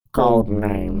Code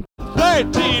name.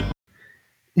 13.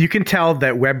 You can tell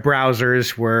that web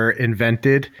browsers were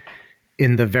invented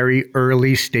in the very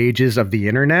early stages of the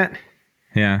internet,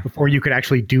 before you could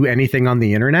actually do anything on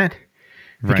the internet,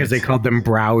 because they called them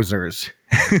browsers.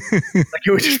 Like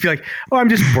it would just be like, oh, I'm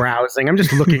just browsing. I'm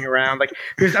just looking around. Like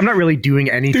I'm not really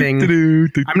doing anything.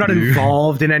 I'm not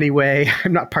involved in any way.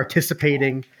 I'm not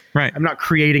participating. Right. I'm not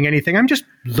creating anything. I'm just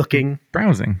looking.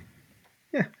 Browsing.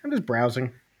 Yeah, I'm just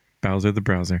browsing. Bowser the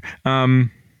browser. Yep.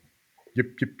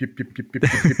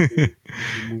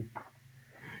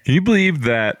 Can you believe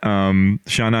that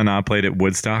Sha Na Na played at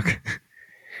Woodstock?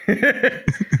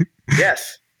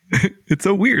 Yes. It's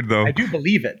so weird, though. I do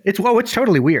believe it. It's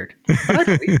totally weird. But I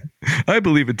believe it. I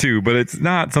believe it too, but it's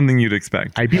not something you'd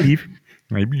expect. I believe.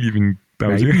 I believe in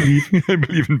Bowser. I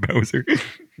believe in Bowser.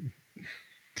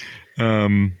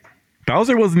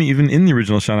 Bowser wasn't even in the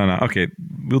original Sha Na Na. Okay,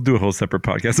 we'll do a whole separate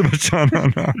podcast about Sha Na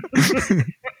Na.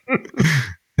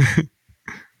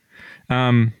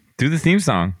 Do the theme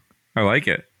song. I like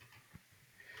it.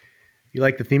 You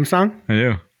like the theme song? I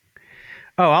do.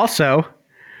 Oh, also,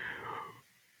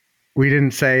 we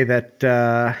didn't say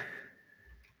that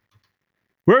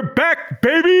we're back,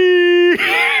 baby!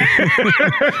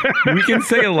 We can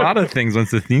say a lot of things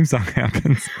once the theme song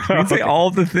happens. We can say all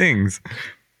the things.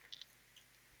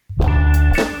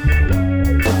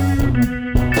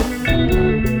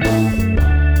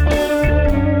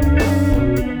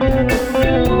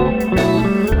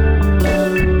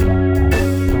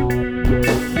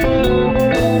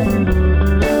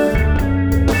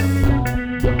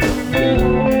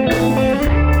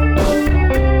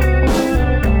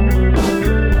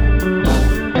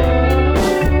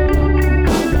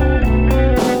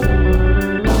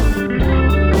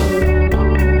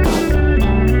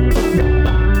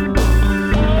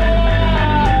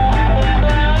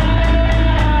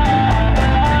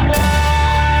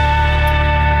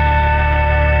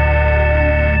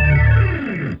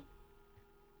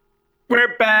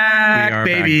 We're back, We are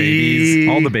baby. back, babies.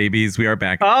 All the babies. We are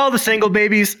back. All the single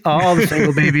babies. All the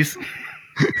single babies.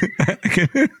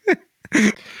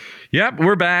 Yep,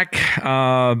 we're back.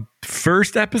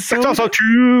 First episode. That's also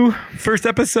true. First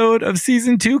episode of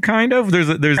season 2, kind of. There's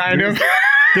Kind of.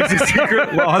 there's a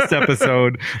secret lost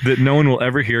episode that no one will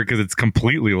ever hear because it's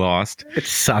completely lost. It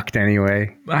sucked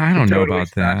anyway. I don't know Totally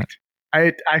about that. sucked.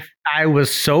 I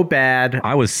was so bad.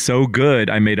 I was so good.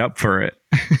 I made up for it.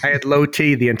 I had low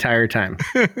T the entire time.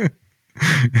 Yeah.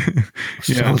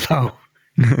 So low.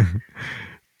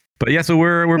 But yeah, so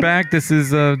we're back. This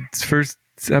is first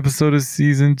episode of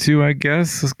season 2, I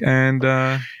guess. And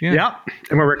yeah. Yep.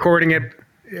 And we're recording it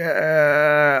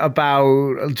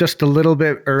about just a little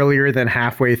bit earlier than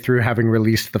halfway through having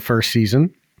released the first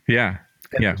season. Yeah.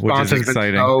 And Yeah, the which response is has been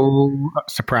exciting. so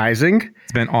surprising.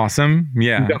 It's been awesome.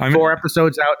 Yeah. We've got 4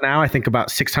 episodes out now. I think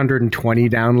about 620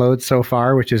 downloads so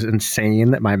far, which is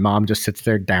insane that my mom just sits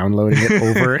there downloading it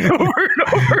over and over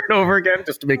and over and over again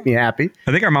just to make me happy.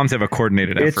 I think our moms have a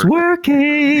coordinated effort. It's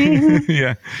working.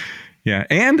 Yeah. Yeah.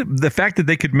 And the fact that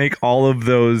they could make all of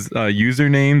those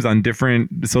usernames on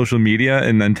different social media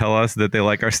and then tell us that they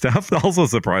like our stuff, also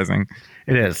surprising.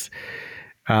 It is.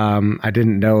 I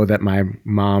didn't know that my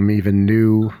mom even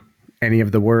knew any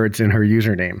of the words in her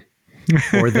username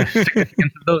or the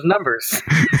significance of those numbers.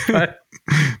 But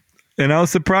And I was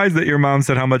surprised that your mom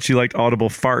said how much she liked audible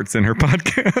farts in her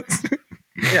podcast.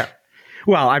 yeah.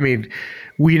 Well, I mean,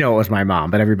 we know it was my mom,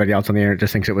 but everybody else on the internet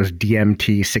just thinks it was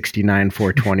DMT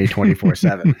 69420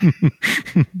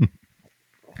 24/7.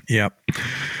 Yep.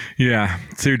 Yeah.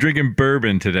 So you're drinking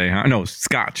bourbon today, huh? No,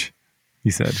 scotch,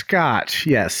 you said. Scotch,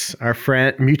 yes. Our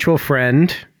mutual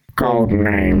friend, Code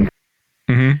name.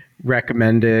 Mm-hmm.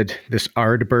 recommended this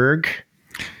Ardberg.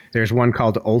 There's one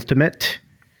called Ultimate.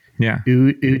 Yeah.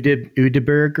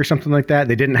 Udeberg or something like that.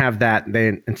 They didn't have that.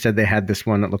 Instead they had this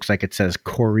one that looks like it says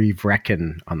Corey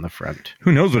Vrecken on the front.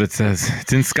 Who knows what it says?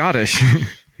 It's in Scottish.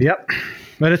 Yep.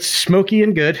 But it's smoky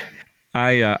and good.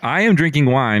 I am drinking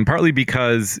wine partly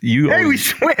because you. Hey, we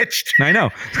switched. I know.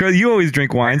 Because you always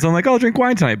drink wine, so I'm like, I'll drink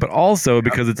wine tonight. But also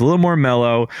because it's a little more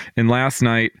mellow. And last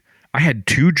night I had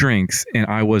 2 drinks and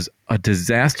I was a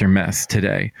disaster mess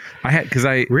today.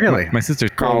 Really? My sister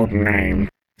Code name.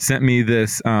 sent me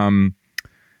this a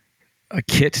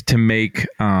kit to make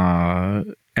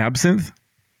absinthe.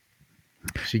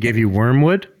 She gave you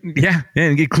wormwood? Yeah,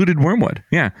 and it included wormwood.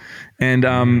 Yeah, and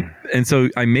so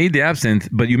I made the absinthe,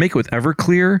 but you make it with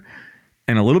Everclear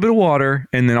and a little bit of water,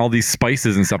 and then all these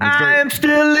spices and stuff. It's I am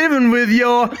still living with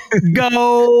your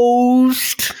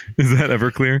ghost. Is that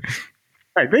Everclear?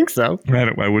 I think so.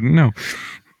 I wouldn't know.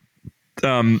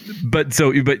 But it's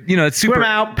super Swim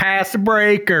out past the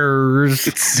breakers.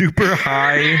 It's super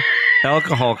high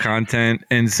alcohol content,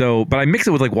 and so but I mix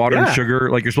it with like water and sugar,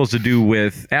 like you're supposed to do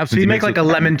with absinthe. So you make like a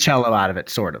limoncello out of it,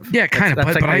 sort of. Yeah, kind of.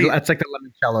 That's like the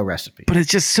limoncello recipe. But it's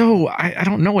just so I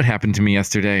don't know what happened to me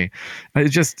yesterday.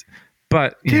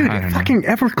 Dude, fucking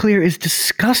Everclear is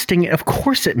disgusting. Of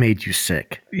course, it made you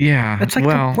sick. Yeah, that's like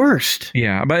the worst.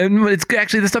 Yeah, but it's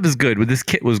actually the stuff is good. With this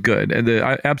kit was good, and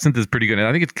the absinthe is pretty good. And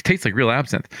I think it tastes like real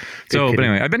absinthe. So, but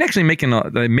anyway, I've been actually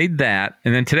I made that,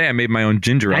 and then today I made my own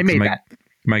ginger ale. I made that.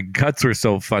 My guts were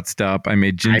so futzed up. I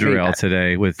made ginger ale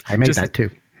today with. I made that too.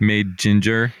 Made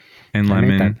ginger and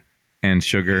lemon and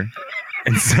sugar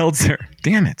and seltzer.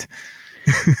 Damn it!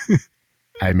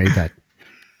 I made that.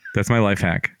 That's my life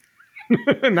hack.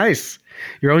 Nice.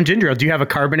 Your own ginger ale. Do you have a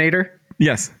carbonator?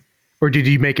 Yes. Or did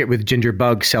you make it with ginger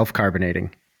bug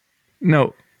self-carbonating?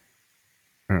 No.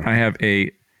 I have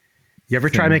a. You ever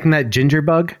try making that ginger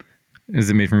bug? Is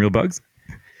it made from real bugs?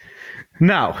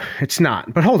 No, it's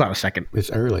not. But hold on a second. It's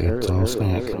early. It's all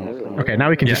snack. Okay, now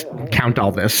we can just count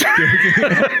all this.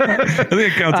 I think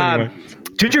it counts anyway.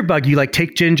 Ginger bug, you like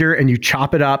take ginger and you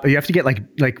chop it up. You have to get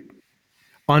like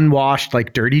unwashed,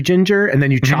 like dirty ginger, and then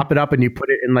you chop it up and you put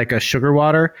it in like a sugar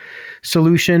water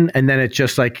solution, and then it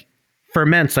just like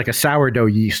ferments like a sourdough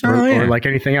yeast or like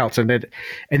anything else, and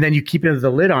then you keep the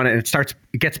lid on it, and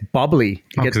it gets bubbly.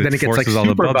 Then it gets like all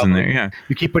super the bubbly bubbly. In there. Yeah,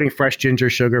 you keep putting fresh ginger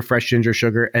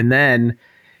sugar, and then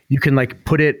you can like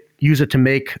use it to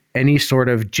make any sort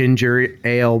of ginger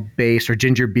ale based or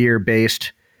ginger beer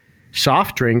based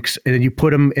soft drinks, and then you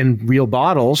put them in real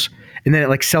bottles, and then it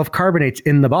like self-carbonates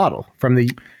in the bottle from the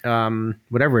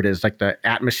whatever it is, like the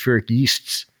atmospheric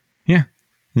yeasts. Yeah,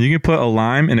 you can put a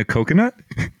lime in a coconut.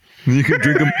 You can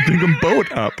drink them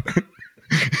both up.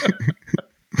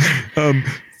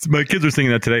 My kids were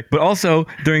singing that today, but also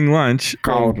during lunch,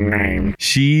 Code name.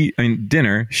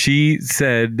 Dinner, she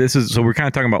said this is, so we're kind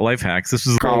of talking about life hacks. This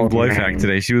was a life hack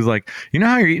today. She was like, you know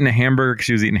how you're eating a hamburger?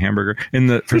 She was eating a hamburger,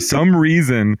 and for some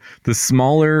reason,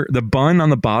 the bun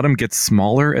on the bottom gets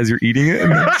smaller as you're eating it.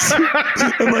 And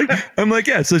I'm like,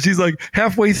 yeah. So she's like,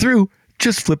 halfway through,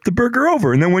 just flip the burger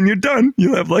over, and then when you're done,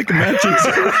 you'll have like matching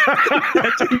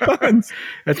buns.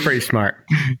 That's pretty smart.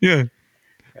 Yeah.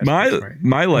 My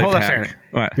life Hold hack.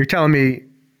 What? You're telling me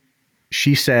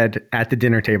she said at the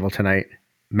dinner table tonight,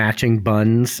 matching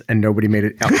buns, and nobody made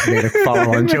a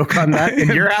follow-on joke on that in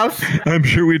your house? I'm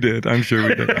sure we did.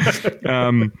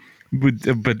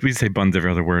 But we say buns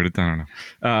every other word. I don't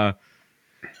know.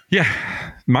 Yeah.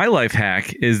 My life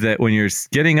hack is that when you're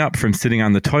getting up from sitting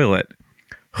on the toilet,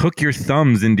 hook your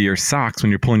thumbs into your socks when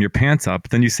you're pulling your pants up.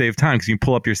 Then you save time because you can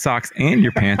pull up your socks and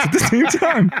your pants at the same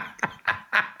time.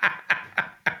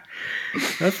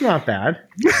 That's not bad.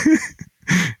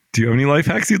 Do you have any life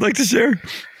hacks you'd like to share?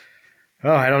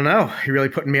 Oh, I don't know. You're really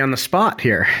putting me on the spot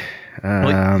here.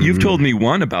 You've told me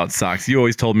one about socks. You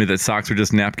always told me that socks are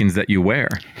just napkins that you wear.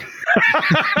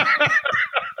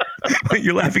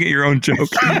 You're laughing at your own joke.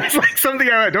 It's like something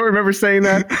I don't remember saying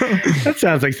that. That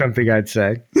sounds like something I'd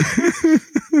say.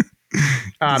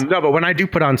 No, but when I do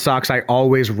put on socks, I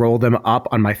always roll them up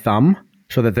on my thumb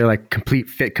so that they're like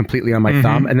fit completely on my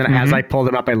thumb. And then as I pull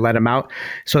them up, I let them out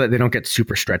so that they don't get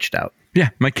super stretched out. Yeah,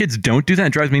 my kids don't do that.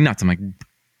 It drives me nuts. I'm like,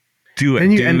 do it.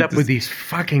 Then you end up with these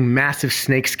fucking massive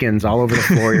snake skins all over the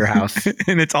floor of your house.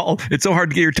 And it's so hard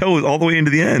to get your toes all the way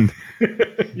into the end.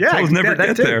 Yeah, toes never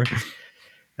get there.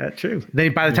 That's true.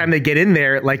 Then by the time they get in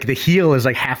there, like the heel is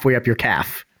like halfway up your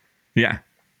calf. Yeah.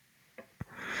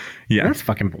 Yeah. That's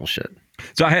fucking bullshit.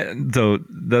 So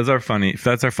those are funny.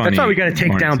 That's our funny. That's why we got to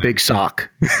take down Big Sock.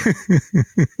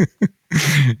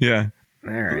 Yeah.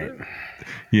 All right.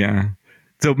 Yeah.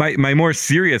 So my more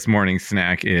serious morning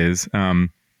snack is I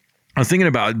was thinking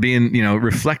about being,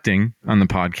 reflecting on the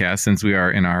podcast since we are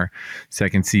in our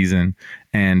second season.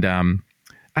 And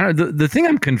I don't know, the thing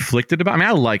I'm conflicted about, I mean,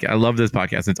 I like it. I love this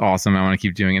podcast. It's awesome. I want to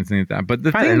keep doing it and things like that. But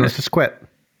the thing let's just quit.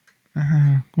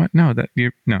 What? No,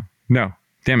 no.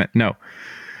 Damn it. No.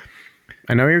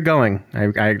 I know you're going.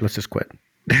 Let's just quit.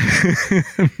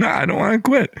 No, I don't want to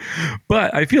quit.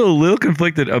 But I feel a little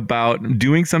conflicted about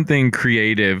doing something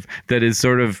creative that is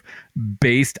sort of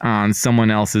based on someone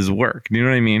else's work. Do you know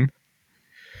what I mean?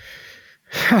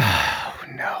 Oh,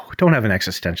 no. Don't have an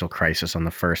existential crisis on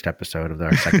the first episode of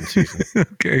our second season.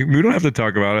 Okay. We don't have to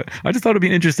talk about it. I just thought it'd be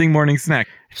an interesting morning snack.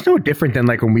 It's no different than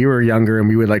like when we were younger and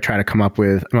we would like try to come up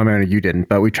with, I mean, you didn't,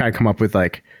 but we tried to come up with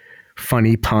like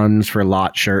funny puns for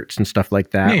lot shirts and stuff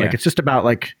like that. Yeah. Like it's just about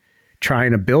like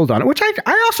trying to build on it, which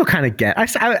I also kind of get.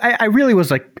 I really was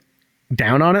like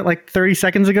down on it like 30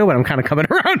 seconds ago, but I'm kind of coming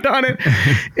around on it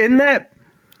in that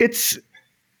it's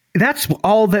that's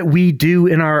all that we do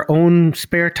in our own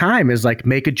spare time is like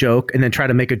make a joke and then try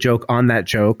to make a joke on that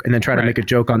joke and then try to make a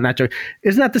joke on that joke.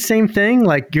 Isn't that the same thing?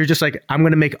 Like you're just like, I'm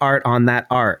going to make art on that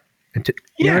art.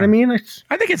 You know what I mean?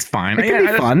 I think it's fine. It can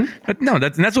be fun. But no,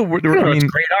 that's what we're doing. It's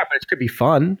great art, but it could be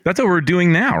fun. That's what we're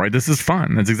doing now, right? This is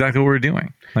fun. That's exactly what we're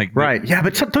doing. Like, right. Yeah,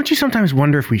 but don't you sometimes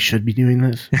wonder if we should be doing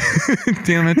this?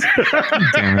 Damn it.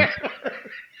 Damn it.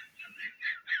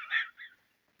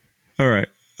 All right.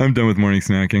 I'm done with morning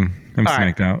snacking. I'm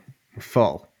snacked out.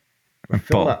 Full. I'm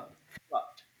full. Up.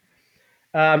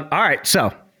 All right.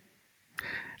 So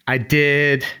I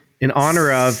did, in honor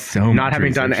of not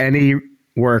having done any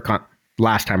work on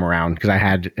last time around, because I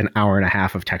had an hour and a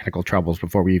half of technical troubles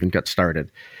before we even got started.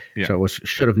 Yeah. So it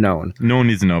should have known. No one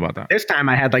needs to know about that. This time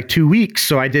I had like 2 weeks,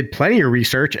 so I did plenty of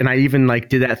research, and I even like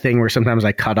did that thing where sometimes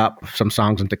I cut up some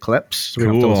songs into clips, so we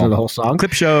don't have to listen to the whole song.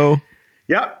 Clip show.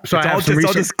 Yep. So it's all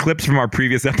just clips from our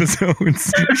previous episodes. we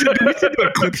should do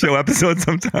a clip show episode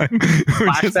sometime.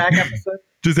 Flashback episode.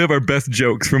 Just have our best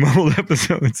jokes from old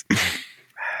episodes. I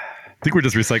think we're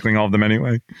just recycling all of them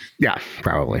anyway. Yeah,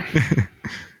 probably.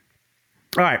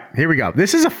 All right, here we go.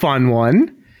 This is a fun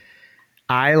one.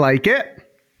 I like it.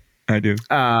 I do.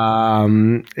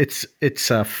 It's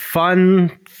a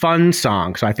fun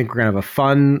song. So I think we're gonna have a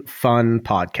fun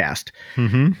podcast.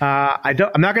 Mm-hmm.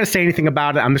 I'm not gonna say anything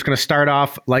about it. I'm just gonna start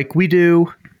off like we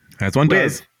do. As one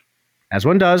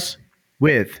does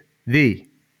with the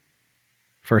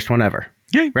first one ever.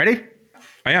 Yay. Ready?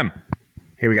 I am.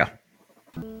 Here we go.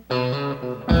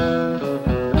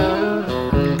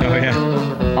 Oh yeah.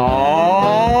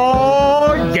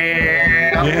 Oh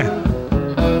yeah.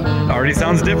 Yeah. Already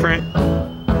sounds different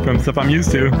from stuff I'm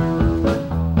used to.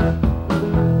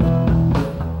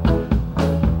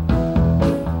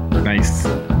 Nice.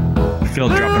 Phil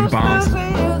dropping bombs.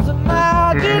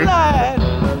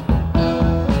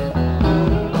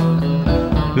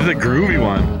 This is a groovy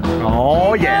one.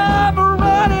 Oh yeah.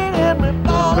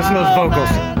 Listen to those vocals.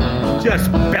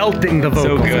 Just belting the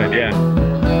vocals. So good, yeah.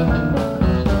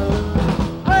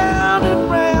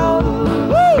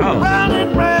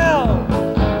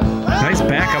 Nice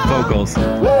backup vocals.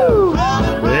 Woo!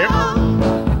 Yep.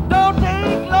 Don't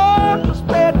take long to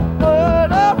spread the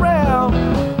word around.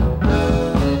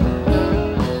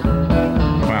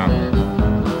 Wow.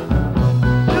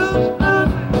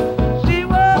 She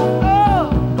was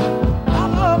love. I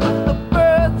love the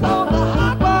birds on the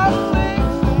hot wire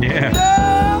sings. Yeah.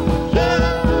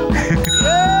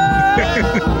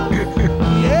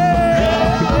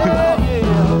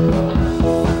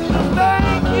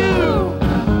 Thank you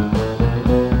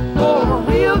for a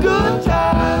real good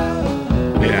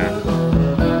time. Yeah.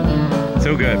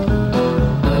 So good.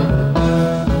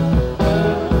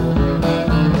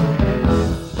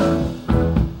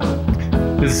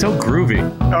 This is so groovy.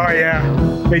 Oh yeah.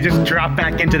 They just drop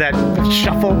back into that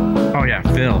shuffle. Oh yeah,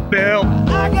 Phil. Bill.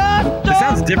 It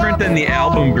sounds different than the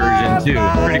album version too.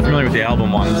 I'm pretty familiar with the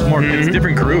album one. It's more, it's a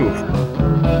different groove.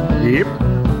 Yep.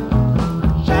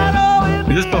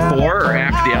 Is this before or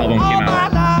after the album came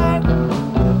out?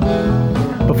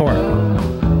 Before.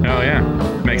 Oh yeah,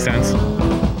 makes sense.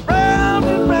 Round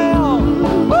and round,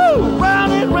 woo,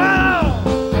 round and round.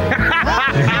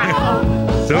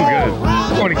 So good.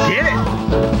 I want to get it.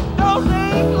 Don't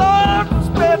take long to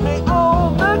spread me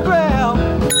on the ground.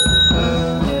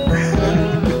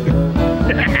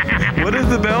 What does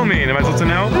the bell mean? Am I supposed to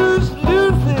know?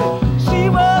 Lucy, she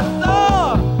was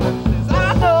soft. Says, I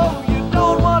know you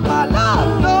don't want my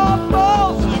love no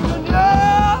more.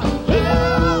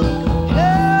 Singing,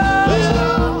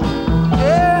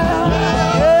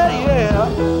 yeah, yeah.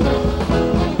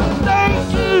 Thank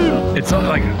you. It's so,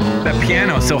 like that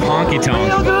piano is so honky Real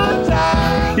tonk. good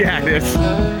time. Yeah,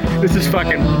 this is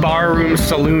fucking barroom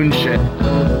saloon shit.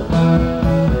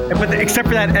 But except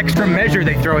for that extra measure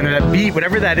they throw in there, that beat,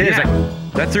 whatever that is. Yeah.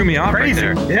 Like, That threw me off Crazy.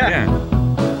 right there. Yeah.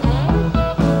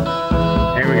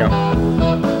 There we go.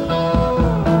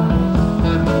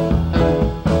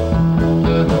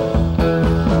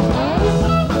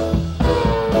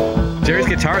 Jerry's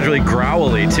guitar is really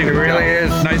growly too. It really is.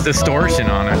 Nice distortion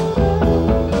on it.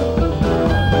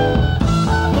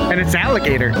 And it's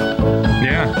alligator.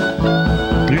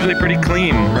 Yeah. Usually pretty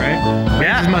clean, right?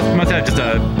 Yeah. Must have just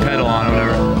a pedal on or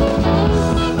whatever.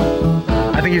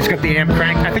 I think he's got the amp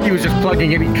crank. I think he was just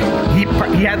plugging in. He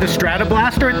had the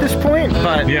Stratoblaster at this point,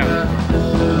 but Yeah.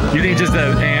 You think just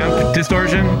the amp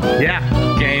distortion? yeah.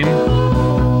 Game?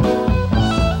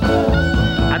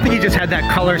 I think he just had that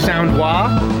color sound wah,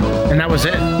 and that was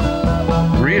it.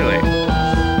 Really?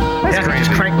 That's Yeah, crazy.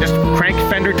 just crank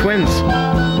Fender Twins.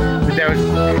 But that was,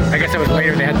 I guess that was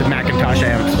later. They had the Macintosh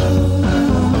amps.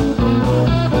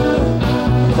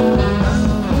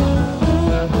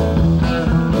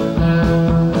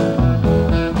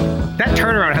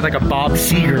 like a Bob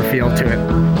Seger feel to it.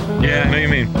 Yeah, I know what you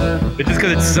mean. But just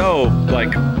because it's so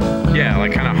like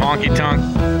kind of honky tonk.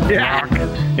 Yeah. Rock.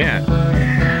 Yeah.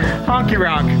 Honky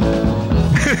rock.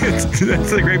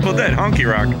 That's the Grateful Dead, honky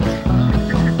rock.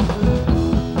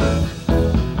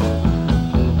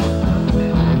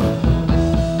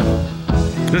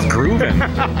 Just grooving.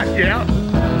 Yeah.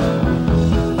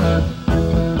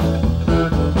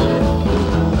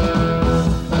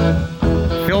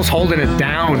 Phil's holding it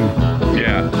down.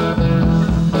 Yeah.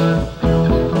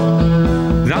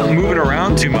 Not moving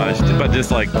around too much, but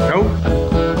just like Nope.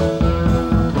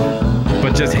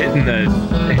 but just hitting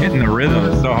the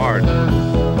rhythm so hard.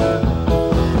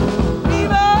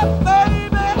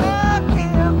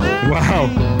 Wow.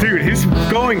 Dude, he's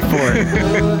going for it.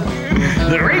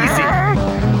 Crazy.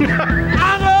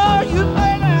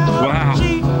 Wow.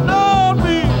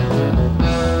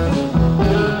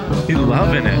 He's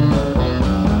loving it.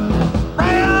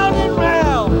 Round and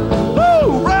round.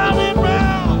 Woo, round and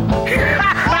round.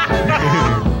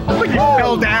 He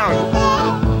fell down.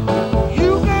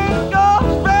 You can go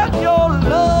spread your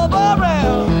love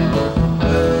around.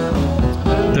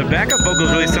 The backup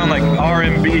vocals really sound like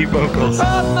R&B vocals.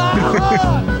 Cut my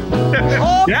heart.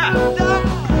 Up Yeah. and down.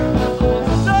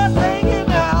 Start hanging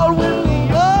out with the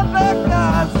other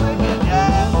guys singing,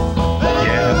 yeah.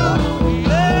 Yeah.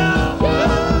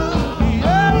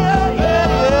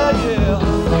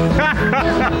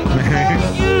 Thank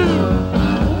you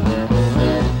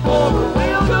for a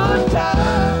real good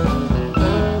time.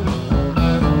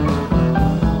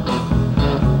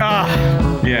 Ah,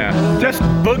 Yeah. just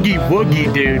boogie woogie,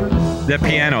 dude. That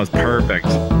piano is perfect.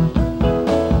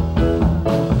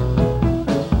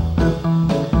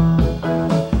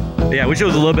 Yeah, I wish it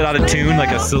was a little bit out of tune,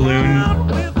 like a saloon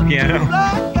piano.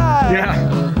 Yeah.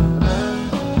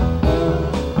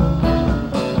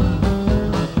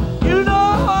 You know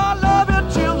I love you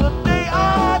till the day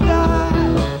I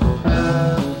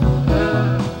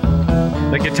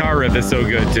die. The guitar riff is so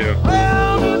good too.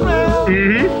 Round and round.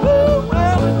 Mm-hmm. Woo,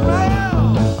 round and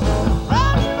round.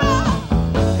 Round and round.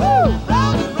 Woo,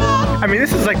 round and round. I mean,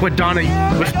 this is like what Donna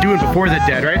was doing before the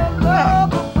Dead, right?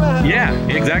 Love around. Yeah,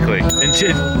 exactly. And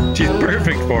she's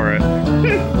perfect for it. I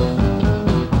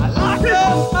like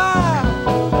your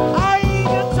smile. I eat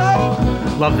your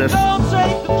taste. Love this. Don't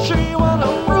take the tree when the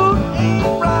fruit ain't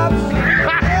ripe.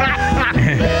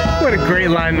 What a great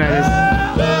line that is.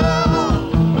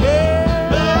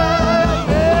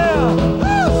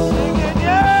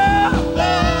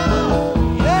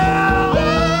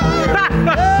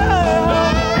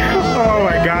 Oh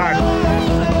my God.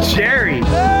 Jerry.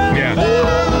 Yeah.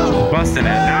 Busting it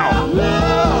out.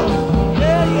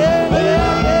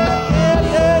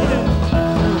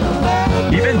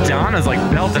 Even Donna's like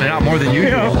belting it out more than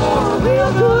usual.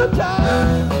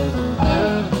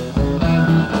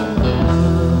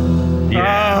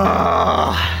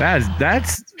 Yeah. That's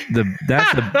the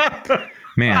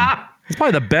man. It's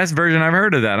probably the best version I've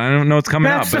heard of that. I don't know what's coming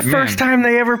That's up, the but first time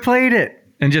they ever played it.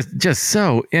 and just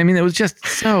so. I mean, it was just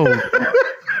so.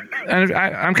 And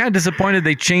I'm kind of disappointed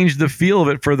they changed the feel of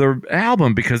it for the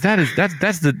album because that's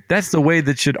the way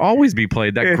that should always be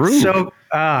played. That groove. So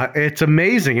it's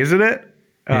amazing, isn't it?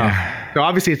 Yeah. So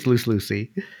obviously it's Loose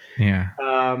Lucy. Yeah.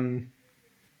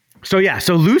 So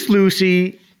Loose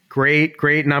Lucy,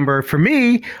 great number for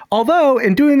me. Although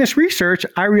in doing this research,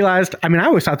 I realized, I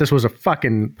always thought this was a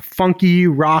fucking funky,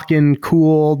 rockin',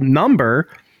 cool number.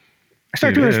 I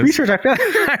started doing this research.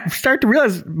 I start to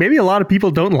realize maybe a lot of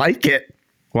people don't like it.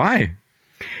 Why?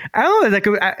 I don't know. Like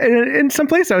in some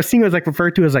place I was seeing it was like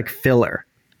referred to as like filler.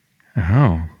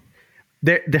 Oh.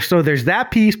 So there's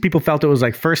that piece. People felt it was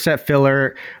like first set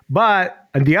filler, but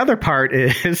the other part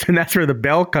is, and that's where the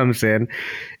bell comes in,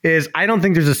 is I don't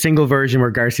think there's a single version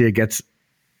where Garcia gets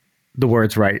the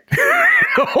words right.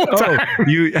 The whole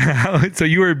time. So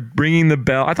you were ringing the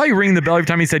bell. I thought you were ringing the bell every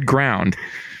time he said ground.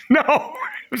 No,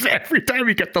 it was every time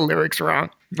he got the lyrics wrong.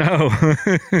 Oh.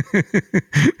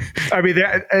 I mean,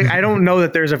 I don't know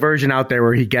that there's a version out there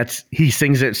where he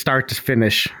sings it start to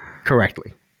finish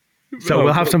correctly. So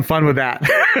we'll have some fun with that.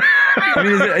 I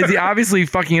mean, is he obviously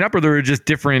fucking it up, or there are just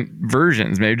different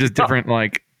versions? Maybe just different,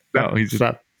 he's just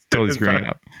totally screwing it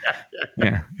up.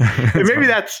 Yeah. Maybe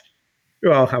that's,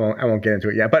 well, I won't get into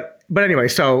it yet. But anyway,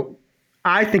 so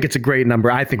I think it's a great number.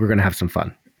 I think we're going to have some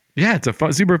fun. Yeah, it's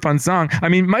a super fun song. I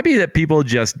mean, it might be that people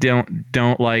just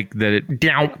don't like that it.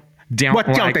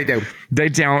 What don't they do? They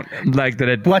don't like that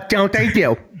it. What don't they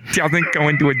do? Doesn't go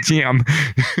into a jam.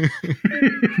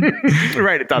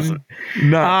 Right, it doesn't.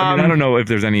 No, I mean, I don't know if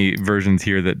there's any versions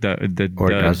here that does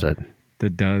it.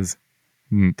 That does.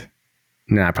 No,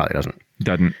 it probably doesn't.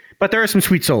 Doesn't. But there are some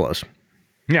sweet solos.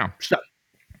 Yeah. So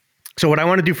So what I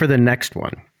want to do for the next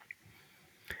one,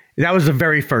 that was the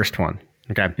very first one.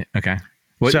 Okay. Okay.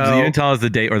 What, So- so you didn't tell us the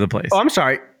date or the place. Oh, I'm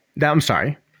sorry. I'm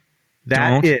sorry.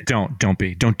 Don't do that. Don't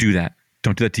do that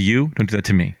to you. Don't do that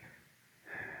to me.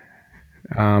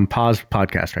 Pause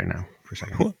podcast right now for a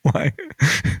second. Why?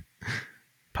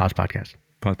 Pause podcast.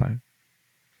 Pause. Are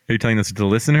you telling this to the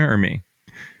listener or me?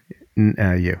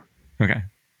 You. Okay.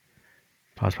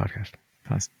 Pause podcast.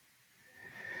 Pause.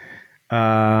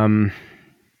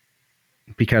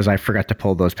 Because I forgot to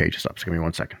pull those pages up. So give me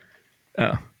 1 second.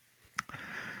 Oh,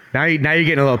 Now you're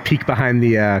getting a little peek behind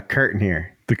the curtain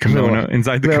here. the kimono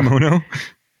inside the kimono.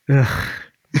 Ugh.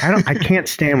 I can't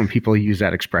stand when people use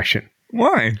that expression.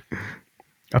 Why?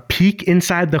 A peek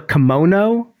inside the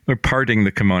kimono? Or parting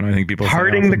the kimono. I think people say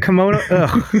Parting the often. kimono?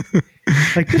 Ugh.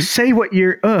 Like, just say what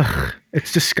you're. Ugh.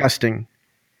 It's disgusting.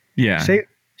 Yeah. Say.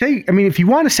 I mean, if you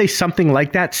want to say something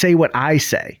like that, say what I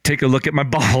say. Take a look at my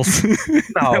balls.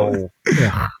 No.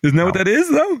 Ugh. Isn't that what that is,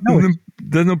 though? No,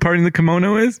 Doesn't know parting the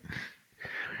kimono is?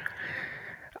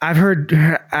 I've heard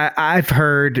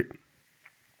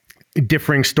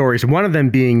differing stories. One of them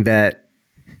being that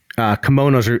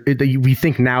kimonos are. We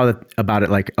think now about it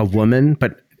like a woman,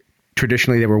 but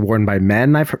traditionally they were worn by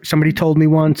men. Somebody told me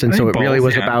once, and so it really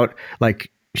was about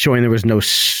like showing there was no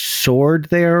sword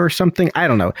there or something. I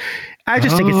don't know. I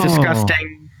just think it's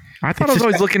disgusting. I thought I was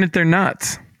always looking at their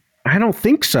nuts. I don't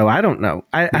think so. I don't know.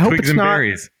 I hope Twigs it's and not.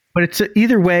 berries. But it's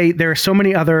either way. There are so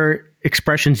many other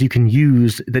expressions you can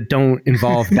use that don't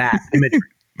involve that imagery.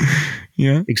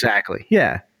 Yeah. Exactly.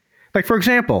 Yeah. Like, for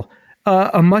example,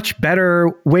 a much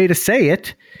better way to say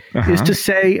it is to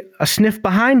say a sniff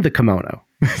behind the kimono.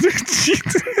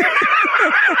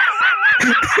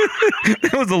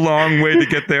 That was a long way to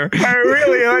get there. I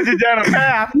really led you down a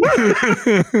path.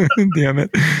 Damn it.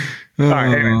 All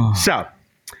right. Anyway,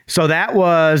 so that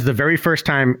was the very first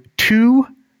time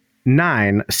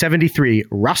 2973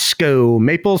 Roscoe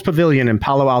Maples Pavilion in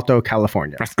Palo Alto,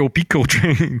 California. Roscoe Pico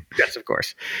train. Yes, of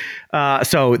course.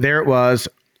 So there it was,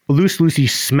 Loose Lucy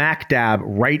smack dab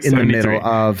right in the 73. middle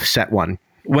of set one.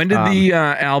 When did the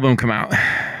album come out?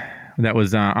 That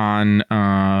was on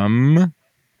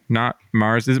not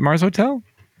Mars. Is it Mars Hotel?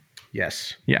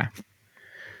 Yes. Yeah.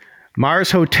 Mars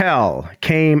Hotel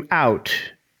came out.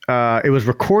 It was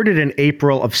recorded in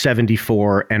April of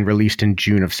 74 and released in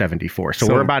June of 74. So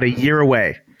we're about a year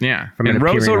away. Yeah. From it and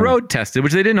appearing on- road tested,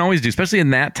 which they didn't always do, especially in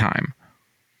that time.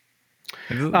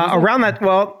 Around that,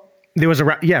 well, there was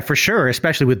for sure,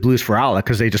 especially with Blues for Allah,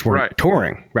 because they just weren't Right.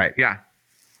 touring. Right. Yeah.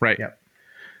 Right. Yep.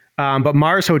 But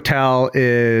Mars Hotel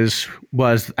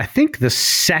was I think the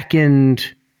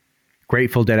second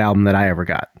Grateful Dead album that I ever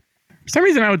got. For some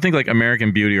reason, I would think like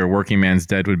American Beauty or Working Man's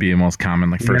Dead would be the most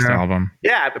common, like first album.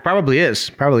 Yeah, it probably is.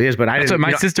 But I That's didn't.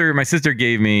 what my sister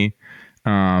gave me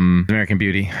American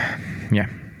Beauty. Yeah.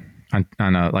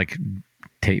 On a like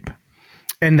tape.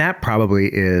 And that probably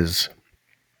is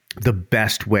the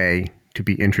best way to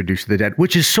be introduced to the Dead,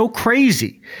 which is so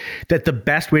crazy that the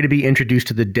best way to be introduced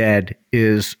to the Dead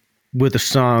is with a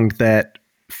song that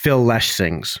Phil Lesh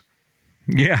sings.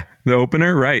 Yeah, the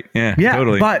opener, right? Yeah, Yeah,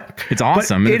 totally. but it's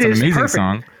awesome. but It's it an is amazing perfect.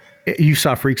 song. You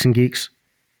saw Freaks and Geeks?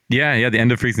 Yeah. The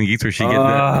end of Freaks and Geeks where she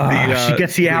She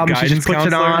gets the album, she just puts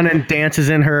it on and dances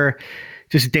in her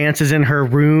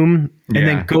room, and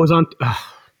then goes on.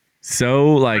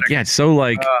 So like,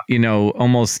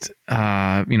 almost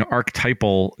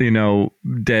archetypal,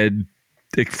 Dead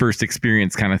first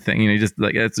experience kind of thing. Just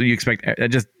like that's what you expect.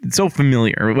 Just it's so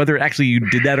familiar, whether actually you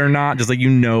did that or not. Just like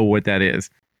what that is.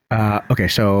 Okay,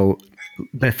 so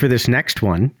for this next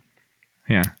one,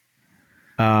 Yeah.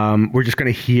 we're just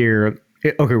going to hear.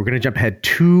 Okay, we're going to jump ahead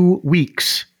 2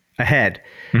 weeks ahead.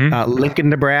 Lincoln,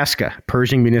 Nebraska,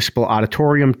 Pershing Municipal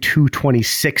Auditorium,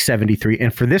 22673.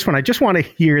 And for this one, I just want to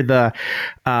hear the.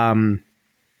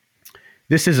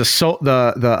 This is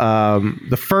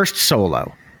the first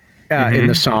solo in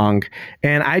the song,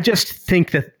 and I just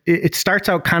think that it starts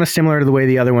out kind of similar to the way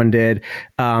the other one did,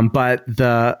 but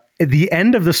at the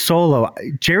end of the solo,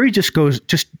 Jerry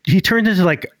he turns into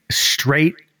like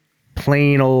straight,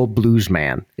 plain old blues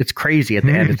man. It's crazy at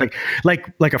the end. It's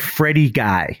like a Freddie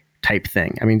Guy type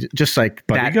thing. I mean, just like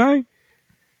Buddy that Guy?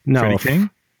 No, Freddie King?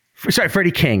 Sorry, Freddie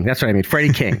King. That's what I mean.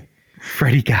 Freddie King,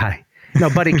 Freddie Guy.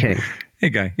 No, Buddy King. Hey,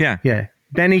 Guy. Yeah. Yeah,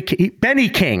 Benny King. Buddy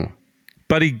King.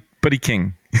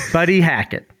 Buddy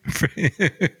Hackett. Freddie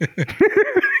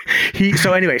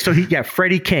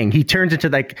King. He turns into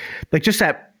like just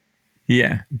that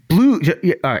Yeah. blue.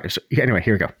 All right. So anyway,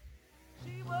 here we go.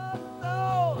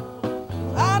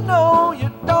 I know you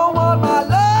don't want my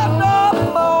love no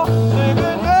more. Singing,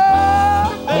 yeah,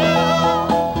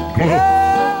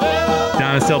 yeah,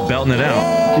 Down a still belting it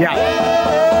out. Yeah.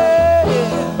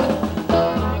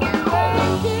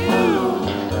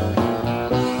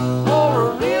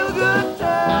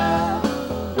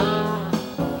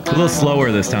 A little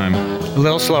slower this time. A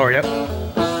little slower, yep.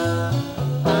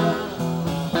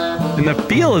 And the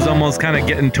feel is almost kind of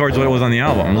getting towards what it was on the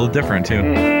album. A little different, too.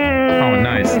 Oh,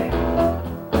 nice.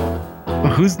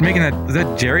 Well, who's making that? Is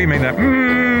that Jerry making that?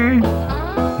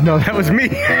 No, that was me.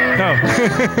 No.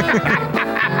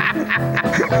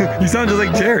 You sound just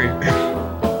like Jerry.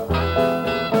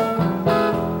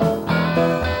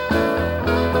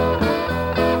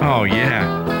 Oh,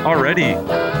 yeah. Already.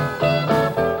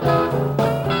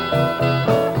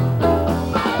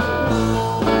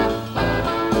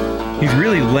 He's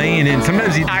really laying in.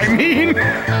 Sometimes you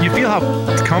feel how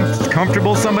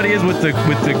comfortable somebody is with the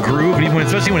groove, and even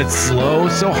especially when it's slow.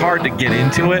 It's so hard to get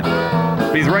into it.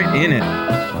 But he's right in it,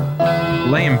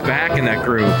 laying back in that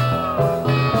groove.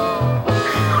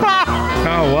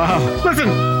 Oh wow! Listen.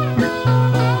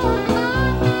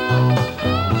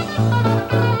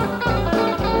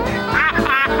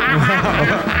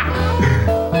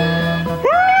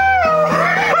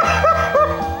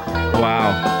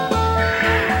 Wow.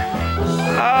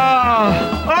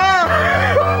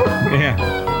 Yeah.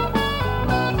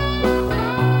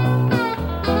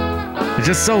 It's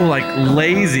just so like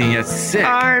lazy yet sick.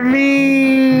 I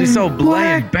mean, Just so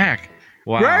laying back.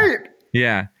 Wow. Right?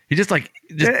 Yeah. He just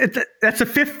That's the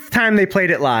 5th time they played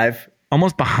it live.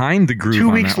 almost behind the groove. 2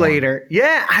 on weeks that one. later.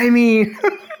 Yeah, I mean.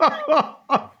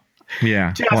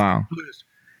 Yeah. Just Wow. blues.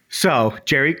 So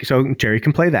Jerry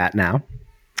can play that now.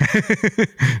 He has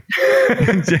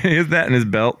that in his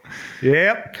belt.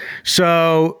 Yep.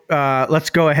 So let's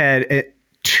go ahead.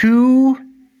 2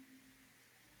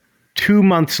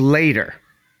 months later.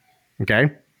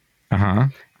 Okay. Uh-huh.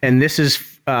 And this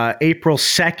is April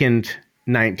 2nd,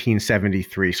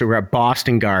 1973. So we're at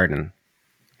Boston Garden.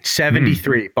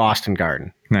 73, Boston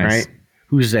Garden. Nice. Right?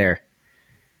 Who's there?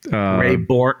 Ray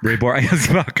Bork. Ray Bork. I was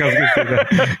going to say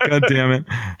that. God damn it.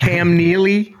 Cam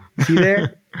Neely. Is he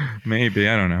there? Maybe.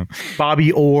 I don't know.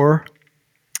 Bobby Orr.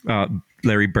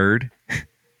 Larry Bird.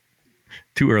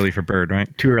 Too early for Bird,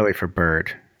 right? Too early for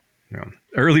Bird. No.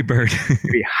 Early Bird.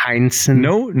 Maybe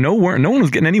Heinsohn. No worm. No one was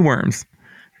getting any worms.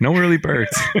 No early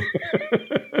birds.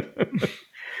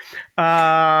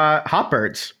 Hot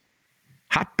birds.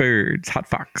 Hot birds. Hot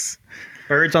fox.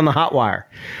 Birds on the hot wire.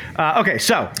 Okay,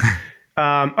 so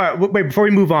all right, wait, before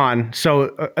we move on.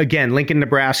 So again, Lincoln,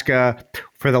 Nebraska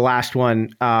for the last one.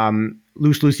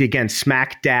 Loose Lucy again,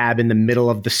 smack dab in the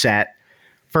middle of the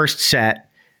first set.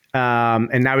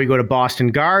 And now we go to Boston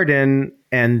Garden,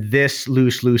 and this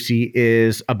Loose Lucy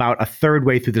is about a third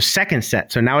way through the second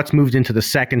set. So now it's moved into the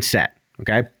second set.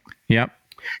 Okay. Yep.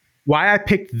 Why I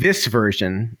picked this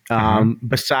version, we're going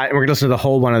to listen to the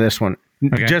whole one of this one.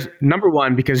 Okay. Just number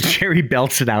one, because Jerry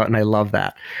belts it out, and I love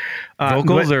that.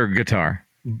 Vocals or guitar?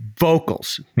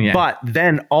 Vocals. Yeah. But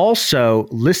then also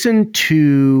listen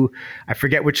to, I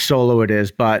forget which solo it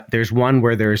is, but there's one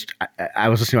where I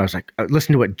was like,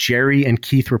 listen to what Jerry and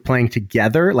Keith were playing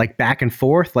together, like back and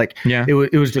forth. Like, yeah.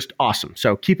 it was just awesome.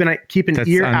 So keep an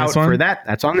ear out for that.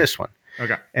 That's on this one.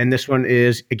 Okay. And this one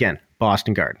is, again,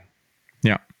 Boston Garden.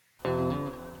 Yeah.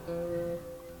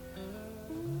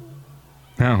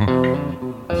 Oh.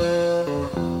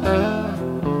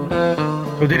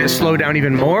 So did it slow down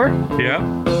even more? Yeah.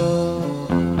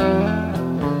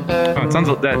 Oh, it sounds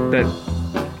like that.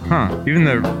 Huh. Even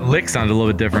the lick sounded a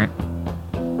little bit different.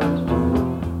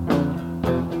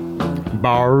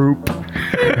 Baroop.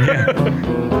 Yeah.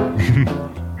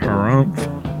 Harumph.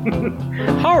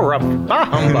 Harumph. Bah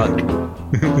humbug.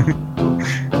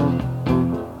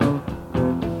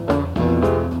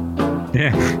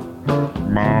 Yeah.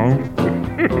 Mom.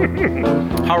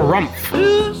 Harumph.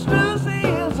 Loose Lucy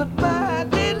is a bright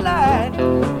delight.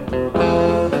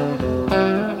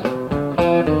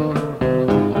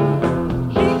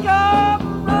 She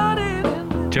come running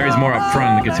in Jerry's more up front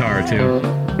on the guitar too.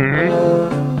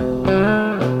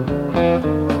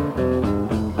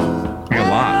 Like a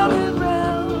lot. round and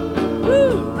round,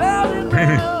 woo, round and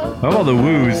round. I love all the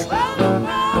woos.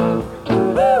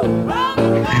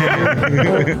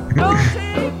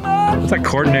 It's like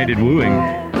coordinated wooing.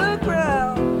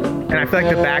 And I feel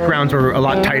like the backgrounds were a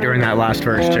lot tighter in that last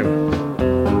verse too.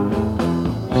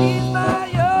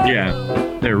 Yeah,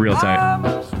 they're real tight.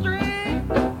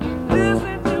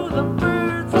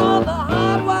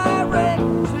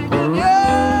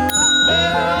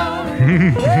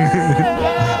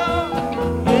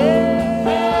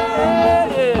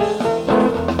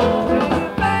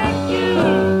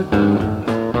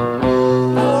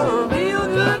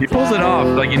 He pulls it off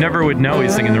like you never would know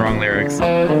he's singing the wrong lyrics.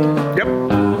 Yep.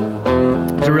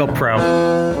 real pro.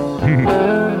 He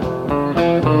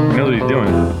knows what he's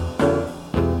doing.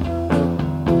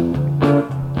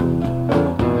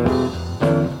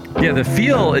 Yeah, the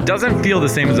feel, it doesn't feel the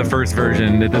same as the first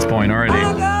version at this point already.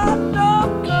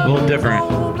 A little different.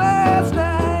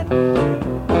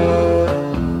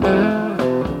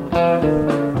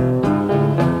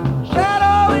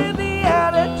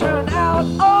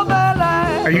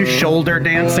 Are you shoulder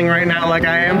dancing right now like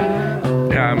I am?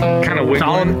 Yeah, I'm kind of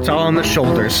wiggling. It's all on the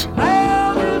shoulders.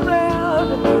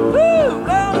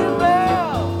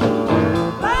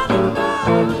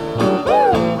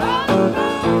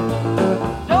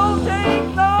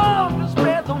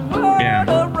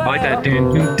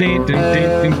 Ding, ding, ding, ding,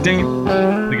 ding, ding.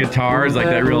 The guitar is like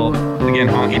that real, again,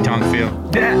 honky tonk feel.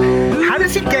 Yeah. How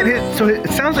does he get his? So it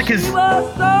sounds like his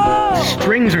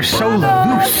strings are so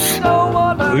loose.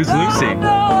 Loosey.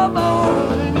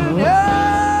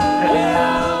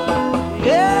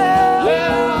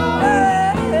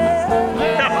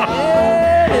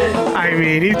 I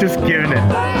mean, he's just giving it.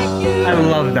 I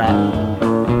love that.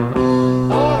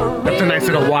 That's a nice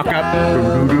little walk up.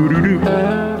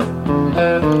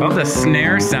 I love the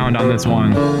snare sound on this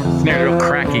one. Snare real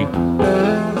cracky.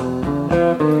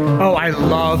 Oh, I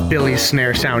love Billy's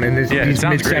snare sound in these it mid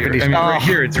 70s. I mean, right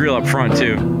here it's real up front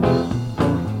too.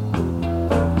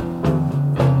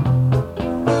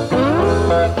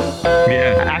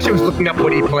 Yeah. Actually, I was looking up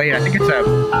what he played. I think it's a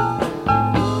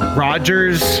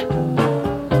Rogers.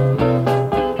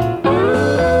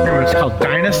 It's called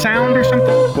Dyna Sound or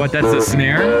something. What? That's the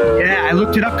snare? Yeah, I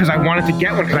looked it up because I wanted to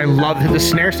get one because I love the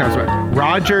snare sounds.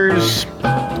 Rogers,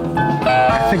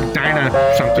 I think Dyna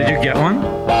something. Did you get one?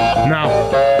 No,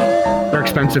 they're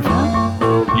expensive.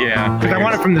 Yeah, because I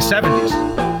want it from the 70s.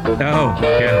 Oh,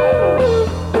 yeah.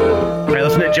 I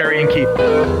listen to Jerry and Keith.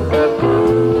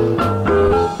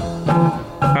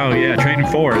 Oh yeah, Trading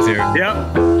 4 is here. Yep.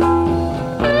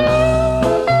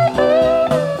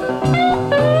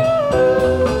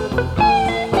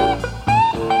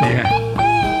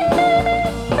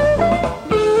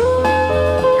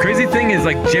 Is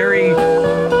like Jerry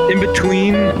in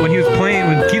between when he was playing,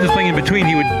 when Keith was playing in between,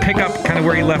 he would pick up kind of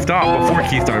where he left off before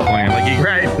Keith started playing. Like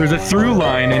there's a through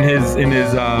line in his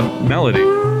melody.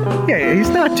 Yeah, he's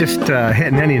not just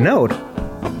hitting any note.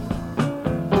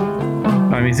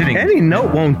 I mean, he's hitting any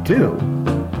note won't do.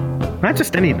 Not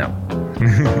just any note.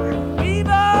 Baby,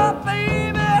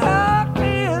 how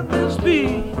can this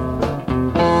be?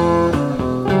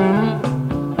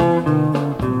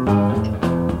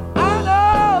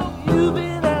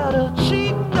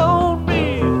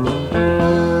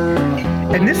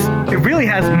 It really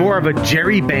has more of a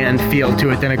Jerry band feel to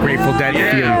it than a Grateful Dead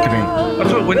feel to me.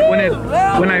 That's what,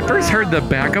 when I first heard the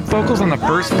backup vocals on the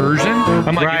first version,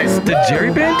 I'm like, did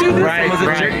Jerry band do this? Right, was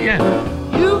it Jerry? Yeah.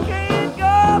 You can't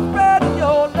go spreading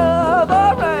your love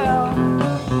around.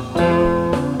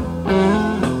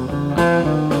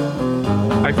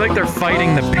 I feel like they're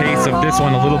fighting the pace of this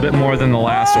one a little bit more than the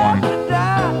last one.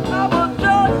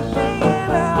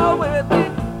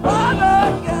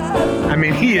 I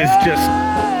mean, he is just...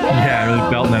 Yeah, really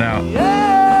belting it out.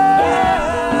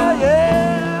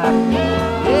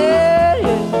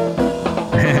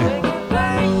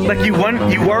 Like you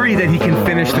worry that he can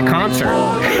finish the concert.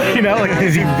 You know, like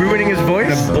is he ruining his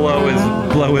voice? To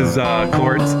blow his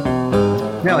chords.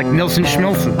 Yeah, like Nilsson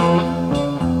Schmilsson.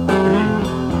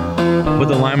 With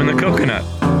the lime and the coconut.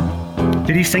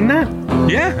 Did he sing that?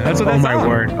 Yeah, that's what that's on. Oh my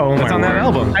word. Oh that's my on word. that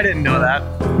album. I didn't know that.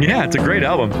 Yeah, it's a great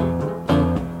album.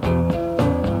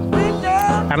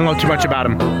 I don't know too much about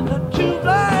him.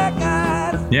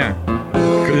 Yeah.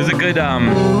 There's a good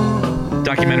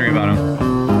documentary about him.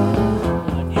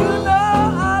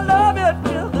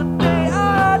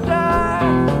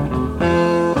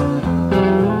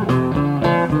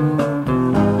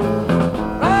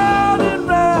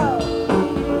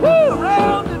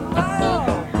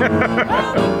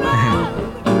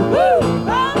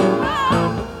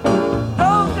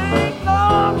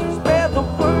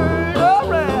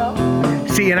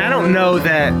 See, and I don't know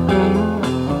that.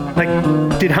 Like,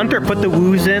 did Hunter put the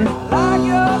woos in?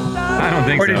 I don't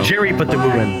think so. Or did Jerry put the woo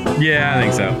in? Yeah, I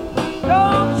think so.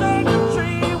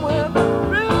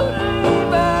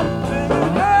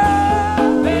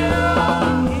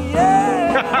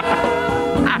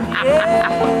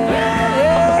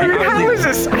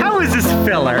 How is this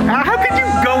filler? How could you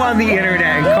go on the internet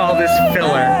and call this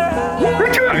filler?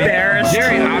 We're too embarrassed.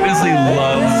 Jerry obviously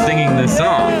loves singing this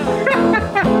song.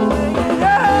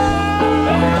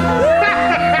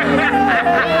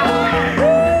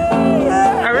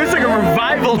 It's like a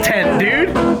revival tent, dude.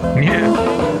 Yeah.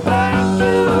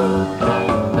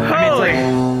 I mean, it's like,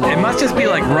 it must just be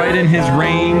like right in his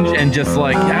range and just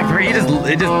like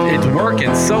it's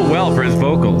working so well for his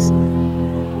vocals.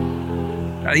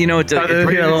 It's a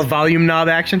little volume knob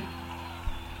action.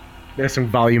 There's some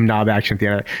volume knob action at the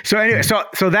end of it. So anyway, so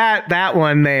that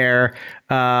one there,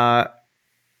 I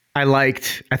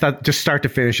liked. I thought just start to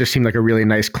finish just seemed like a really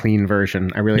nice, clean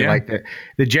version. I really liked it.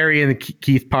 The Jerry and the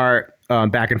Keith part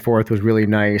back and forth was really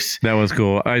nice. That was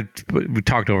cool. We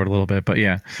talked over it a little bit, but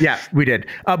yeah, we did.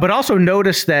 But also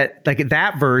notice that like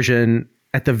that version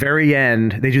at the very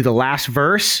end, they do the last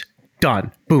verse.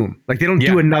 Done. Boom. Like they don't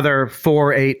do another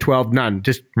 4, 8, 12, none.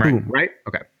 Just boom. Right.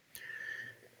 Okay.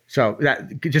 So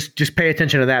that just pay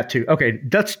attention to that too. Okay,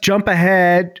 let's jump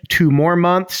ahead 2 more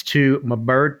months to my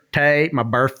birthday.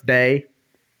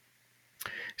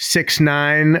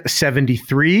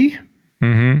 6/9/73.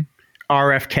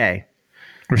 RFK.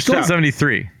 We're still in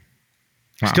 73.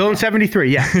 Wow. Still in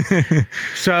 73, yeah.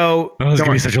 So this is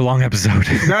gonna be such a long episode.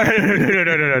 No,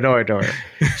 don't worry.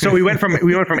 So we went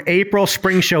from April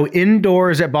spring show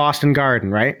indoors at Boston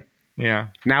Garden, right? Yeah.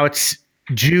 Now it's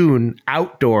June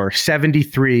outdoor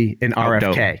 73 in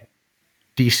RFK,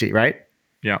 DC, right?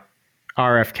 Yeah.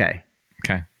 RFK.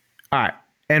 Okay. All right.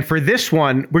 And for this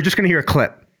one, we're just gonna hear a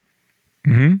clip.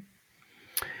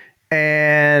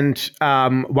 And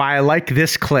why I like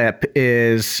this clip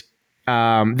is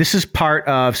this is part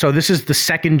of, so this is the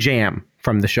second jam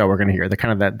from the show we're going to hear, the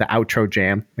kind of the outro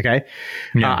jam. Okay.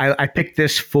 Yeah. I picked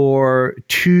this for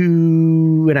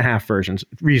 2.5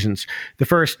 reasons. The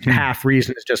first half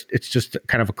reason is it's just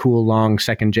kind of a cool long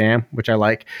second jam, which I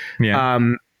like. Yeah.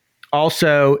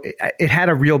 Also it had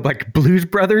a real like Blues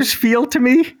Brothers feel to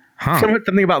me.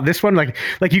 Something about this one, like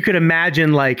you could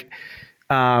imagine like,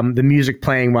 the music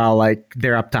playing while like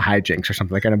they're up to hijinks or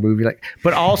something like in a movie, like,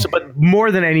 but more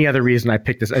than any other reason I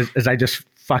picked this is I just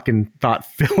fucking thought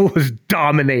Phil was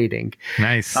dominating.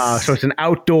 Nice. So it's an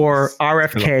outdoor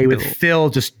RFK with Phil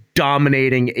just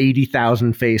dominating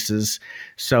 80,000 faces.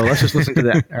 So let's just listen to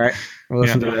that. All right. We'll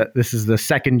listen to that. This is the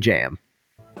second jam.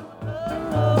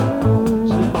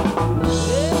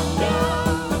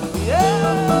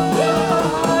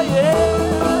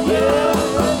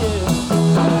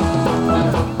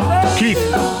 Keith.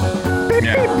 Beep,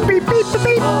 Yeah. beep, beep, beep,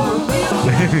 beep,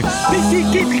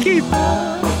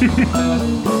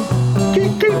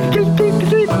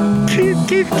 beep.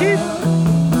 Keep. Keep.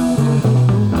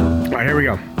 All right, here we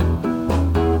go.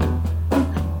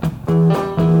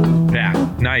 Yeah.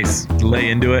 Nice. Lay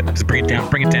into it. Just bring it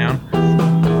down.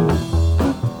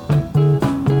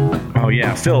 Oh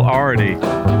yeah, Phil already.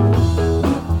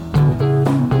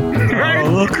 Right? A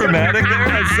little chromatic there.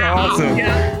 That's so awesome.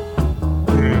 Yeah.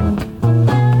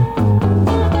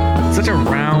 Such a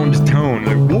round tone.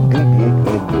 Like, whoop, whoop, whoop,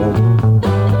 whoop, whoop.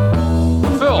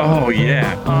 Phil. Oh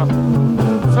yeah.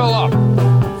 Fill up.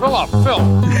 Phil.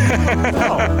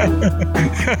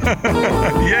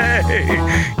 Yay!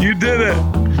 You did it.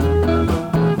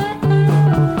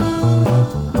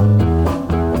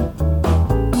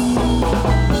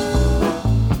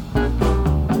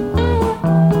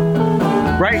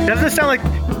 Right? Doesn't it sound like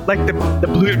the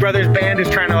Blues Brothers band is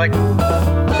trying to like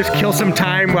just kill some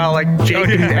time while like Jake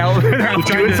and El are out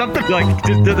doing something? Like,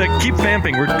 they keep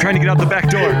vamping. We're trying to get out the back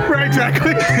door. Right,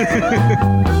 exactly.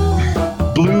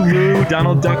 Blue Lou,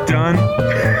 Donald Duck Dunn.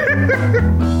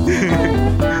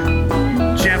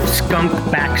 Jeff Skunk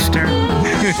Baxter.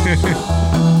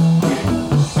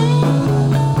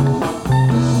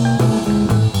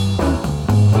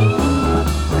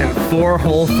 And 4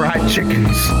 whole fried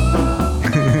chickens.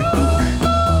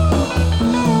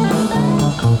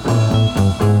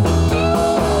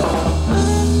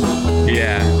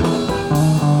 Yeah.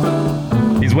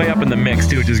 He's way up in the mix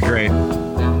too, which is great.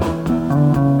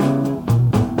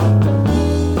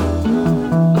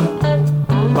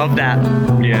 Love that.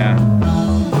 Yeah.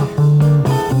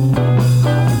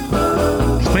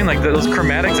 Explain like those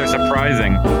chromatics are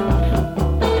surprising.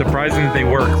 Surprising that they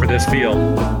work for this feel.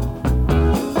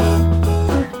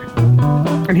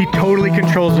 And he totally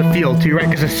controls the feel too, right?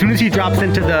 Because as soon as he drops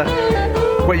into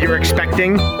what you're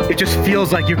expecting, it just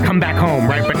feels like you come back home,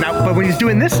 right? But when he's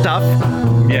doing this stuff,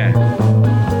 Yeah.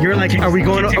 you're like, are we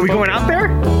going out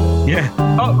there? Yeah.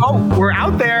 Oh, we're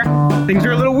out there. Things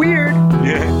are a little weird,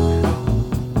 Yeah.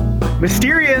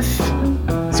 mysterious.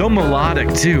 So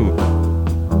melodic too.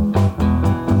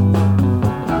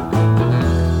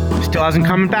 Still hasn't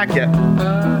come back yet.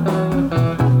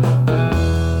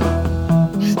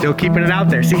 Still keeping it out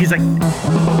there. See, he's like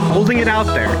holding it out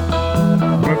there.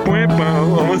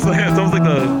 Almost like, it's almost like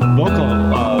the vocal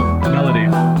melody.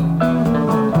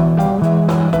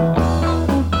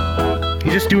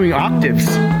 He's just doing octaves.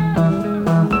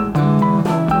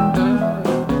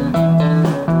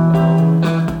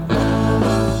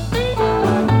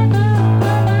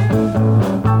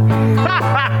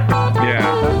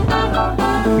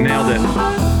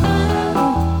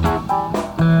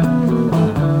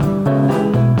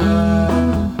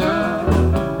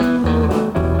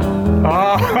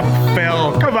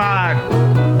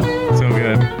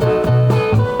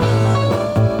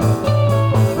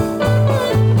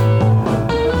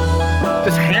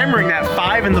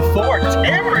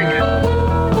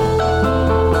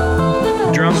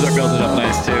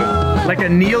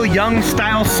 Neil Young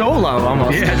style solo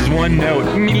almost. Yeah, just one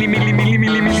note. Mealy, mealy, mealy,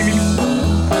 mealy, mealy, mealy.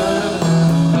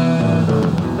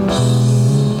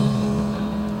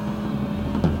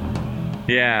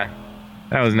 Yeah,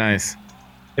 that was nice.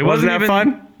 It Wasn't that even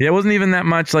fun? Yeah, it wasn't even that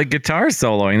much like guitar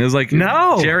soloing. It was like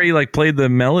No. Jerry like played the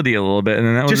melody a little bit, and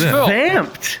then that was Just it.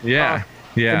 vamped. Yeah,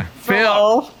 yeah.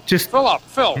 Phil. Just Fill up,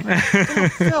 Phil.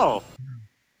 Phil.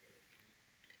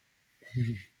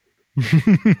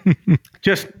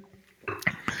 just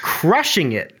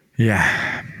crushing it.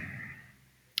 Yeah.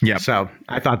 Yep. So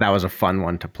I thought that was a fun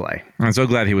one to play. I'm so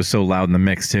glad he was so loud in the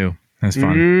mix too. That's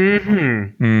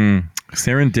fun.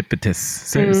 Serendipitous.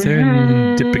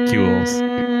 Serendipicules.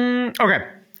 Okay,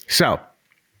 so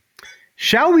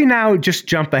shall we now just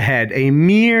jump ahead a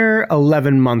mere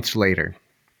 11 months later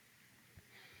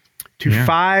to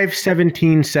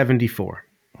 5/17/74?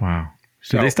 Wow.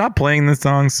 So Did they stop playing this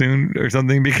song soon or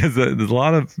something? Because there's a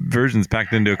lot of versions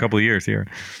packed into a couple of years here.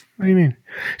 What do you mean?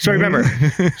 So remember,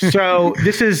 so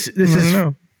this is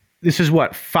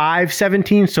what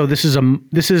 5/17. So this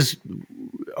is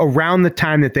around the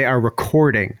time that they are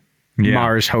recording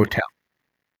Mars Hotel.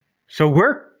 So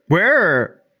we're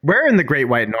in the Great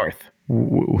White North.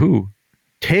 Who?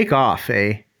 Take off,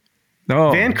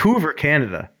 Vancouver,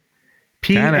 Canada.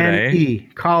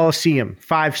 PNE Coliseum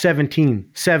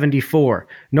 5/17/74.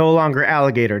 No longer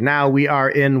Alligator. Now we are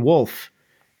in Wolf.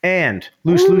 And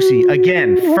Loose Lucy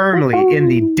again firmly in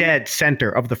the dead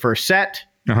center of the first set.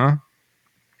 I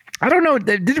don't know.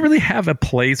 They didn't really have a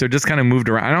place or just kind of moved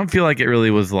around. I don't feel like it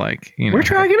really was like, you know. We're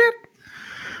tracking it?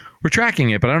 We're tracking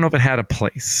it, but I don't know if it had a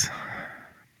place.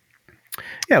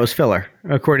 Yeah, it was filler,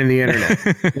 according to the internet.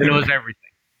 And it was everything.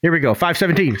 Here we go.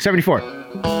 5/17/74.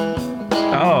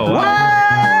 Oh, wow.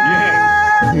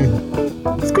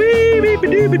 Yeah.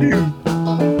 Squee-beep-a-doo-ba-doo.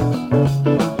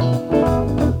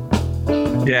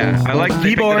 Yeah, I like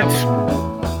keyboards.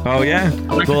 Oh, yeah.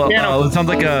 Well, it sounds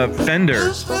like a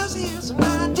Fender.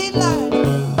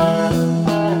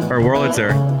 Or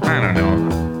Wurlitzer. I don't know.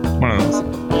 One of those.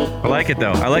 I like it,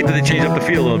 though. I like that they changed up the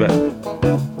feel a little bit.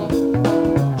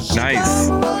 Nice.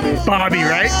 Bobby,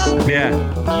 right? Yeah.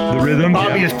 The rhythm.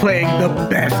 Bobby is playing the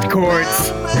best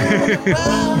chords.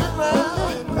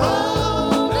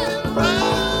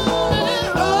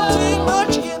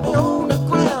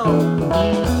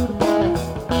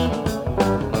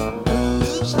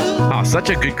 Oh, such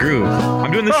a good groove.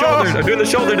 I'm doing the shoulders. I'm doing the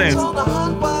shoulder dance.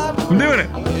 I'm doing it.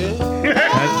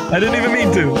 I didn't even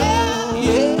mean to.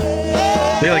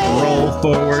 They like roll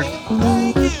forward.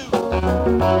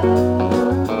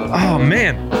 Oh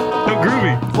man, so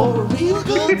groovy.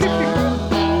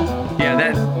 Yeah,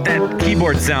 that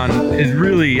keyboard sound is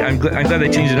really. I'm glad they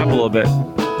changed it up a little bit.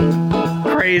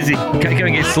 Crazy. Kind of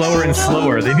get slower and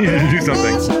slower. They needed to do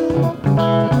something.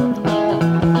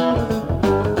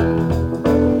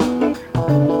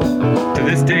 To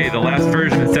this day, the last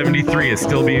version in '73 is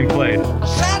still being played.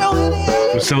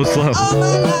 It was so slow.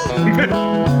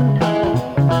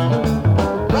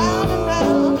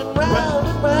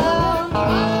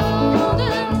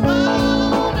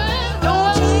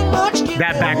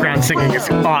 That background singing is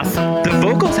awesome. The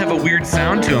vocals have a weird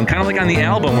sound to them, kind of like on the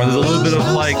album where there's a little bit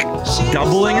of like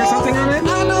doubling or something on it. It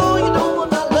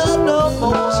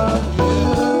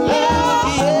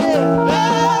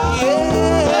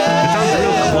sounds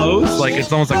real close, like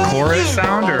it's almost a chorus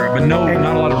sound, but no,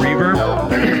 not a lot of reverb.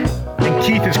 And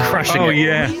Keith is crushing it. Oh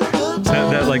yeah,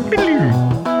 that like.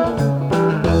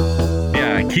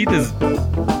 Yeah, Keith is.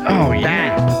 Oh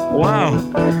yeah. Wow.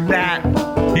 That.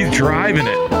 He's driving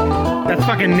it. That's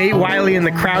fucking Nate Wiley and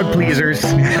the Crowd Pleasers.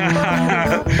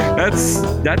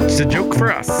 That's a joke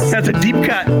for us. That's a deep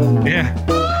cut. Yeah.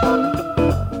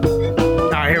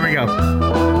 All right, here we go.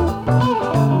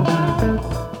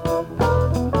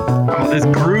 Oh, this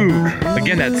groove.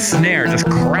 Again, that snare just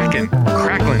crackling.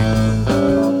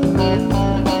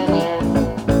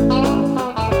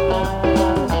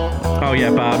 Oh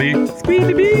yeah, Bobby.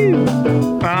 Squeaky-bee.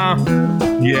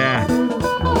 Yeah.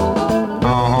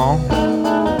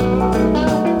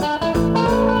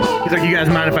 He's like, you guys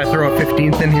mind if I throw a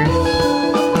 15th in here?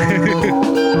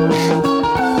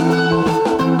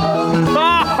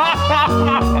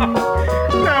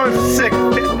 That was sick.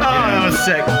 Oh, that was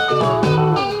sick.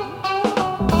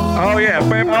 Oh yeah.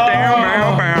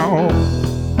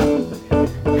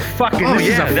 Fucking, Oh this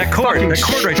yeah, is a that chord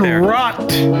right there. strut.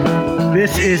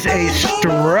 This is a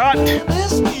strut.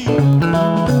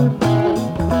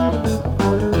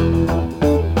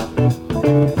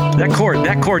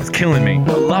 That chord's killing me.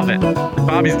 I love it.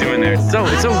 Bobby's doing there. It's so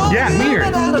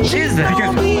weird. What is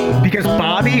that? Because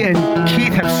Bobby and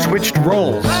Keith have switched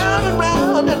roles.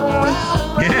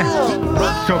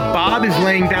 Yeah. So Bob is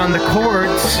laying down the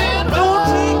chords.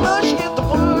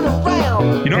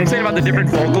 You know what I'm saying about the different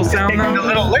vocal sound Taking the though?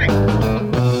 little lick.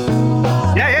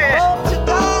 Yeah, yeah, yeah.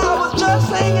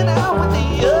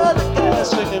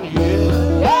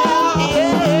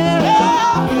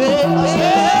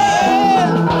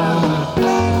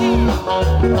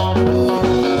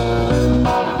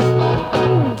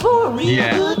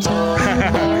 Yeah.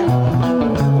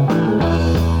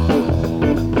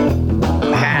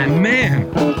 Man,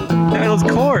 yeah, those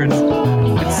chords.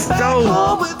 It's so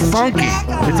funky.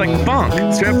 It's like funk.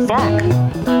 Straight up funk.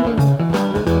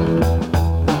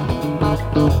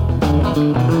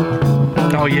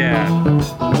 Oh yeah.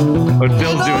 What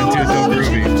Phil's doing too is so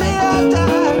groovy.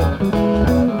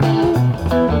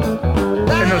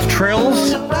 And those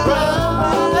trills.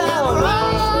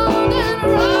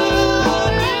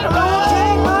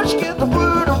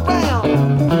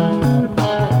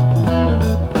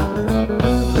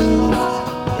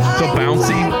 So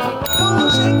bouncy.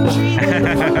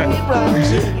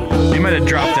 He might have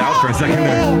dropped out for a second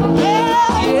there.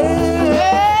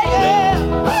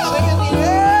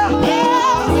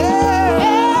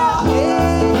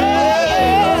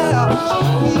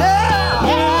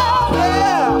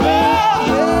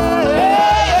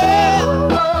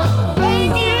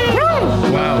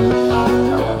 Wow.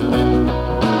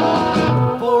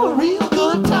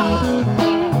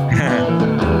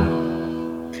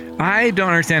 I don't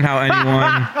understand how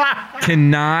anyone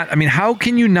cannot. I mean, how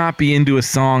can you not be into a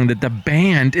song that the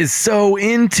band is so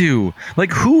into?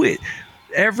 Like,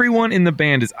 everyone in the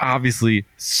band is obviously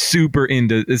super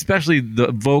into, especially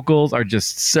the vocals are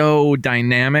just so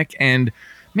dynamic. And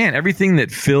man, everything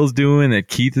that Phil's doing, that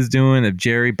Keith is doing, that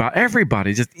Jerry, Bob,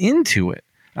 everybody's just into it.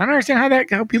 I don't understand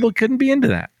how people couldn't be into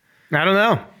that. I don't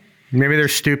know. Maybe they're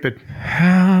stupid.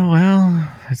 Well,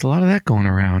 there's a lot of that going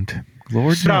around.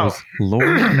 Lord knows.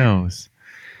 Lord knows.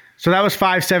 So that was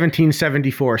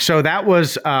 5/17/74. So that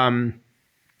was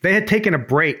they had taken a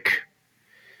break.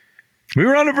 We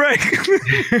were on a break.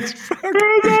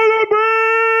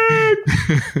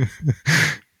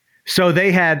 So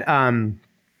they had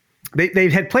they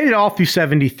had played it all through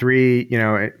 73, you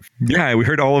know. Yeah, we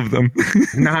heard all of them.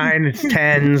 9s,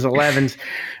 10s, 11s.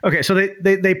 Okay, so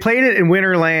they played it in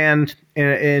Winterland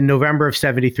in November of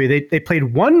 73. They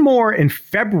played one more in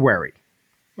February,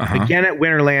 again at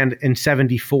Winterland in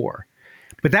 74.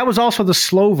 But that was also the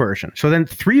slow version. So then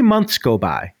 3 months go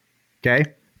by. Okay.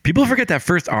 People forget that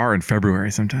first R in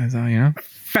February sometimes, though, you know?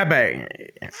 February.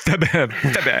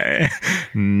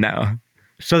 No.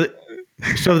 So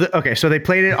they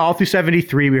played it all through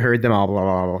 73. We heard them all, blah,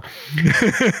 blah, blah.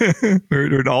 We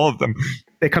heard all of them.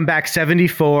 They come back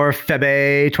 74,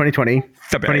 February 2020,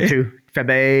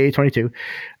 February 22.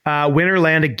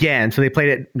 Winterland again. So they played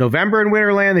it November in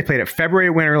Winterland. They played it February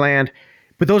at Winterland.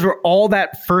 But those were all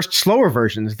that first slower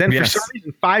versions. Then for some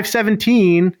reason,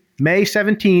 5/17, May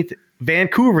 17th,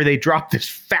 Vancouver, they dropped this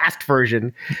fast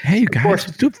version. Hey, you guys,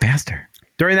 do it faster.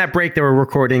 During that break, they were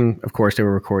recording.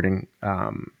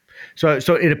 So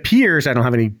it appears, I don't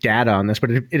have any data on this,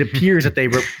 but it appears that they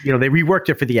reworked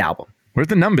it for the album. Where's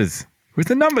the numbers? Where's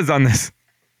the numbers on this?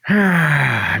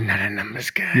 I'm not a numbers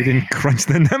guy. You didn't crunch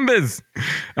the numbers.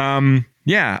 And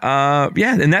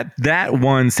that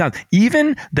one sound,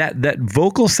 even that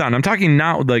vocal sound. I'm talking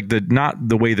not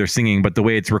the way they're singing, but the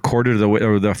way it's recorded,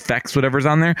 or the effects, whatever's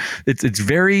on there. It's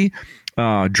very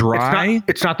dry.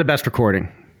 It's not the best recording.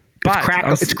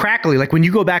 It's crackly. Like when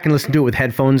you go back and listen to it with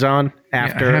headphones on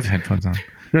after. I have headphones on.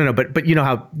 No, but you know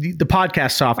how the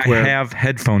podcast software. I have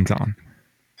headphones on.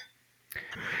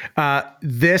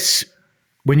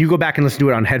 When you go back and listen to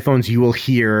it on headphones, you will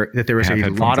hear that there is a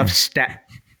lot of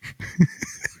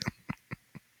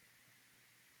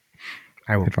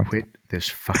I will quit this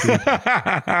fucking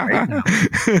right now.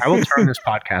 I will turn this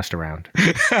podcast around.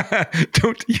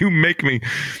 Don't you make me.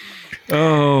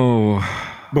 Oh.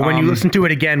 But when you listen to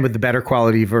it again with the better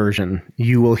quality version,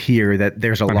 you will hear that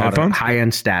there's a lot headphones? of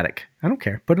high-end static. I don't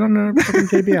care. Put it on a fucking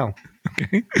JBL.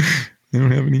 Okay. I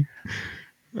don't have any.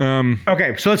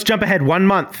 Okay, so let's jump ahead 1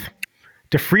 month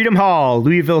to Freedom Hall,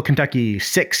 Louisville, Kentucky,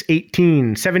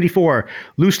 6/18/74.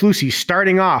 Loose Lucy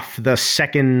starting off the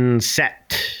second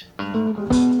set.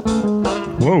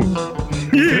 Whoa.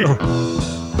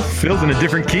 Phil's in a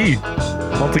different key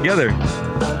altogether.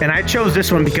 And I chose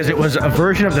this one because it was a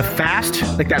version of the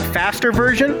that faster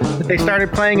version that they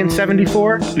started playing in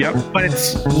 74. Yep. But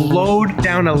it's slowed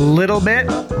down a little bit.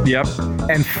 Yep.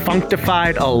 And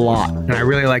functified a lot. And I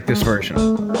really like this version.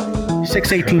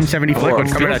 6/18/74. I like what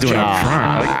Phil's doing up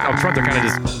front. Up front, they're kind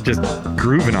of just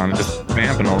grooving on it, just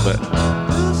vamping a little bit.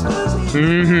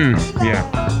 Mm-hmm. Yeah.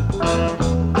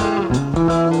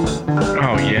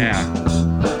 Yeah.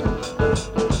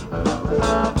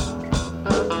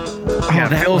 Yeah,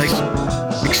 that, Phil's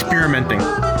like, experimenting.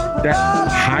 that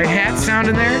hi-hat sound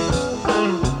in there.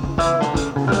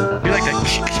 You like that?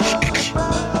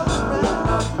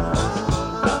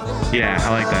 Yeah, I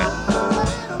like that.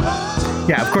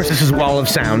 Yeah, of course, this is Wall of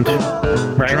Sound,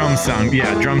 right? Drum sound.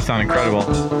 Yeah, drums sound incredible.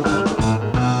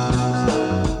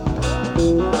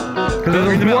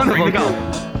 Ring the bell. Ring the bell.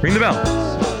 Ring the bell.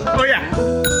 Oh yeah.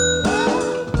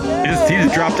 He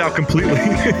just dropped out completely.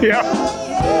 Yeah.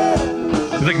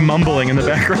 He's like mumbling in the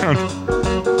background.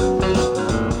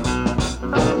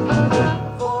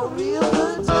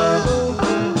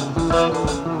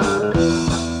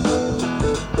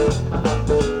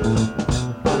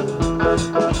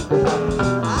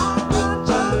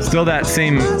 Still that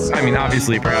same, I mean,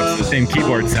 obviously, perhaps the same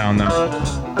keyboard sound, though.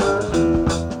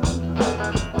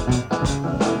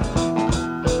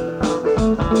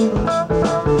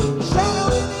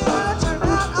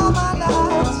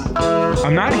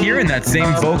 I'm not hearing that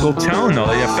same vocal tone, though,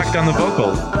 the effect on the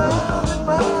vocals.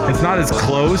 It's not as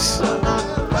close.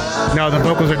 No, the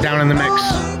vocals are down in the mix.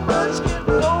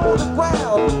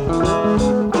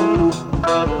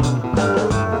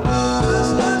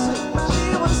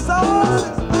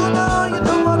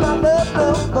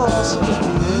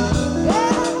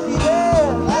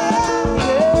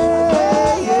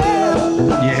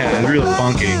 Yeah, it's really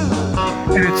funky.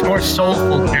 And it's more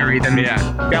soulful Jerry than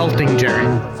belting Jerry.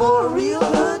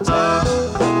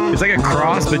 It's like a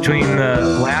cross between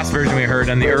the last version we heard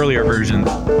and the earlier versions.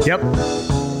 Yep.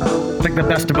 It's like the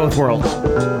best of both worlds.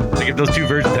 Like if those two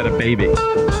versions had a baby.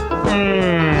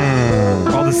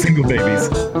 All the single babies.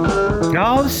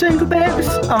 All the single babies.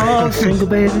 All the single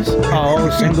babies. All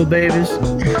the single babies.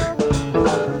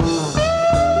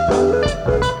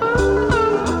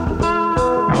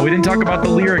 Oh, we didn't talk about the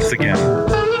lyrics again.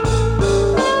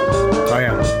 Oh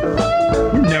yeah.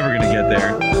 You're never gonna get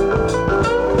there.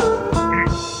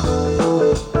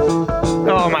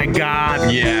 Oh my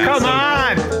God. Yeah. Come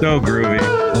on. So groovy.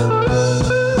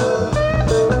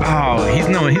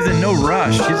 Oh, he's in no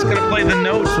rush. He's just gonna play the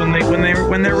notes when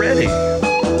they're ready.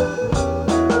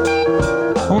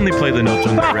 Only play the notes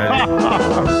when they're ready.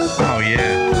 Oh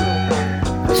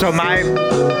yeah. So my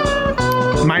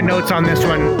notes on this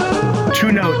one,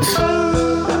 2 notes.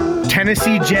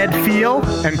 Tennessee Jed feel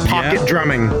and pocket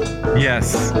drumming.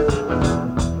 Yes.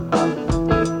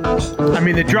 I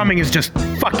mean, the drumming is just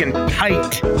fucking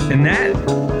tight. And that,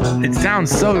 it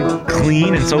sounds so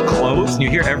clean and so close. And you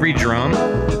hear every drum.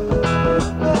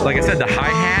 Like I said, the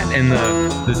hi-hat and the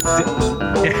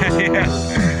yeah.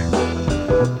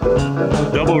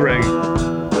 Double ring.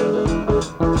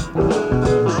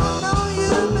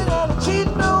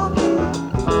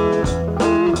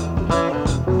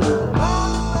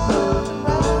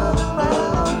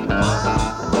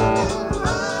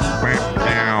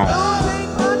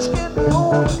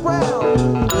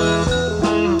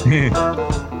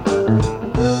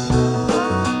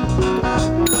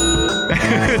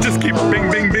 Just keep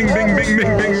bing, bing, bing, bing, bing,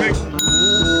 bing, bing, bing.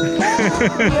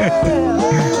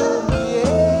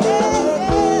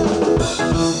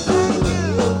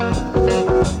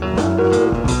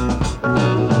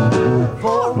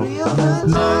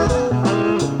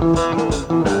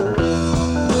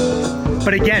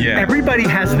 But again, everybody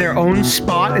has their own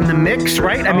spot in the mix,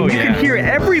 right? I mean, you can hear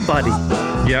everybody.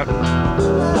 Yep.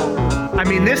 I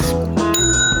mean, this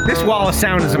Wall of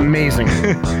Sound is amazing.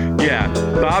 Yeah.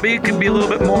 Bobby could be a little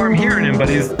bit more. I'm hearing him, but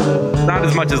he's not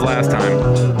as much as last time.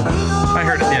 I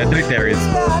heard it. Yeah, there he is.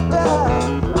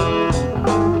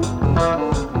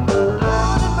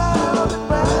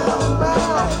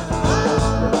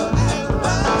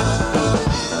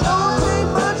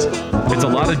 It's a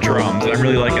lot of drums. I'm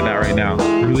really liking that right now.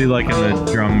 Really liking the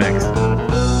drum mix.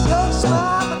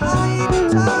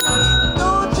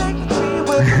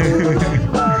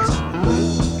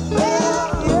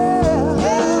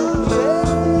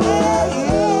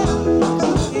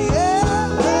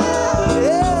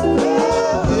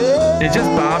 It's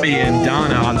just Bobby and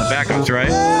Donna on the backups, right?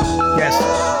 Yes.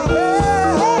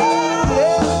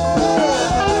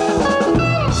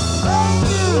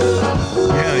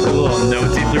 Yeah, like the little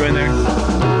notes he threw in there.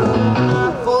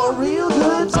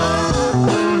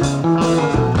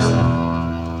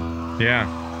 Yeah.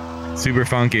 Super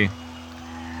funky.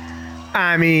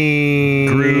 I mean,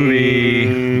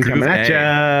 Groovy. Coming at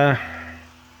ya.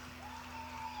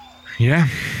 Yeah.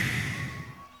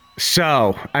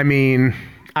 So, I mean,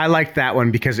 I liked that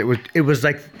one because it was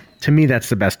like, to me, that's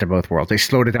the best of both worlds. They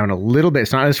slowed it down a little bit.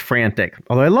 It's not as frantic,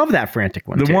 although I love that frantic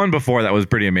one. The one before that was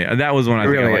pretty amazing. That was one I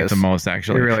think I liked the most,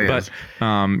 actually. It really is.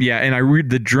 But yeah, and I read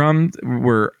the drums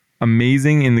were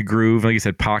amazing in the groove. Like you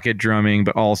said, pocket drumming,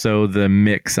 but also the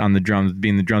mix on the drums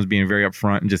being very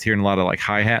upfront and just hearing a lot of like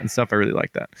hi-hat and stuff. I really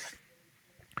like that.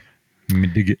 Let me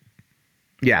dig it.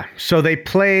 Yeah. So they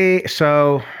play.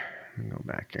 So let me go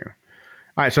back here.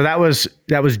 All right. So that was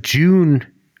June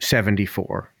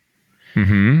 74.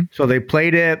 Mm-hmm. So they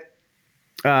played it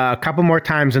a couple more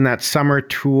times in that summer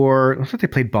tour. Looks like they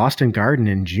played Boston Garden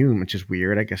in June, which is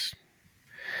weird, I guess.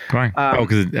 Why?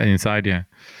 Because inside, yeah.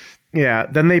 Yeah.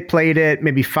 Then they played it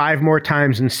maybe 5 more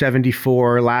times in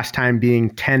 74. Last time being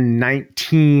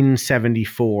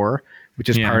 10/19/74, which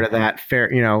is part of that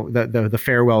the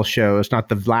farewell show. It's not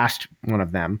the last one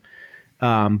of them,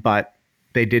 but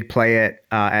they did play it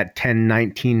at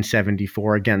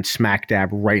 10/19/74 again, smack dab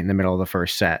right in the middle of the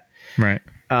first set. Right.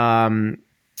 And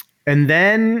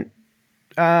then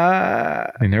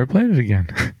they never played it again.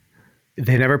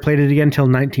 They never played it again until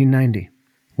 1990.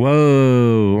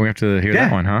 Whoa, we have to hear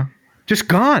that one, huh? Just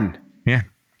gone. Yeah.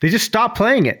 They just stopped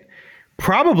playing it.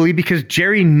 Probably because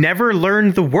Jerry never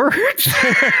learned the words.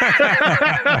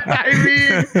 I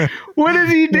mean, what is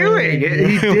he doing?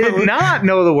 He did not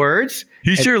know the words.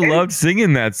 He sure loved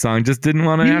singing that song, just didn't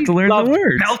want to have to learn the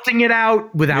words. Belting it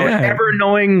out without ever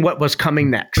knowing what was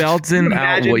coming next. Belting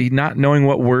out, not knowing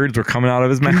what words were coming out of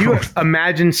his mouth. Can you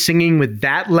imagine singing with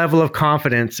that level of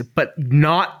confidence, but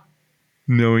not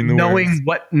knowing words.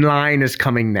 What line is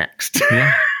coming next?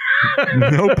 Yeah.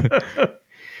 Nope.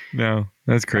 No,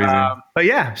 that's crazy.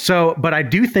 But I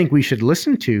do think we should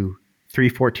listen to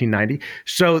 3:14:90.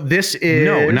 So this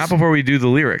is not before we do the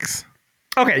lyrics.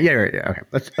 Okay, yeah. Okay,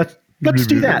 let's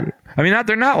do that. I mean,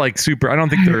 they're not like super. I don't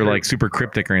think they're like super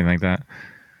cryptic or anything like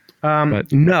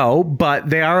that. No, but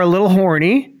they are a little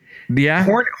horny. Yeah,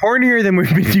 hornier than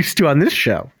we've been used to on this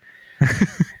show.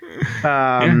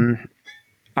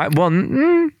 I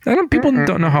don't. People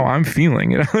don't know how I'm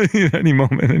feeling at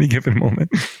any given moment.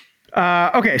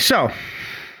 Okay, so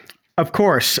of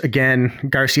course, again,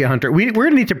 Garcia Hunter. We're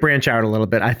gonna need to branch out a little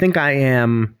bit. I think I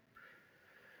am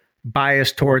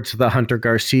biased towards the Hunter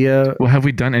Garcia. Well, have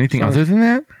we done anything other than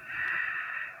that?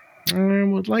 I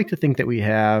would like to think that we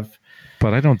have,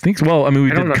 but I don't think so. Well, I mean,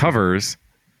 we did covers.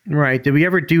 Right. Did we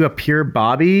ever do a pure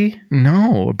Bobby?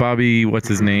 No, Bobby. What's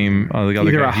his name? The other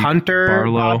Either guy, a Hunter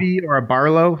Barlow. Bobby or a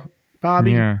Barlow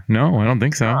Bobby. Yeah. No, I don't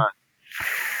think so.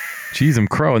 Jeez, I'm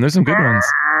crow, and there's some good ones.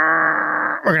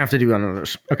 We're gonna have to do one of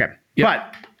those. Okay. Yep.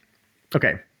 But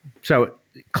okay. So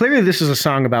clearly, this is a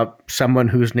song about someone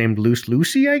who's named Loose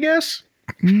Lucy, I guess.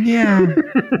 Yeah.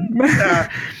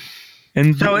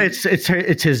 And so it's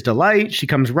his delight. She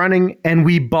comes running, and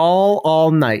we ball all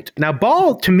night. Now,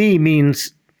 ball to me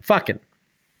means fucking.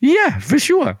 Yeah, for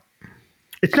sure.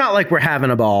 It's not like we're having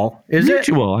a ball, is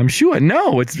Mutual, I'm sure.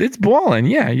 No, it's balling.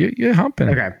 Yeah, you're humping.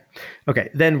 Okay.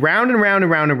 Then round and round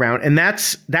and round and round, and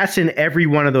that's in every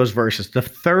one of those verses. The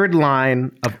third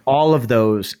line of all of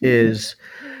those is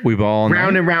we ball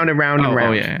round and round and round and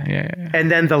round. Oh yeah.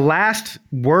 And then the last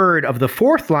word of the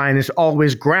fourth line is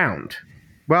always ground.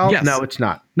 Well, yes. No, it's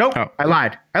not. Nope, I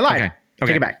lied. Okay.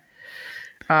 Take it back.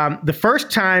 The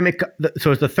first time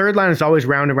so the third line is always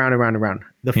round and round and round and round.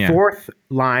 The fourth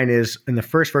line is in the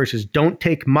first verse is don't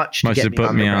take much to get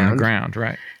put me on the ground,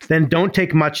 right? Then don't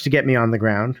take much to get me on the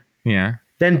ground. Yeah.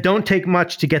 Then don't take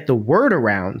much to get the word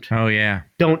around. Oh yeah.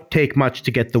 Don't take much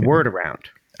to get the word around.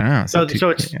 Ah, so it's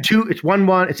two. It's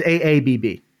 1-1. It's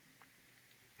AABB.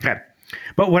 Okay.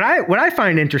 But what I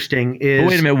find interesting is. But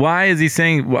wait a minute. Why is he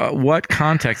saying what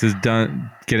context is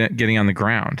done getting on the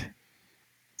ground?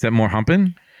 Is that more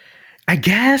humping? I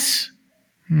guess.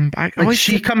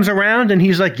 She comes around and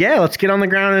he's like, "Yeah, let's get on the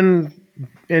ground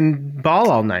and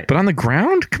ball all night." But on the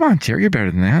ground? Come on, Jerry, you're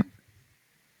better than that.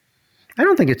 I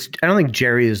don't think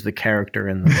Jerry is the character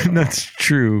in the song. That's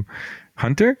true.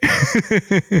 Hunter?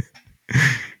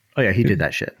 Oh yeah, he did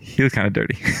that shit. He was kind of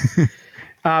dirty.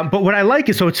 But what I like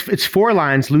is it's 4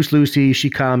 lines. Loose Lucy, she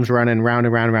comes running round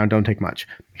and round and round. Don't take much.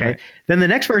 Okay. Right. Then the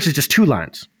next verse is just 2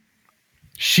 lines.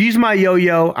 She's my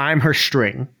yo-yo, I'm her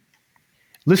string.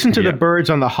 Listen to the birds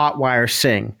on the hot wire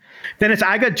sing. Then it's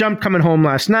I got jumped coming home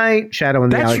last night. Shadow in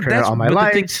the alley turned out all my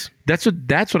lights. That's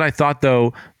what I thought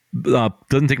though.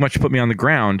 Doesn't take much to put me on the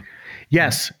ground.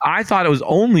 Yes, I thought it was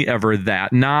only ever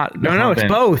that. Not no. It's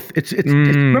both. It's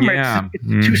remember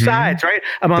it's 2 sides, right?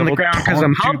 I'm on the ground because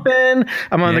I'm humping.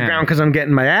 I'm on the ground because I'm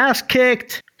getting my ass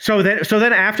kicked. So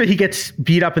then after he gets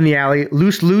beat up in the alley,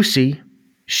 Loose Lucy,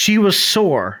 she was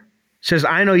sore. Says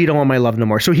I know you don't want my love no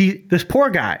more. So this poor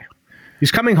guy.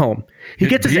 He's coming home. He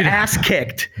gets his ass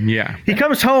kicked. Yeah. He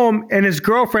comes home and his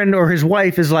girlfriend or his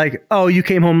wife is like, "Oh, you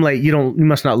came home late. You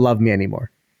must not love me anymore."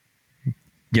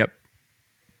 Yep.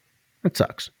 That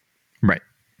sucks. Right.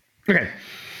 Okay.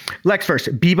 Lex first.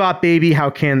 Bebop baby, how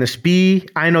can this be?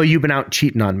 I know you've been out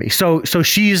cheating on me. So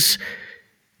she's.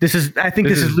 This is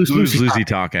Lucy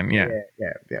talking. Yeah.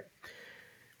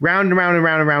 Round and round and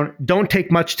round and round. Don't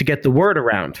take much to get the word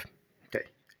around. Okay.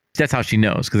 That's how she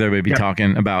knows, because everybody be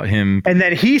talking about him. And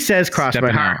then he says, cross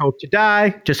my heart, hope to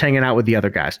die, just hanging out with the other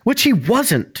guys, which he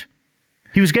wasn't.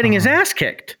 He was getting his ass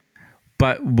kicked.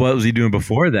 But what was he doing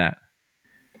before that?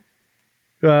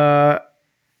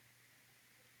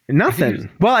 Nothing.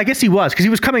 Well, I guess he was, because he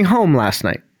was coming home last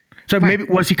night. So maybe,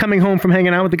 was he coming home from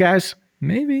hanging out with the guys?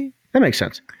 Maybe. That makes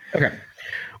sense. Okay.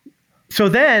 So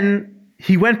then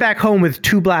he went back home with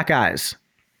 2 black eyes.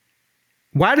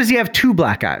 Why does he have 2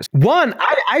 black eyes? One,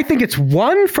 I think it's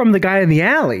one from the guy in the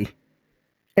alley,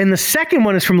 and the second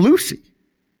one is from Lucy.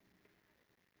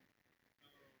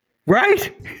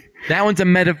 Right? That one's a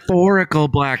metaphorical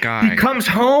black eye. He comes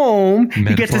home,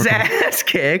 he gets his ass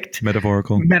kicked.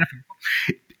 Metaphorical.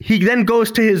 He then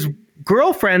goes to his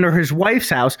girlfriend or his wife's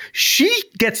house. She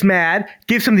gets mad,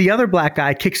 gives him the other black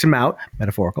guy, kicks him out.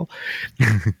 Metaphorical.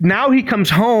 Now he comes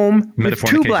home with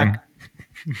 2 black.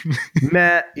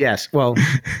 Yes. Well,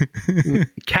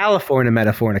 California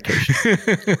metaphorication.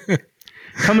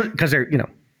 Because they're,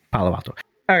 Palo Alto.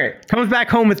 Okay. Comes back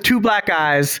home with 2 black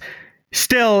eyes.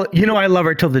 Still, I love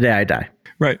her till the day I die.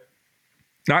 Right.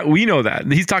 We know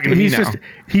that. He's talking to me now.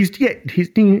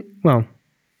 Well.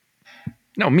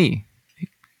 No, me.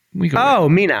 Me now.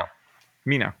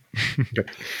 Me now.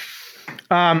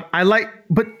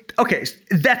 But okay,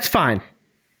 that's fine.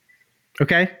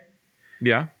 Okay?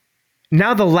 Yeah.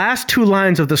 Now the last 2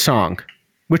 lines of the song,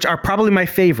 which are probably my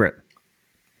favorite,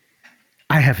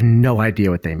 I have no idea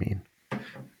what they mean.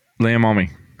 Lay 'em on me.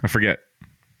 I forget.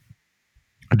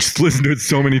 I just listened to it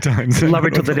so many times. Love her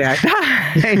till the day I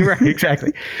die. Right,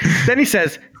 exactly. Then he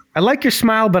says, I like your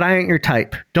smile, but I ain't your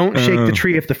type. Don't shake the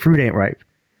tree if the fruit ain't ripe.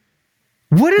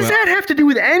 What does that have to do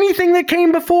with anything that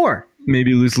came before?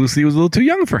 Maybe Lucy was a little too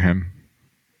young for him.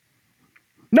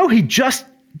 No, he just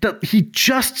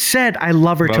said, I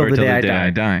love her till the day I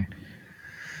die.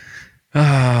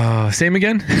 Same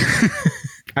again?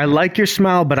 I like your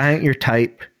smile, but I ain't your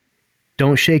type.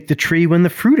 Don't shake the tree when the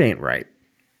fruit ain't ripe.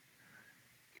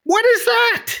 What is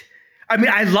that? I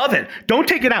mean, I love it. Don't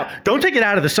take it out. Don't take it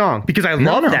out of the song, because I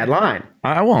love that line.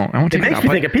 I won't. It makes me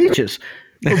think of peaches.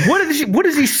 What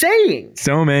is he saying?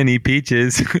 So many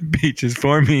peaches. Peaches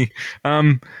for me.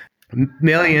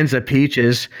 Millions of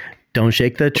peaches. Don't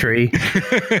shake the tree.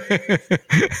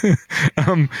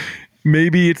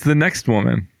 Maybe it's the next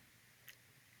woman.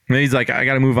 Maybe he's like, I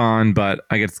got to move on, but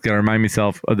I got to remind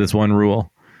myself of this one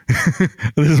rule.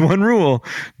 This one rule.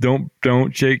 Don't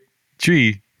shake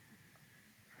tree.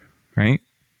 Right?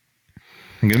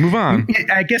 I'm going to move on.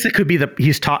 I guess it could be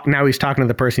he's talking to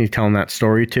the person he's telling that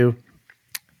story to.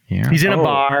 Yeah. He's in a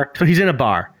bar. So he's in a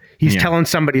bar. He's telling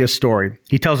somebody a story.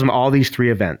 He tells them all these 3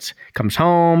 events. Comes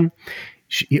home.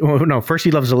 First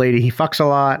he loves a lady. He fucks a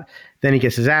lot. Then he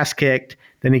gets his ass kicked.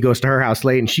 Then he goes to her house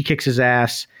late and she kicks his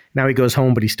ass. Now he goes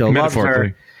home, but he still loves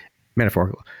her.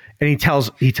 Metaphorical. And he tells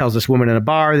this woman in a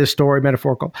bar this story,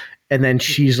 metaphorical. And then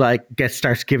she's like,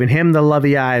 starts giving him the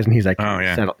lovey eyes, and he's like,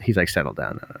 settle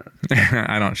down.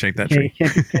 I don't shake that tree.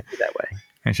 Can't be that way.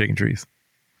 I ain't shaking trees.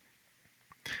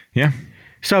 Yeah.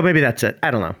 So maybe that's it. I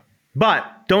don't know.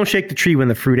 But don't shake the tree when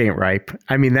the fruit ain't ripe.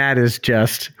 I mean, that is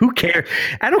just, who cares?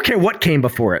 I don't care what came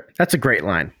before it. That's a great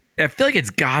line. I feel like it's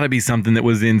got to be something that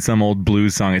was in some old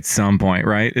blues song at some point,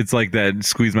 right? It's like that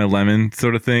squeeze my lemon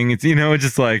sort of thing. It's, it's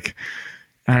just like,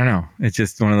 I don't know. It's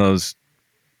just one of those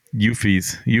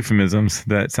euphemisms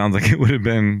that sounds like it would have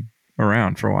been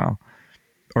around for a while,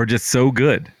 or just so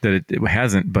good that it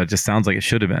hasn't, but just sounds like it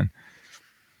should have been.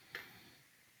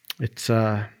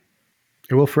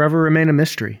 It will forever remain a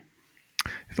mystery.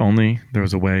 If only there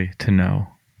was a way to know.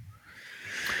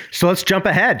 So let's jump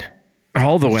ahead.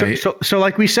 All the way. So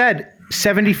like we said,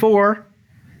 74,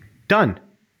 done.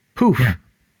 Poof. Yeah.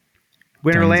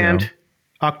 Winterland,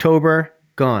 October,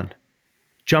 gone.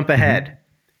 Jump ahead.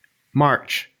 Mm-hmm.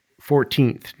 March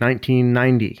 14th,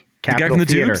 1990. Capitol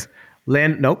Theater. Tubes?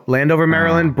 Landover,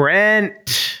 Maryland.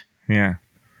 Brent. Yeah.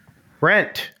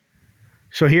 Brent.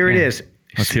 So here it is.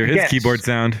 Let's hear his keyboard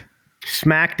sound.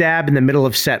 Smack dab in the middle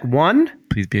of set 1.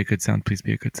 Please be a good sound. Please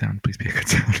be a good sound. Please be a good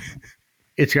sound.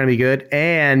 It's going to be good.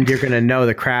 And you're going to know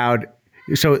the crowd.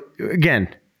 So again,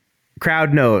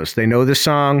 crowd knows. They know this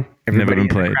song. Everybody in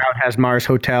the crowd has Mars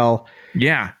Hotel.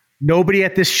 Yeah. Nobody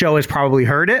at this show has probably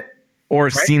heard it. Or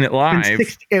seen it live.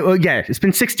 It's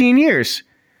been 16 years.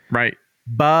 Right.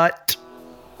 But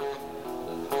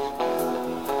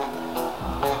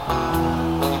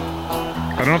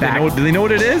I don't know if they know. Do they know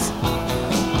what it is?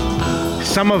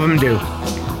 Some of them do.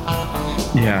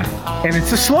 Yeah. And it's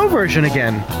the slow version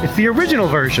again. It's the original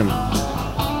version.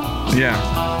 Yeah.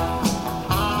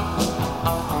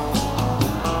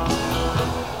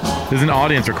 There's an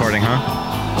audience recording, huh?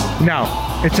 No.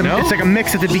 It's like a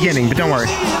mix at the beginning, but don't worry.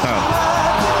 Oh.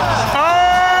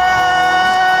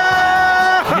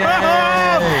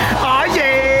 Oh,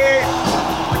 yeah!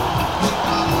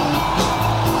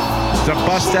 It's a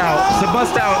bust out. It's a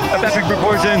bust out of epic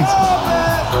proportions.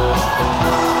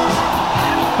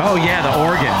 Oh yeah, the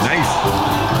organ. Nice.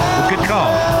 Well, good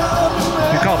call.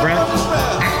 Good call, Brent.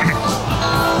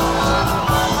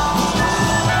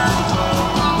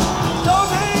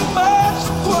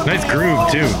 Nice groove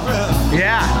too.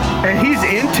 Yeah, and he's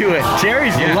into it.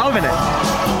 Jerry's loving it.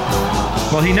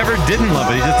 Well, he never didn't love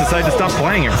it. He just decided to stop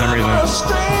playing it for some reason.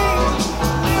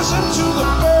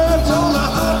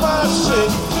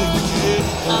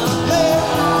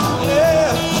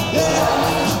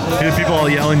 Hear people all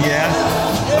yelling, yeah?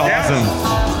 Awesome.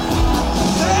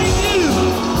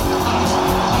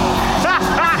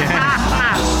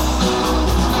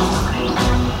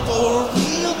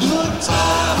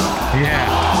 Yeah.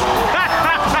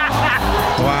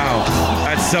 Wow.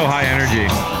 That's so high energy.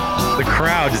 The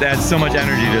crowd just adds so much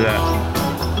energy to that.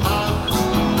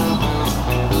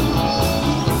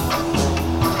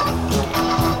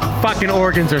 Fucking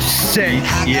organs are sick.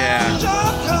 Yeah.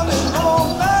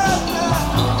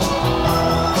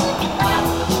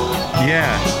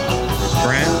 Yeah.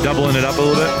 Brent, doubling it up a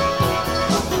little bit.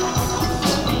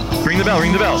 Ring the bell,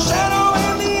 ring the bell.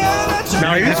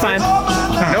 No, he was fine.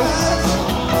 Nope.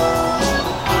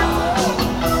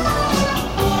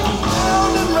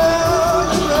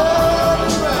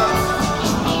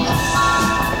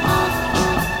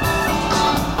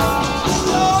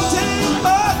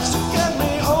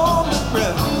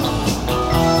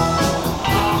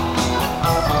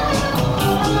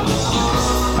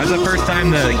 That's the first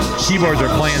time the keyboards are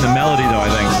playing the melody, though, I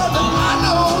think.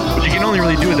 But you can only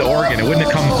really do it with the organ. It wouldn't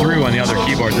have come through on the other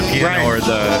keyboards, the piano or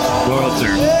the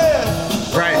Wurlitzer.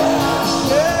 Right.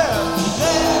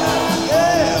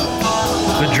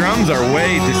 The drums are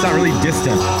they sound really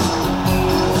distant.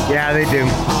 Yeah, they do.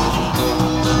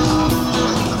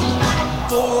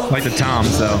 Like the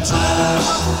toms, though.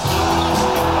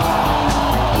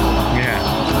 Yeah.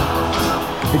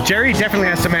 Jerry definitely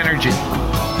has some energy.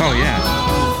 Oh, yeah.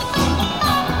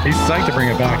 He's psyched to bring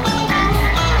it back.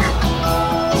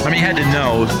 I mean, he had to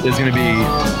know it's going to be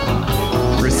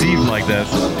received like this.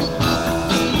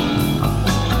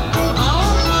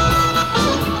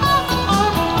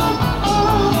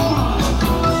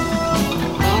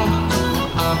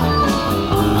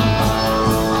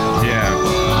 Yeah.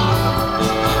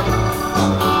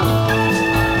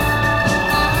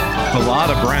 A lot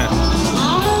of Brent. A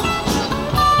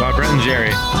lot of Brent and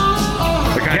Jerry.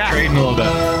 They're kind of trading a little bit.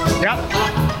 Yep.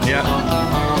 Yeah.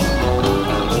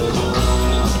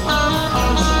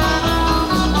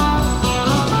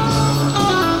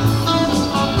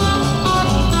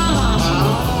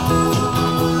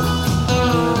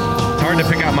 It's hard to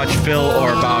pick out much Phil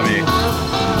or Bobby.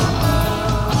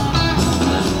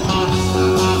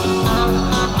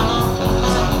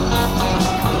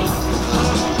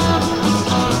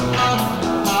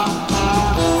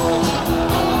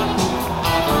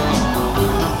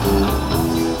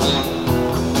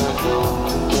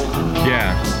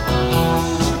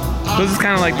 This is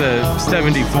kind of like the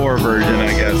 74 version,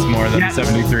 I guess, more than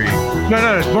 73.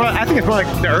 No, it's more, I think it's more like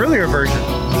the earlier version.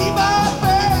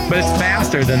 But it's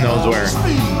faster than those were.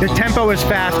 The tempo is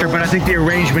faster, but I think the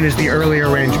arrangement is the earlier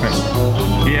arrangement.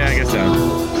 Yeah, I guess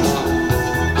so.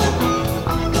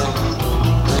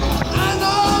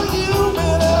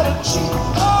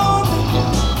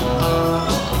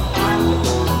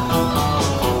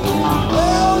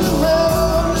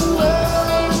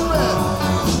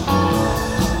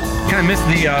 I missed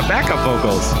the backup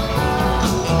vocals.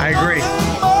 I agree.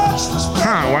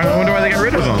 Huh, I wonder why they got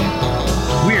rid of them.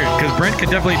 Weird, because Brent could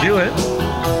definitely do it.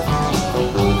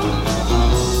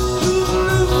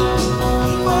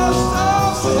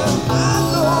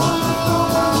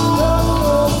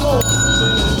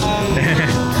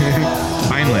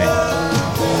 Finally.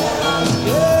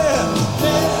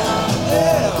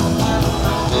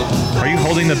 Are you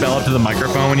holding the bell up to the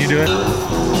microphone when you do it?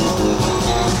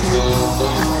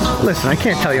 Listen, I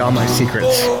can't tell you all my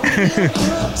secrets.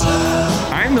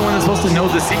 I'm the one that's supposed to know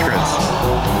the secrets.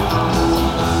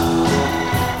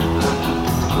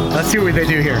 Let's see what they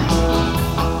do here.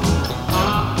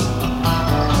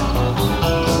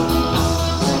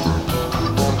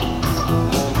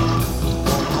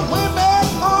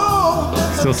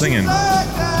 Still singing.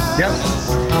 Yep.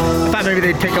 I thought maybe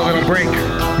they'd take a little break.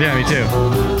 Yeah, me too.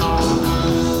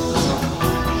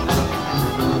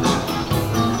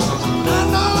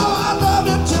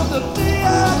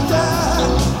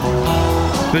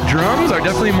 The drums are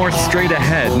definitely more straight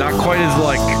ahead, not quite as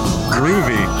like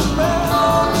groovy.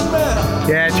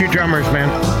 Yeah, 2 drummers, man.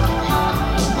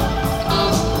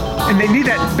 And they need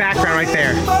that background right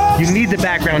there. You need the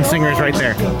background singers right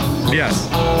there. Yes.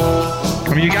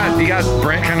 I mean, you got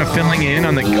Brent kind of filling in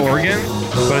on the organ,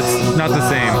 but it's not the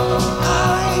same.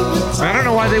 I don't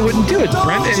know why they wouldn't do it.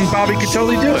 Brent and Bobby could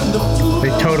totally do it. They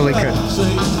totally could.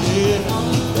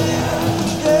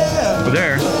 But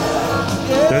there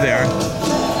they are.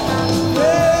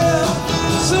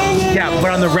 Yeah,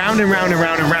 but on the round and round and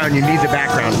round and round, you need the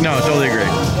background. No, totally agree.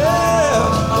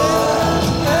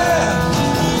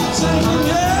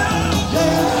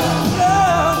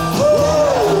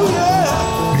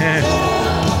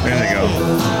 There they go.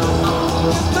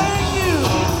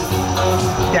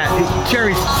 Yeah,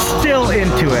 Jerry's still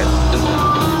into it.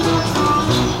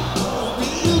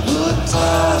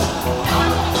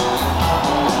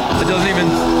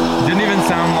 It didn't even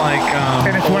sound like.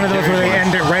 And it's one of those where they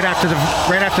end it right after the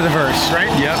verse, right?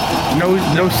 Yep.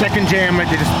 No second jam. They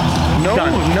just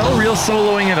done. No real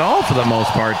soloing at all for the most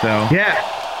part, though. Yeah,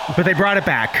 but they brought it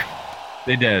back.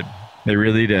 They did. They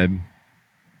really did.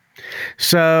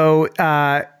 So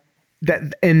that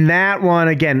in that one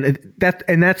again,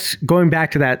 that's going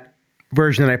back to that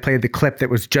version that I played, the clip that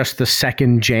was just the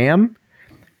second jam.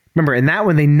 Remember, in that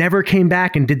one they never came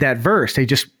back and did that verse. They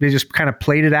just kind of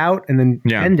played it out and then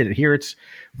ended it. Here it's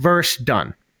verse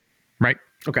done. Right.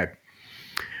 Okay.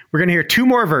 We're gonna hear 2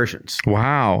 more versions.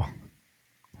 Wow.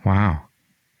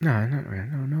 No,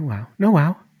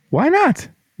 wow. Why not?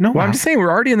 No, well, I'm just saying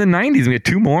we're already in the 90s. We get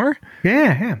 2 more.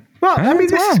 Yeah. Well, I mean,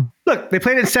 look, they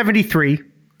played it in 73,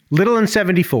 little in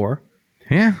 74.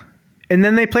 Yeah. And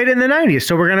then they played it in the 90s.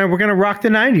 So we're gonna rock the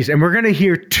 90s, and we're gonna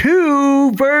hear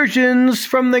 2 versions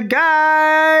from the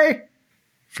guy.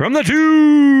 From the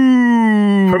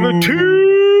tube. From the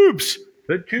tubes.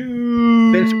 The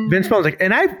tube. Vince Melnick.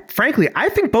 And I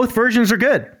think both versions are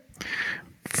good.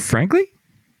 Frankly?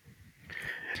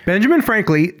 Benjamin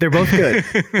Frankly, they're both good.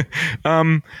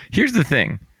 Here's the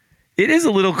thing. It is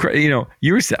a little crazy.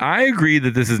 I agree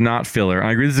that this is not filler.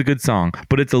 I agree this is a good song,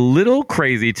 but it's a little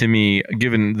crazy to me,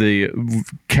 given the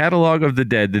catalog of the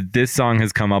Dead, that this song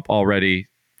has come up already.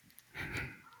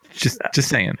 Just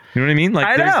saying. You know what I mean? Like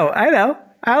I know.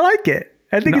 I like it.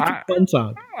 I think it's a fun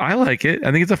song. I like it.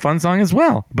 I think it's a fun song as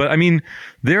well. But I mean,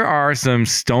 there are some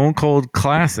stone cold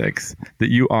classics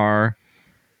that you are.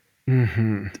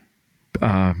 I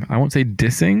won't say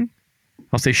dissing.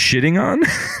 I'll say shitting on.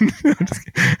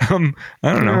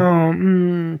 I don't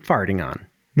know. Farting on.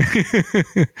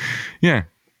 Yeah.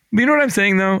 You know what I'm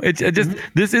saying, though? It just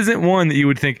this isn't one that you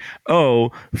would think,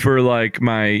 oh, for like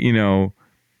my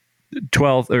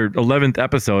 12th or 11th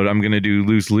episode, I'm gonna do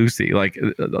Loose Lucy, like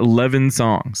 11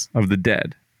 songs of the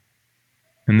Dead,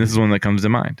 and this is one that comes to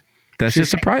mind. That's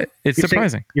just surprising. It's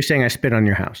surprising. You're saying I spit on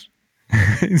your house.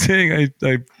 I'm saying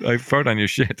I fart on your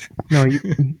shit. No, you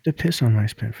the piss on my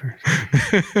spit first.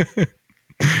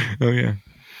 Oh yeah,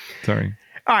 sorry.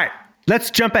 All right.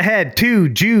 Let's jump ahead to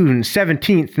June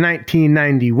 17th,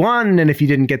 1991. And if you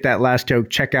didn't get that last joke,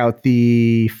 check out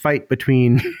the fight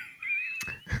between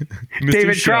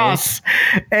David Cross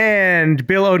and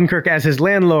Bill Odenkirk as his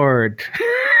landlord.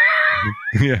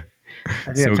 Yeah.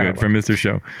 So good from Mr.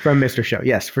 Show. From Mr. Show.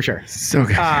 Yes, for sure. So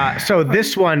good. So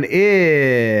this one is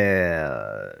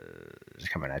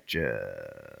coming at you.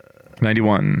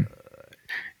 91.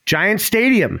 Giant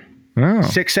Stadium. Oh.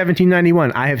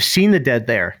 6/17/91. I have seen the Dead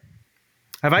there.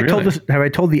 Have I told this? Have I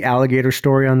told the alligator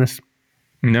story on this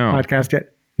podcast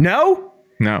yet? No?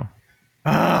 No.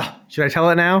 Should I tell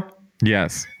it now?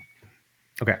 Yes.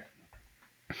 Okay.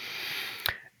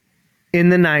 In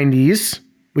the 90s,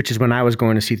 which is when I was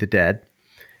going to see the Dead,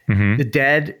 the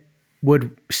Dead would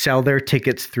sell their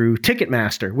tickets through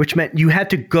Ticketmaster, which meant you had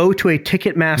to go to a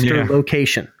Ticketmaster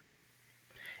location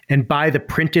and buy the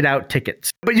printed out tickets.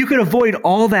 But you could avoid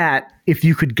all that if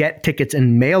you could get tickets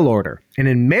in mail order. And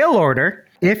in mail order,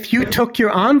 if you took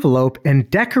your envelope and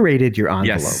decorated your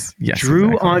envelope,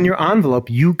 drew on your envelope,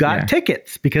 you got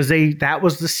tickets because that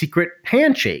was the secret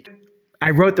handshake. I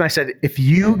wrote them, I said, if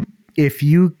you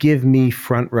give me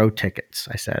front row tickets,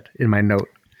 I said in my note,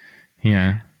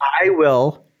 I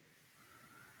will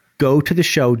go to the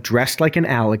show dressed like an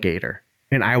alligator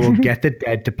and I will get the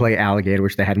Dead to play alligator,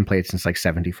 which they hadn't played since like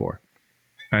 74.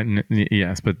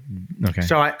 Yes, but okay.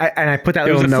 So I put that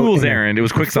little note. It was a fool's errand. It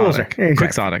was quixotic.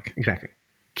 Quixotic. Exactly.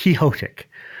 Quixotic.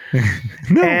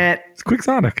 No, it's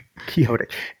quixotic.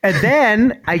 Quixotic. And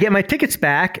then I get my tickets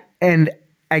back, and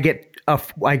I get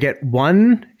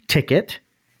one ticket.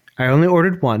 I only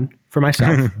ordered one for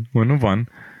myself. One of one.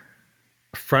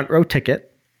 Front row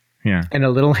ticket. Yeah. And a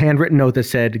little handwritten note that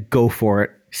said, "Go for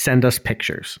it. send us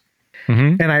pictures.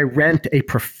 And I rent a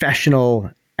professional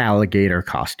alligator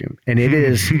costume. And it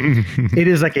is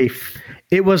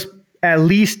it was at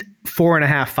least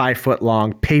 4.5, 5 foot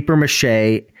long, papier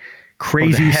mache,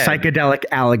 crazy psychedelic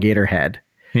alligator head.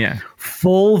 Yeah.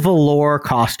 Full velour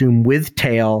costume with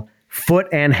tail, foot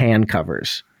and hand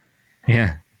covers.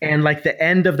 Yeah. And like the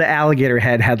end of the alligator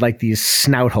head had like these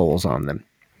snout holes on them.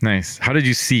 Nice. How did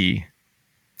you see?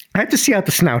 I have to see out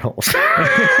the snout holes.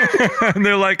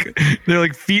 they're like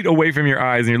feet away from your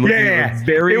eyes, and you're looking at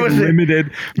very limited.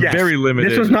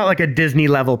 This was not like a Disney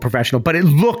level professional, but it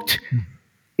looked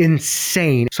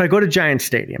insane. So I go to Giant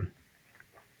Stadium,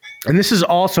 and this is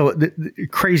also the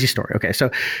crazy story. Okay,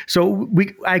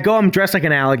 I go. I'm dressed like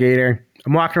an alligator.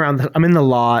 I'm walking around. I'm in the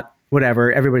lot.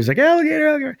 Whatever. Everybody's like alligator,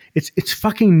 alligator. It's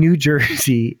fucking New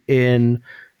Jersey in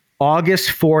August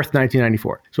 4th,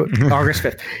 1994. So August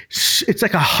 5th. It's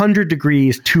like 100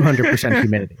 degrees, 200%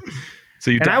 humidity. So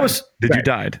you died. You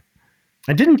died?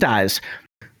 I didn't die.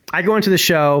 I go into the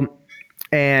show,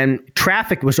 and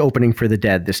traffic was opening for the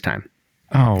Dead this time.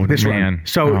 Oh, this man. One.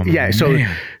 So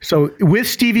so with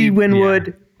Stevie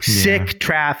Winwood, sick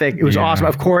Traffic. It was awesome.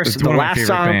 Of course, the last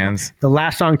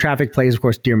song Traffic plays, of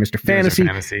course, Dear Mr.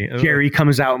 Fantasy. Jerry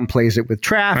comes out and plays it with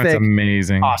Traffic. That's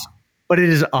amazing. Awesome. But it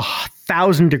is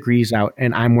 1,000 degrees out,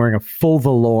 and I'm wearing a full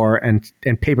velour and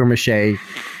papier mache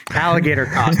alligator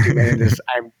costume, and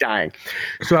I'm dying.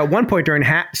 So at one point during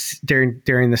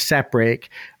the set break,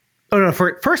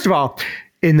 first of all,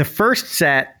 in the first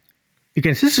set,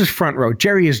 again, this is front row.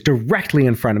 Jerry is directly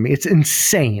in front of me. It's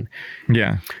insane.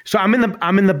 Yeah. So I'm in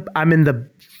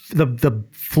the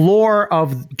floor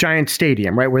of Giant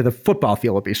Stadium, right where the football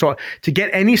field would be. So to get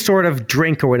any sort of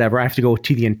drink or whatever, I have to go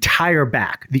to the entire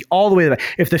back, all the way to the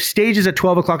back. If the stage is at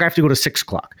 12 o'clock, I have to go to 6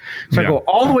 o'clock. So I go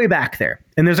all the way back there,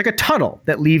 and there's like a tunnel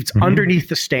that leads underneath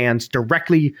the stands,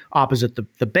 directly opposite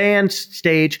the band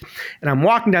stage. And I'm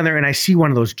walking down there, and I see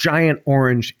one of those giant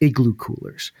orange igloo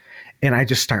coolers. And I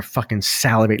just start fucking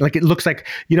salivating. Like it looks like,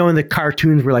 in the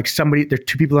cartoons where like there are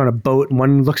two people on a boat and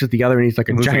one looks at the other and he's like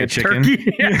a giant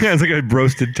turkey. Yeah, it's like a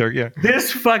roasted turkey. Yeah.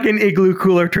 This fucking igloo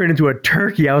cooler turned into a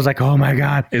turkey. I was like, oh my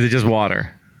God. Is it just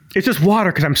water? It's just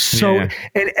water because I'm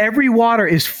and every water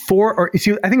is I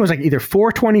think it was like either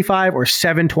 $4.25 or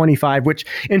 $7.25, which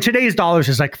in today's dollars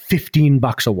is like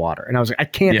 $15 a water. And I was like, I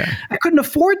couldn't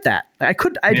afford that. I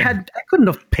couldn't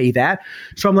have paid that.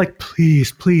 So I'm like,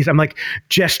 please. I'm like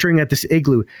gesturing at this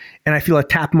igloo, and I feel a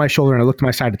tap on my shoulder, and I look to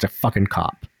my side. It's a fucking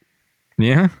cop.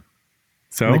 Yeah.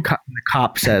 So and the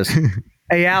cop says,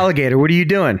 "Hey, alligator, what are you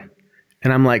doing?"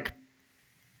 And I'm like,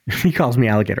 he calls me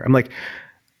alligator. I'm like,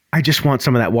 I just want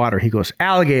some of that water. He goes,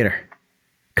 alligator,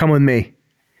 come with me.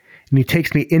 And he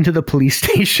takes me into the police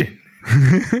station.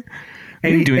 And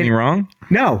you didn't do anything wrong?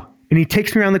 No. And he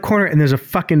takes me around the corner, and there's a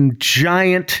fucking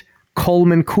giant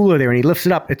Coleman cooler there, and he lifts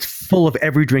it up. It's full of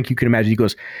every drink you can imagine. He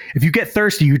goes, if you get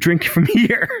thirsty, you drink from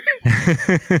here.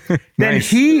 Then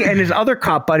he and his other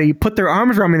cop buddy put their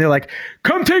arms around me, and they're like,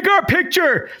 come take our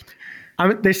picture.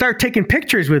 They start taking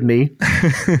pictures with me,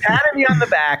 patting me on the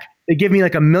back. They give me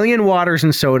like 1 million waters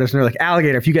and sodas, and they're like,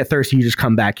 alligator, if you get thirsty, you just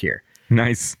come back here.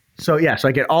 Nice. So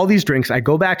I get all these drinks. I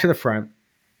go back to the front.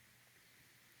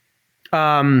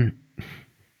 And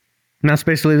that's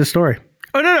basically the story.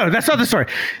 Oh, no, that's not the story.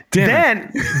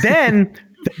 Then the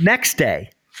next day,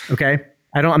 okay,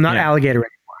 I'm not alligator anymore.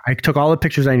 I took all the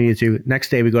pictures I needed to. Next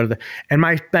day we go to and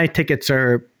my tickets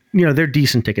are, they're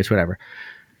decent tickets, whatever.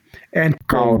 And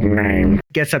Goldman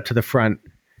gets up to the front,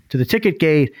 to the ticket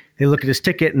gate. They look at his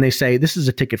ticket and they say, this is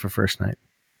a ticket for first night.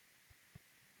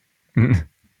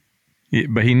 Yeah,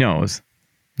 but he knows.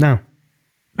 No.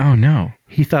 Oh, no.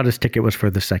 He thought his ticket was for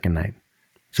the second night.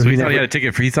 So he thought he had a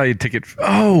ticket for. He thought he had a ticket.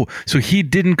 So he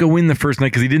didn't go in the first night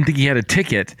because he didn't think he had a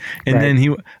ticket, and then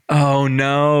he. Oh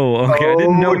no! Okay, I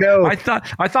didn't know. No.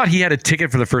 I thought he had a ticket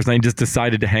for the first night and just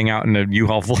decided to hang out in a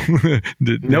U-Haul full to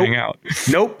hang out.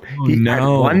 Nope. He had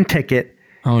one ticket.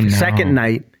 Oh no! Second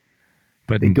night,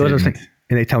 but he goes and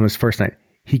they tell him his first night.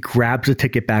 He grabs the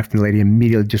ticket back from the lady,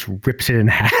 immediately just rips it in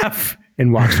half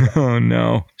and walks away. Oh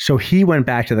no! So he went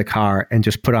back to the car and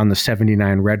just put on the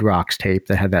 '79 Red Rocks tape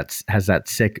that has that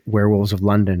sick Werewolves of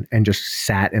London, and just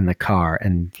sat in the car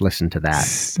and listened to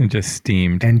that and just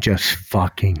steamed and just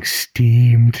fucking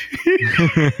steamed.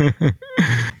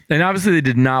 And obviously they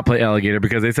did not play Alligator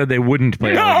because they said they wouldn't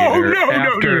play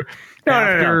Alligator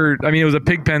after. I mean, it was a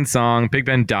Pigpen song.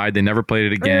 Pigpen died. They never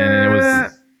played it again, and it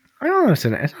was. I don't know. It's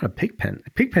not a Pigpen.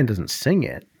 Pigpen doesn't sing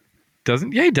it.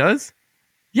 Doesn't? Yeah, he does.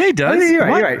 Yeah, he does. Oh, yeah, you're right.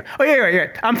 What? You're right. Oh, yeah, you're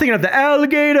right. I'm thinking of the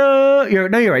alligator. You're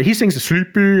right. He sings the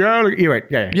sleepy alligator. You're right.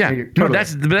 Yeah. Yeah, You're no,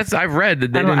 totally that's I've read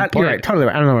that they right. didn't play You're right. it. Totally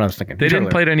right. I don't know what I was thinking. They You're didn't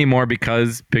totally play it anymore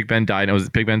because Big Ben died and it was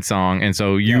Big Ben's song, and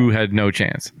so you had no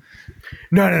chance.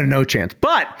 right. No chance.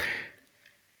 But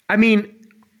I mean,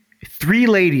 3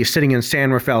 ladies sitting in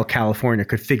San Rafael, California,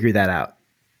 could figure that out.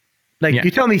 Like, Yeah.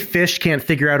 you tell me Fish can't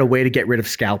figure out a way to get rid of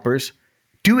scalpers?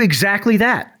 Do exactly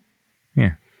that.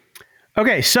 Yeah.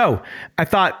 Okay, so I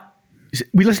thought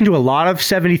we listened to a lot of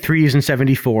 73s and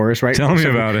 74s, right? Tell me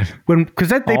about it. Because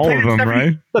they All played of it in them,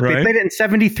 right? Look, Right. they played it in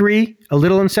 73, a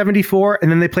little in 74, and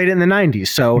then they played it in the 90s.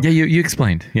 So Yeah, you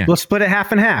explained. Yeah. we'll split it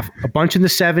half and half. A bunch in the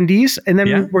 70s, and then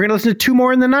Yeah. we're going to listen to 2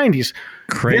 more in the 90s.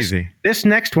 Crazy. This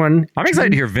next one, I'm excited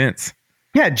to hear Vince.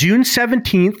 yeah, June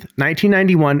 17th,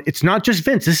 1991. It's not just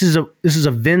Vince. This is a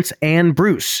Vince and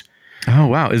Bruce. Oh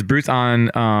wow, is Bruce on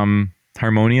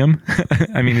harmonium?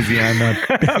 I mean, is he on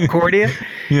Accordion?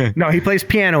 Yeah. No, he plays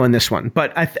piano in this one.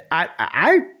 But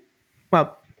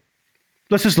well,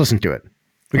 let's just listen to it.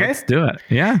 Okay. Let's do it.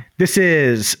 Yeah. This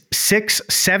is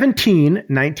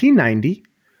 6/17/1990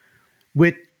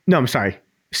 with, no, I'm sorry,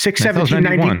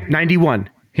 6/17/91.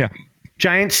 Yeah.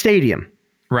 Giant Stadium.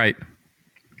 Right.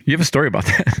 You have a story about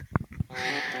that.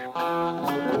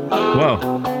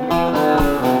 Whoa.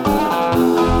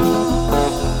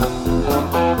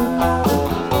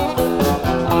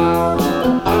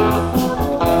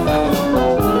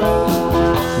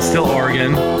 Still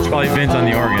organ. It's probably Vince on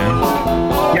the organ.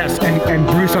 Yes, and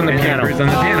Bruce on the And piano. Bruce on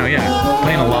the piano, yeah.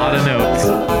 Playing a lot of notes.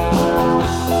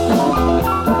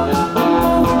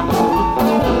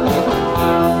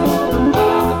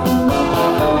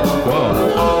 Whoa.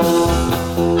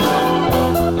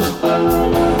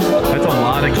 That's a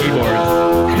lot of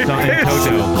keyboards. It's on in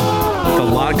Toto. It's a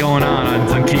lot going on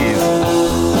some keys.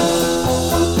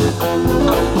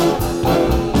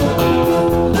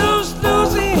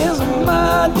 Lucy is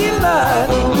my delight.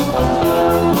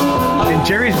 And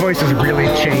Jerry's voice has really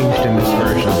changed in this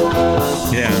version.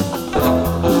 Yeah.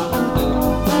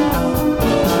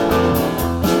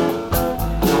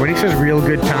 When he says real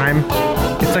good time,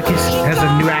 it's like he has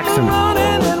a new accent.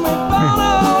 Running and we fall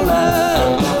all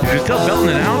night. You're still belting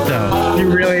it out, though. He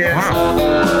really is. Wow.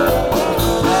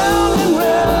 Round and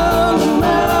round and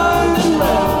round and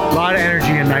round. A lot of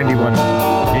energy in 91.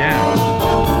 Yeah.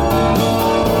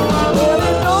 Well,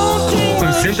 it don't take Some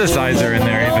much synthesizer in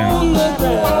there, even. on the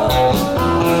ground.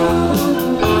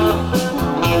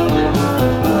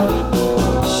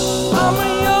 I'm a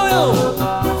yo-yo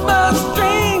with my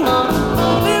string.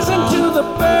 Listen to the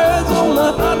birds on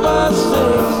the hot rod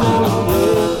sing.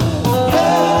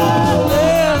 Yeah,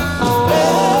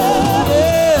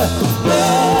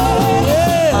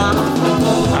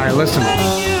 yeah. All right, listen.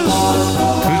 Thank you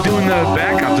Who's doing the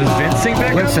backup? Does Vince sing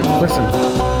backup? Listen.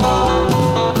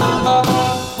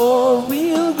 for a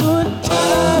real good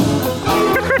time.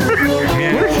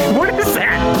 Yeah. What is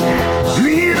that?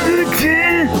 Real good time.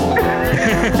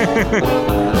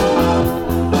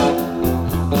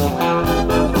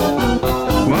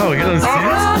 Whoa, you know those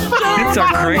synths? Synths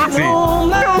are crazy.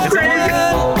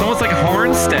 It's almost like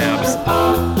horn stabs.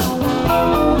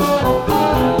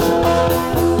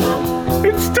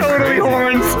 It's totally Crazy.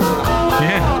 horns.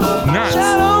 Yeah, nuts.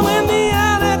 Shadow in the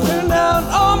alley turned out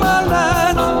all my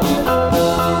lights.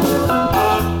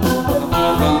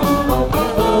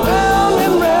 Round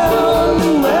and round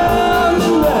and round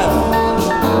and round.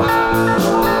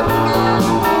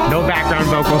 No background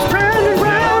vocals. Round and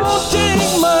round. Don't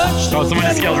take much. Oh, someone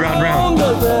just yelled round, round. on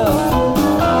the ground.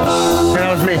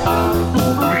 That was me.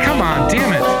 Come on,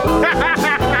 damn it.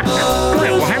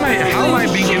 How am I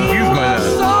being confused by that?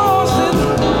 Exhausted.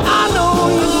 I know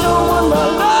you don't want my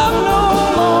love no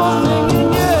more.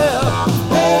 Singing, yeah.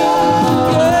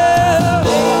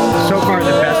 So far,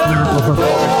 the best lyrical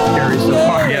performance Jerry so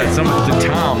far. Yeah, some of the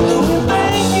toms.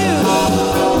 Thank you.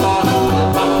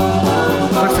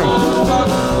 Listen.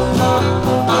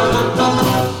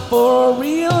 For a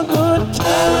real good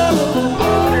time.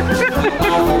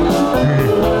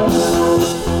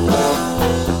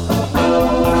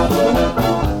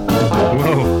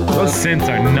 Whoa, those synths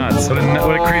are nuts. What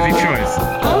a crazy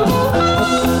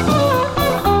choice.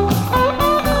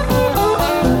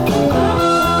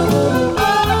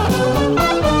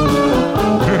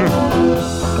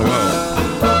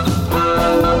 Whoa.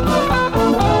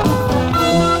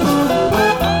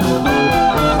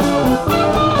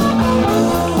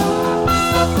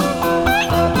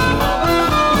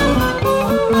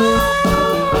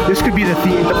 This could be the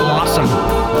theme to Blossom.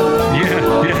 Yeah,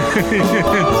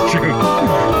 it's true.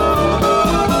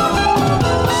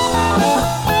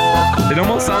 It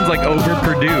almost sounds like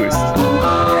overproduced.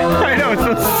 I know, it's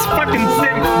those fucking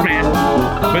synths. man.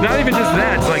 But not even just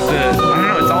that. It's like I don't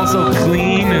know. It's also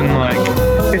clean and like.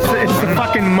 It's the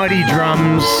fucking muddy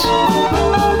drums.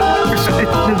 It's the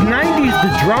 90s, the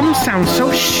drums sound so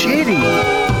shitty.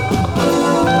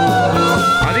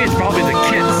 I think it's probably the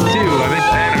kids too. I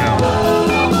don't know.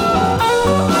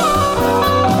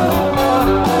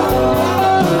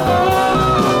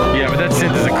 Yeah, but that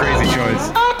synth is a crazy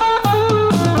choice.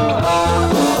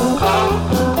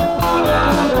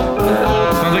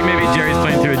 Sounds like maybe Jerry's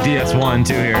playing through a DS1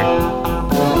 too here.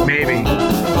 Maybe.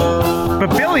 But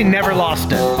Billy never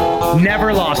lost it.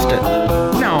 Never lost it.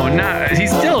 No, not. He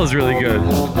still is really good.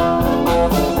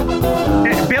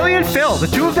 Billy and Phil, the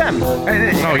two of them.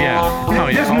 Oh yeah. Oh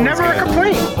yeah. There's always never a good.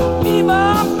 complaint. Be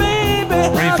my baby.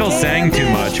 I mean, Phil sang too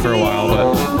much for a while,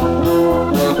 but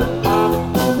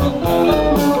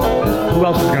Who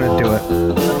else is gonna do it?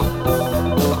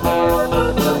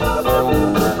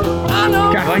 I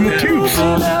know Got like the tubes.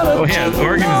 oh yeah, the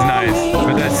organ is nice,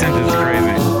 but that synth is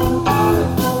crazy.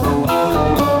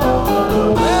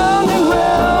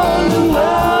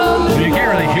 You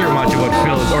can't really hear much of what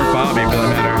Phil is or Bobby for that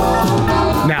matter.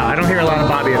 No, I don't hear a lot of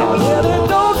Bobby at all.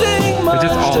 It's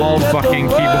just all fucking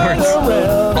keyboards.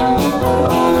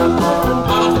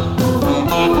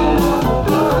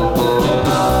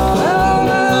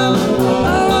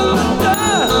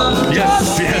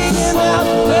 Yes, yes.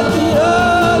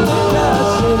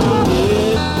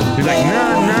 He's like,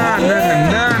 nah, nah,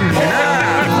 nah, nah, nah.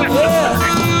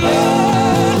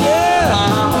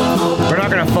 We're not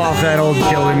gonna fall off that old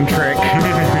Dylan trick.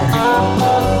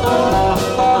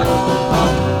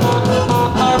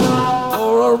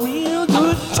 For a real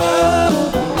good time.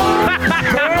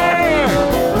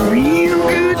 Real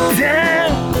good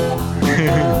time.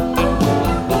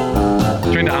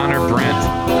 Trying to honor Brent.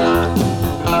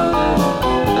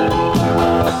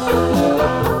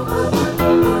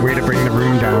 Way to bring the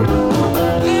room down.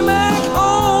 Came back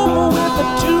home with the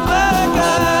two black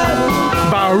eyes.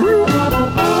 Baroo.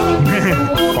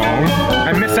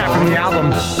 I missed that from the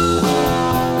album.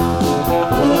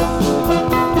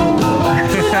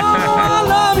 I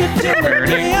love you till the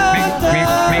day I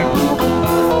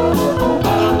die.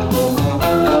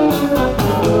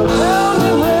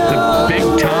 The big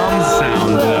tom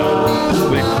sound though.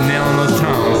 Like nailing those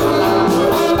toms.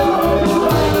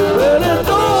 Well, it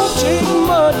don't take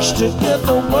much to get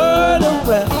the word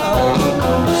around.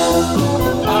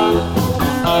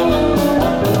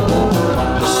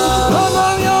 Love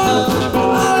of yours, I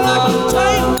like it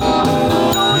tight.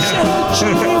 Don't shake the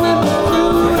tree with the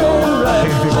food and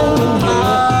right.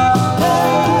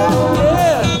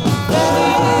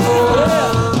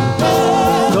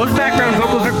 Those background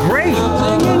vocals are great.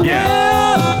 Yeah.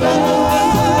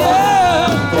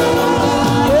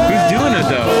 Who's doing it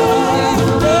though?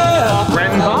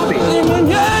 Brent and Bobby.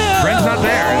 Brent's not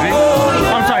there, is he?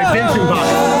 I'm sorry, Vince and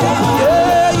Bobby.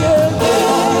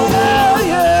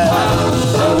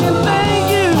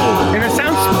 And it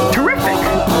sounds terrific.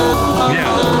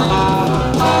 Yeah.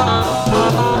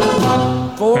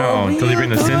 Oh, until they bring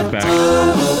the synth back.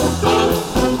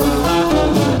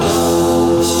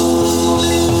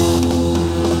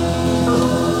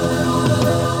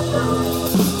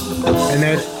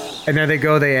 And there they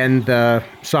go. They end the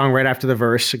song right after the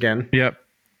verse again. Yep.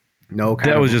 No, kind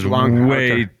That of was just long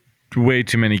way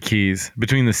too many keys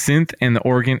between the synth and the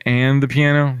organ and the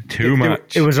piano. Too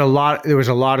much. It was a lot. There was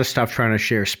a lot of stuff trying to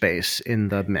share space in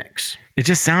the mix. It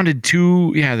just sounded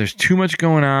too. Yeah, there's too much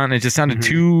going on. It just sounded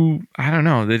too. I don't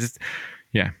know. They just.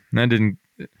 Yeah, that didn't.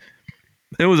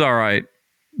 It was all right,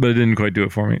 but it didn't quite do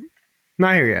it for me. No,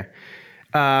 I hear you.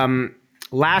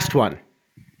 Last one.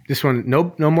 This one.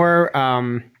 No more.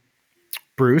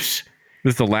 Bruce.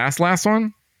 This is the last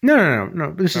one. No.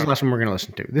 This is the last one we're going to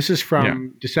listen to. This is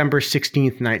from December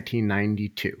 16th,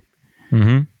 1992,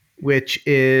 which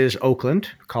is Oakland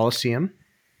Coliseum.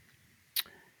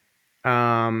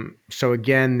 So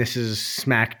again, this is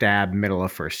smack dab middle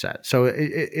of first set. So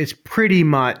it's pretty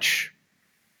much,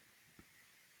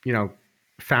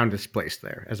 found its place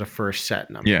there as a first set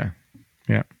number.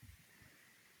 Yeah.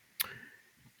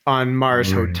 On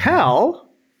Mars Hotel,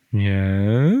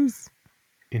 Yes.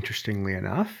 interestingly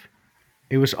enough,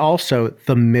 it was also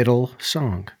the middle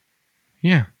song.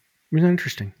 Yeah. Isn't that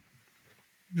interesting?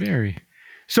 Very.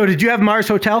 So did you have Mars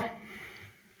Hotel?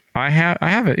 I have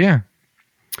it. Yeah.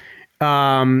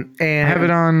 And I have it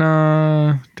on. Do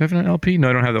I have it on LP? No,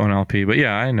 I don't have that on LP. But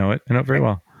yeah, I know it. I know it very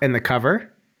well. And the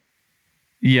cover?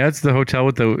 Yeah, it's the hotel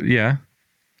with the. Yeah.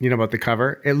 You know about the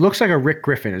cover? It looks like a Rick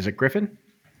Griffin. Is it Griffin?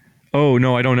 Oh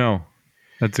no, I don't know.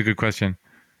 That's a good question.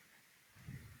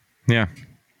 Yeah.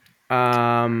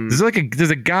 There's a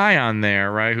guy on there,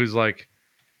 right? Who's like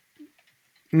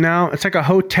No, it's like a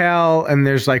hotel, and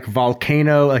there's like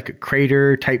volcano, like a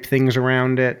crater type things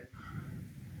around it.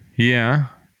 Yeah.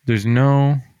 There's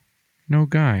no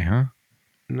guy, huh?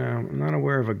 No, I'm not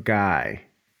aware of a guy.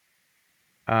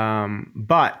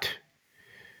 But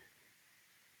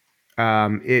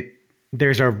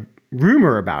there's a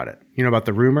rumor about it. You know about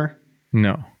the rumor?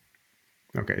 No.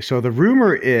 Okay, so the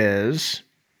rumor is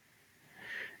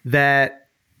that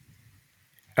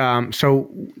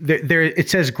there it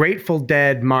says Grateful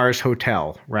Dead Mars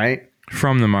Hotel, right?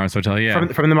 From the Mars Hotel, yeah.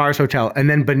 From the Mars Hotel, and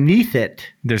then beneath it,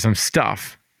 There's some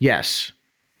stuff. yes,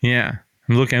 Yeah.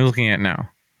 I'm looking at it now.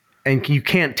 and you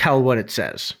can't tell what it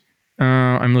says.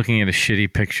 I'm looking at a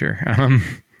shitty picture.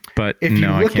 But If no,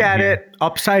 you I look can't at hear. it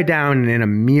upside down and in a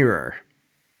mirror,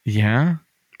 Yeah?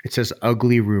 it says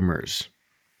Ugly Rumors.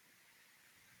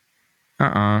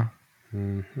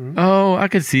 Oh, I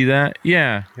could see that.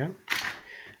 Yeah. Yeah,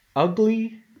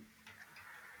 ugly.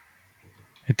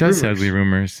 It does say Rumors. ugly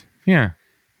rumors. Yeah.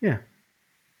 Yeah.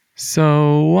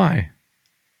 So why?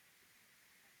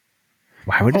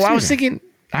 Why would it Oh, say I was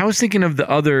that? thinking of the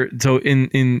other. So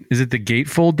in is it the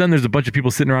gatefold? Then there's a bunch of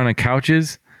people sitting around on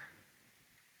couches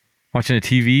watching a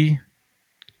TV.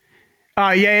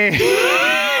 Yeah.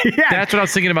 Yeah. That's what I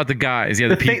was thinking about. The guys, yeah,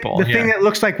 the people. The thing that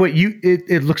looks like what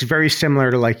it looks very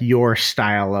similar to like your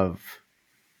style of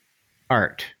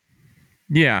art.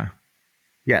 Yeah.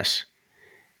 Yes.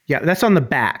 Yeah, that's on the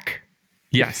back.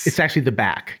 Yes. It's actually the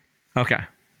back. Okay.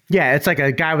 Yeah, it's like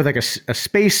a guy with like a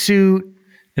space suit.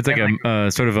 It's like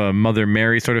a sort of a Mother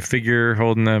Mary sort of figure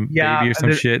holding a baby or some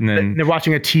they're- shit, and then they're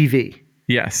watching a TV.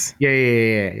 yes,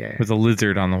 Yeah. with a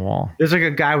lizard on the wall. There's like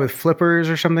a guy with flippers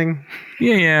or something.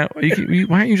 Yeah.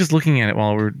 Why aren't you just looking at it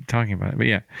while we're talking about it? But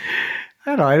yeah. I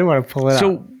don't know. I didn't want to pull it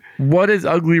So what has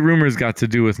ugly rumors got to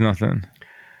do with nothing?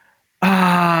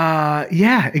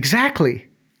 yeah, exactly.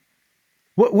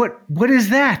 What is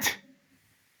that?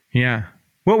 Yeah.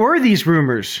 What were these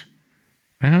rumors?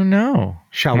 I don't know.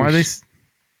 Shall Why we are they?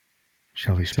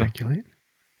 Shall we speculate?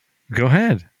 Go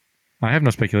ahead. I have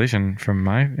no speculation from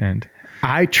my end.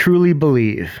 I truly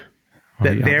believe Well,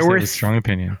 that you there obviously were have a strong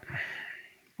opinion.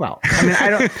 Well, I mean, I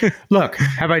don't look.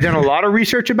 Have I done a lot of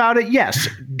research about it? Yes.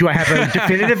 Do I have a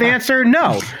definitive answer?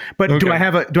 No. But do Okay. I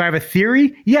have a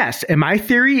theory? Yes. And my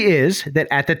theory is that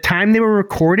at the time they were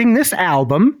recording this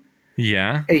album,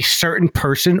 Yeah. a certain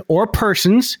person or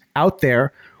persons out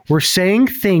there were saying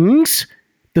things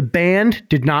the band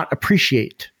did not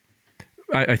appreciate.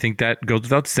 I think that goes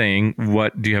without saying.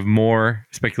 What do you have more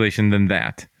speculation than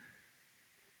that?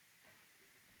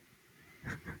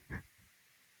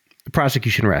 The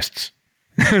prosecution rests.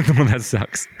 Well, that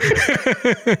sucks.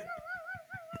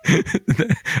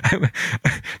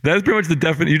 That's pretty much the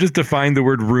definition. You just defined the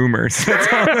word rumors. That's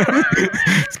all.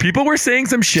 People were saying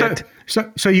some shit.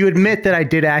 So you admit that I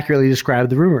did accurately describe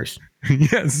the rumors.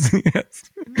 Yes.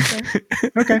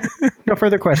 Okay. No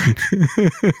further questions.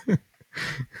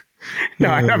 No,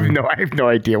 I have no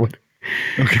idea what.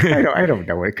 Okay. I don't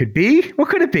know what it could be. What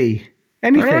could it be?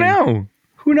 Anything. I don't know.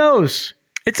 Who knows?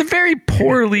 It's a very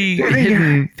poorly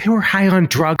hidden. They were high on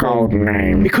drugs.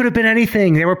 It could have been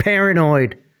anything. They were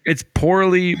paranoid. It's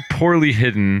poorly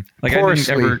hidden. Like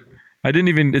Porcely.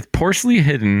 it's poorly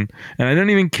hidden, and I don't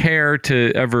even care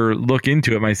to ever look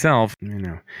into it myself. I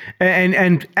know.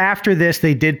 And after this,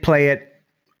 they did play it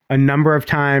a number of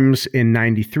times in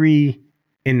 93,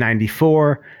 in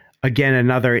 94, again,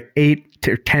 another 8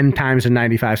 to 10 times in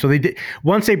 95. So they did,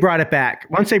 once they brought it back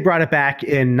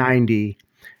in 90,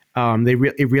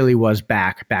 it really was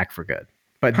back for good.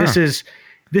 But this is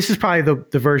probably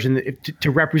the version that, to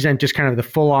represent just kind of the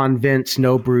full on Vince,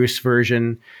 no Bruce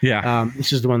version. Yeah.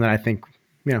 This is the one that I think,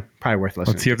 probably worth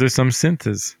listening. Let's see if there's some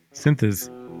synths.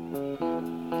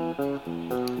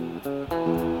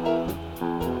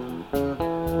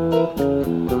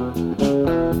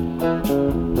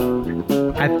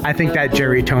 I think that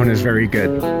Jerry tone is very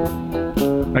good.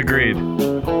 Agreed.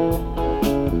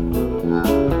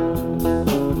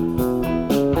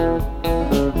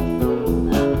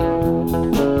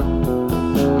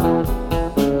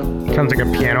 Sounds like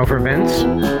a piano for Vince.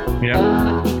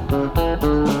 Yeah.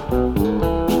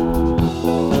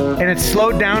 And it's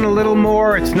slowed down a little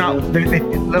more. It's not.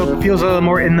 It feels a little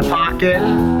more in the pocket.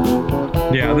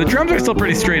 Yeah. The drums are still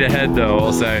pretty straight ahead, though.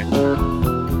 I'll say.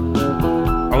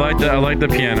 I like the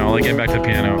piano. I like getting back to the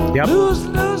piano. Yep.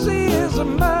 Lucy is a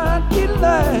mighty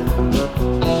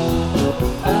delight.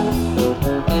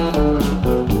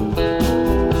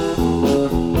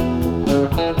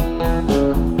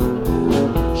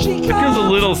 It feels a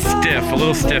little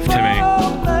stiff to me.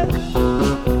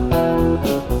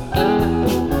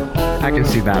 I can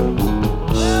see that.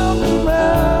 Round and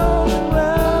round and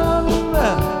round and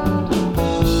round.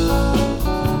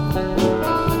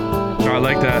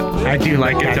 I do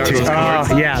like that guitar- too. those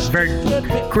chords. Oh, yeah, very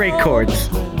great chords.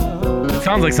 It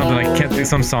sounds like something I can't think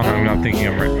some song I'm not thinking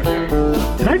of right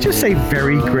now. Did I just say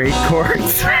very great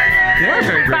chords? They are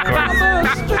very great chords.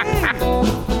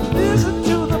 Listen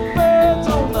to the birds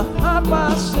on the hot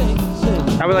bar sing.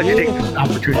 I would like to take this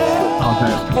opportunity to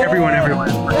apologize to everyone,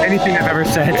 for anything I've ever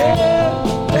said.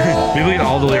 We leave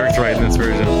all the lyrics right in this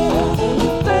version.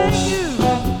 Thank you.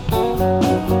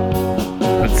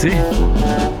 Let's see.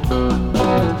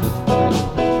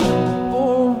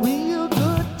 For a real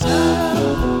good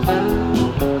time.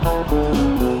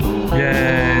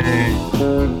 Yay.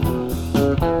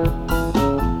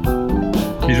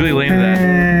 He's really laying to that.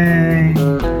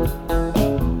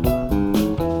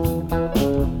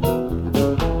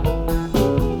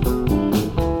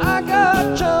 I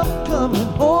got jumped coming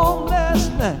home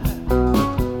last night.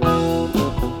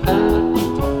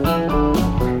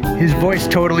 His voice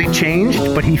totally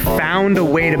changed, but he found a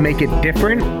way to make it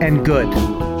different and good.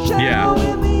 Yeah.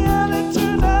 Shadow in the alley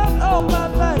turned out all my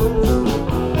life.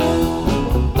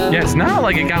 Yeah, it's not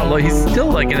like it got low. He's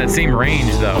still like in that same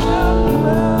range though.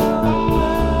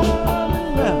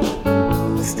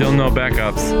 Still no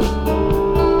backups.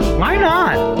 Why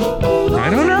not? I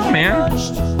don't know, man.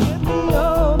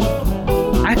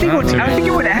 I think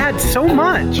it would add so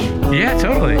much. Yeah,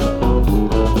 totally.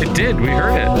 It did. We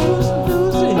heard it.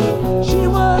 She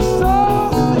was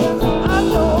so thin. I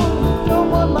know you don't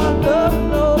want my love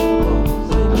no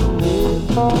more.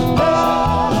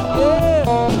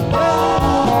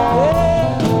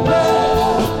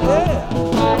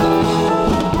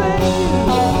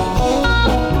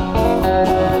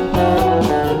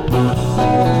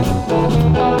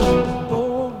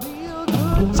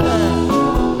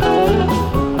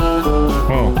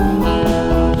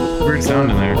 Whoa. Weird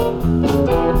sound in there.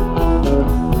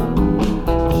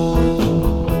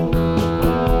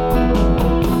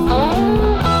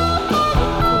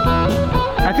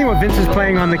 I think what Vince is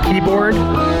playing on the keyboard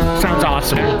sounds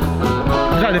awesome.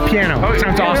 Sorry, the piano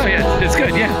sounds awesome. Yeah, it's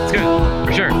good. Yeah, it's good.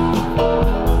 For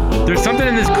sure. There's something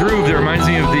in this groove that reminds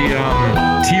me of the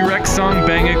T-Rex song,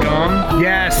 Bang a Gong.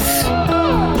 Yes.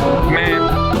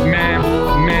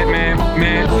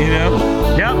 Man, you know?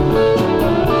 Yep.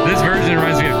 This version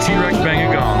reminds me of T-Rex Bang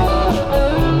a Gong.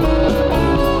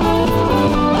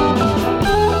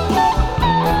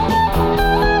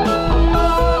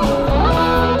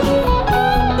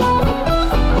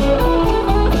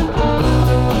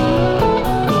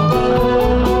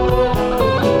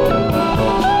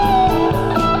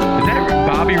 Is that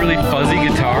Bobby really fuzzy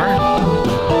guitar?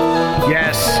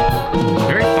 Yes.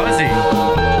 Very fuzzy.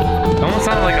 It almost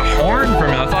sounded like a horn for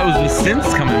me. I thought it was the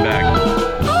synths coming back.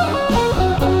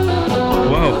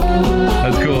 Whoa.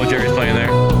 That's cool what Jerry's playing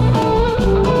there.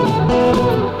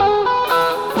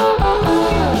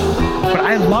 But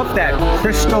I love that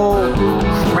crystal,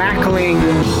 crackling,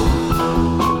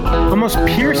 almost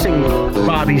piercing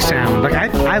Bobby sound. Like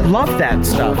I love that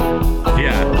stuff.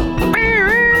 Yeah.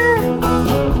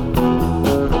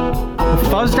 The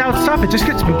fuzzed out stuff, it just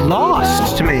gets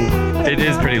lost to me. It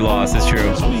is pretty lost, it's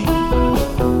true.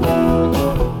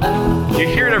 You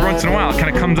hear it every once in a while. It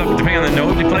kind of comes up depending on the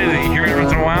note you play. You hear it every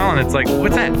once in a while, and it's like,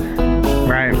 what's that?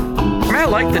 Right. I mean, I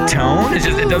like the tone. It's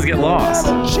just it does get lost.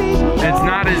 It's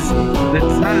not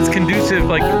as conducive.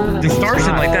 Like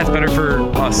distortion like that's better for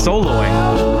soloing.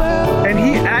 And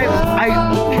I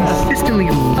consistently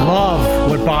love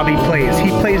what Bobby plays. He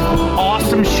plays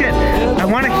awesome shit. I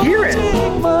want to hear it.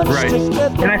 Right.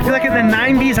 And I feel like in the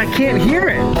 90s, I can't hear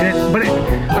it.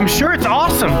 I'm sure it's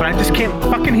awesome, but I just can't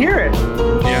fucking hear it.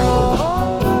 Yeah.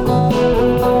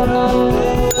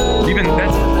 Even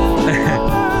that's.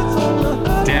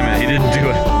 Damn it, he didn't do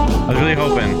it. I was really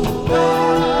hoping.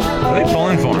 Are they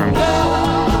pulling for him?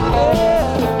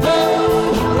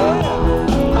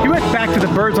 He went back to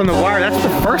the Birds on the Wire. That's the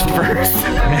first verse.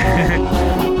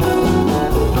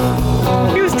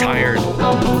 He was tired.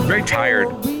 Very tired.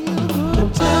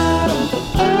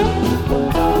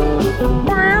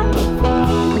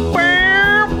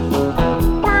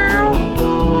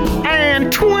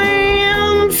 And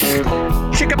twins.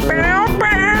 Chicka bow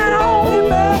bow.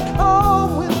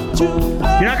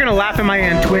 You're not gonna laugh at my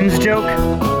and twins joke? I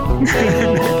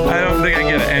don't think I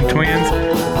get it. And twins?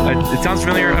 It sounds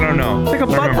familiar. I don't know. It's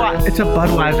like it's a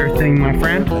Budweiser thing, my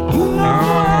friend. Oh,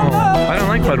 I don't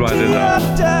like Budweiser though.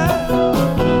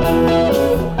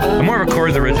 I'm more of a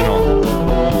Coors original.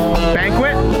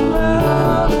 Banquet?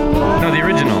 No, the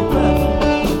original.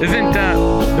 Isn't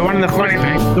The one in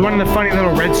the funny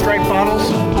little red stripe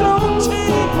bottles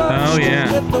Oh yeah.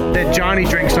 that Johnny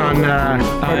drinks on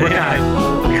Cobra Kai.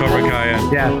 Yeah. Cobra Kai.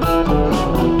 Yeah. Yeah.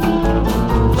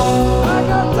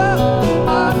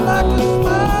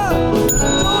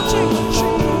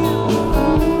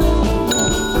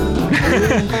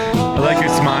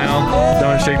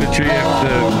 tree if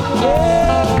the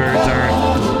birds aren't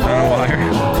on a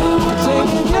wire.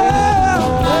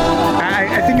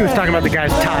 I think he was talking about the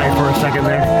guy's tie for a second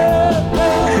there.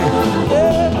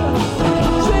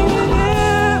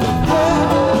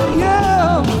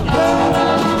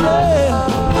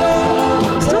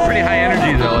 Still pretty high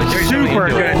energy though. Like Super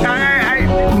good.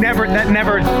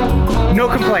 No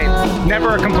complaints.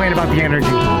 Never a complaint about the energy.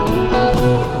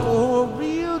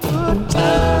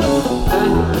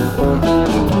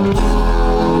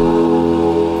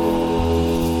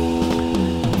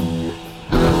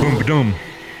 Boom, ba-doom.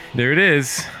 There it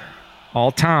is.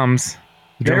 All toms.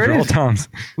 There it All is. toms.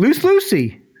 Loose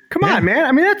Lucy. Come on, man.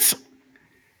 I mean,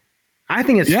 I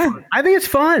think it's fun. I think it's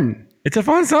fun. It's a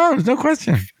fun song. There's no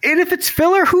question. And if it's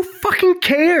filler, who fucking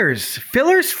cares?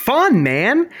 Filler's fun,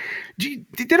 man.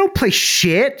 They don't play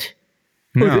shit.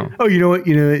 No. Oh, you know what?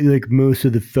 You know, like most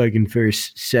of the fucking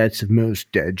first sets of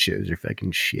most dead shows are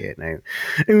fucking shit. And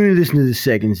I'm going to listen to the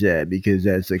second set because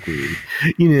that's like really,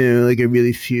 you know, like I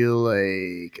really feel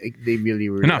like they really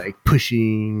were like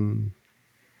pushing.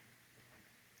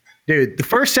 Dude, the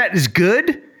first set is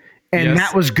good, and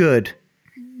that was good.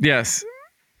 Yes,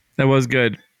 that was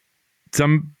good.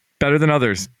 Some better than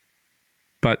others,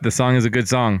 but the song is a good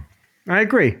song. I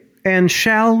agree. And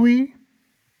shall we?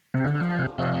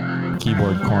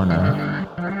 Keyboard corner.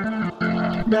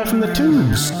 Back from the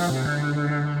tubes.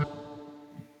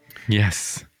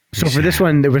 Yes. So for this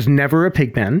one, there was never a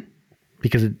pig pen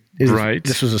because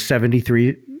this was a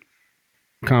 73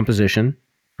 composition.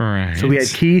 Right. So we had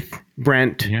Keith,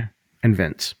 Brent, and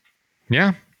Vince.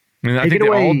 Yeah. I mean, I think they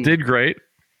all did great.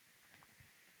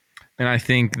 And I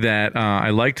think that I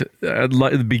liked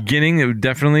the beginning. It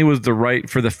definitely was the right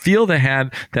for the feel they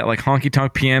had. That like honky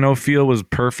tonk piano feel was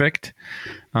perfect.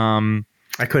 I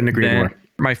couldn't agree more.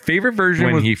 My favorite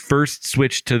version when he first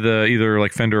switched to the either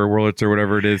like Fender or Wurlitzer or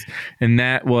whatever it is, and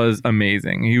that was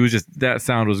amazing. He was just that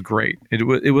sound was great. It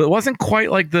wasn't quite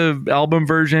like the album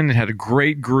version. It had a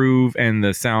great groove and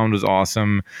the sound was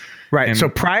awesome. Right. And so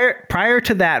prior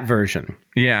to that version,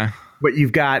 what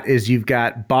you've got is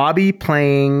Bobby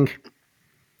playing.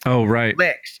 Oh, right.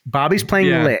 Licks. Bobby's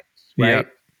playing licks, right?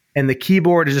 Yep. And the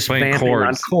keyboard is just playing vamping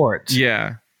on chords.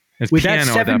 Yeah. It's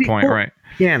piano at that point, right?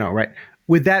 Piano, right.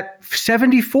 With that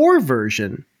 74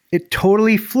 version, it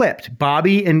totally flipped.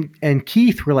 Bobby and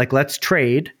Keith were like, let's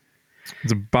trade.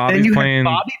 So Bobby playing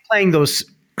those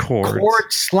chord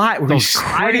slide. Those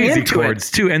crazy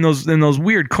chords too. And those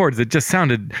weird chords that just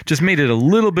made it a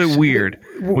little bit weird,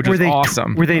 which was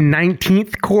awesome. Were they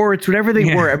 19th chords, whatever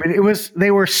they were? I mean,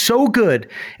 they were so good.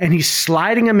 And he's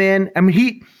sliding them in. I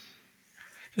mean,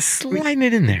 sliding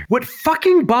it in there. What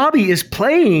fucking Bobby is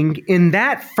playing in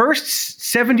that first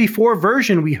 74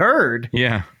 version we heard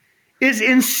is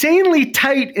insanely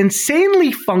tight,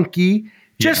 insanely funky,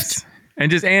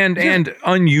 and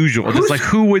unusual. Just like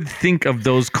who would think of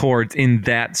those chords in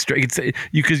that straight?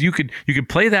 Because you could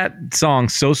play that song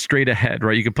so straight ahead,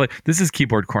 right? You could play. This is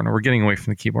Keyboard Corner. We're getting away from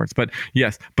the keyboards, but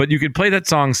you could play that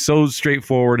song so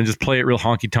straightforward and just play it real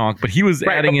honky tonk. But he was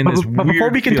adding in this weird.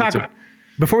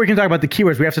 Before we can talk about the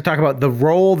keywords, we have to talk about the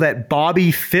role that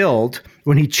Bobby filled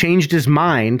when he changed his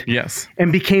mind. Yes.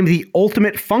 And became the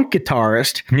ultimate funk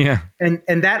guitarist. Yeah.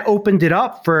 And that opened it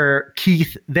up for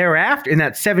Keith thereafter in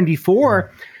that 74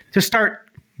 to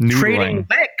start trading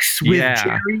licks with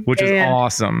Jerry. Which is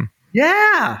awesome.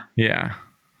 Yeah. Yeah.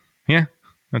 Yeah.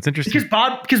 That's interesting.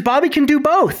 Because Bobby can do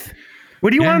both. What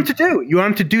do you want him to do? You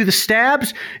want him to do the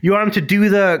stabs? You want him to do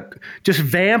just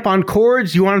vamp on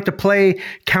chords? You want him to play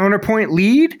counterpoint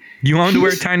lead? You want him to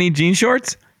wear tiny jean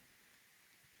shorts?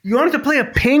 You want him to play a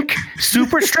pink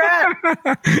super strat?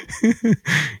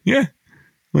 Yeah.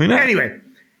 Why not? Anyway,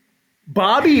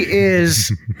 Bobby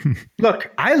is...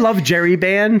 Look, I love Jerry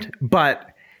Band,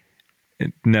 but...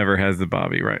 It never has the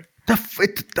Bobby, right?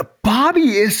 The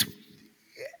Bobby is...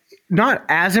 not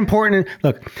as important.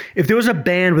 Look, if there was a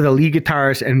band with a lead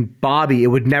guitarist and Bobby, it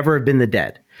would never have been the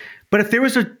Dead. But if there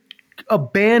was a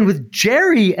band with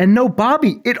Jerry and no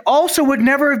Bobby, it also would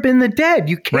never have been the Dead.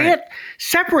 You can't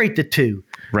separate the two.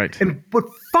 Right. And what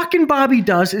fucking Bobby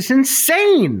does is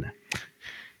insane.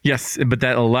 Yes, but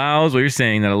that allows, what you're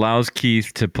saying, that allows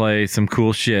Keith to play some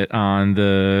cool shit on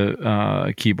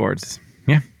the keyboards.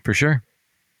 Yeah, for sure.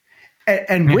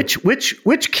 And which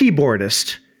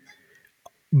keyboardist...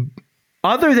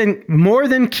 more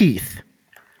than Keith,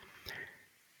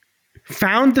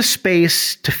 found the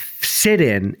space to sit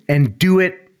in and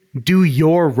do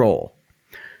your role?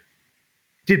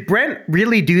 Did Brent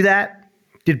really do that?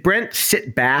 Did Brent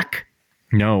sit back?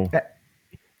 No.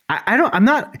 I'm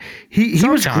not. He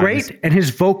was great, and his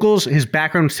vocals, his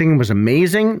background singing was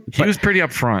amazing. He was pretty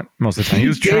upfront most of the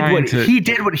time. He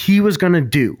did what he was going to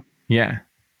do. Yeah.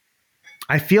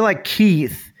 I feel like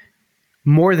Keith,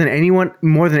 more than any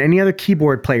other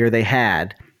keyboard player they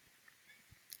had,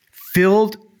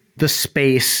 filled the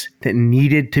space that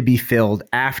needed to be filled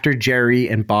after Jerry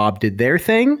and Bob did their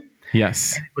thing.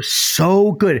 Yes. And it was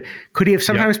so good. Could he have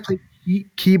sometimes played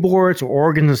keyboards or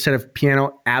organs instead of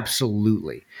piano?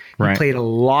 Absolutely. He played a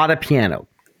lot of piano,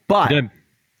 but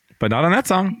not on that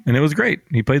song, and it was great.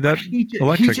 He played that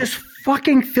electric. He just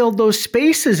fucking filled those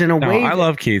spaces in a way. I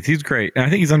love Keith. He's great, and I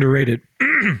think he's underrated.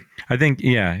 I think,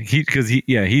 he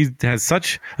has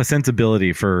such a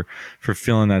sensibility for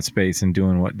filling that space and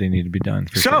doing what they need to be done.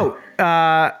 So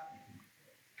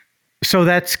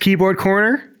that's Keyboard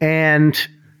Corner and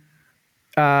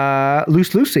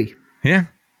Loose Lucy. Yeah.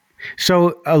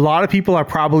 So a lot of people are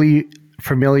probably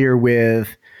familiar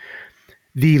with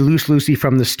the Loose Lucy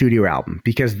from the studio album,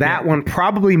 because that one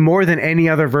probably more than any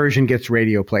other version gets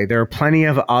radio play. There are plenty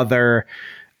of other,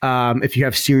 if you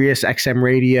have Sirius XM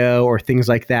radio or things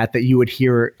like that you would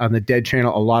hear on the Dead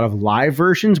channel, a lot of live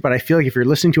versions. But I feel like if you're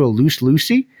listening to a Loose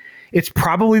Lucy, it's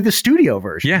probably the studio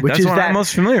version. Yeah, which that's what I'm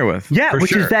most familiar with. Yeah,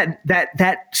 which is that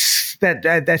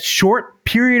short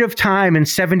period of time in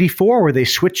 '74 where they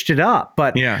switched it up.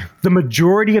 But the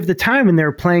majority of the time when they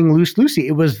were playing Loose Lucy,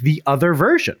 it was the other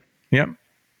version. Yep.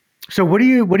 So what do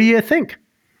you think?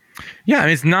 Yeah, I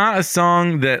mean, it's not a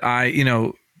song that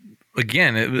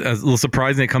again, it was a little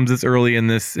surprising it comes this early in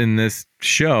this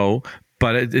show,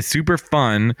 but it's super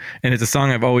fun, and it's a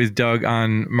song I've always dug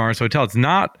on Mars Hotel. It's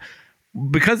not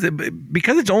because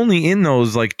it's only in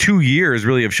those like 2 years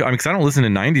really of show. I mean, because I don't listen to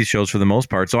 90s shows for the most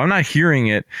part, so I'm not hearing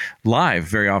it live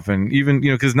very often, even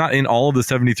because not in all of the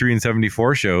 73 and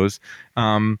 74 shows.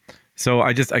 So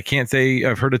I can't say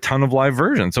I've heard a ton of live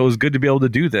versions. So it was good to be able to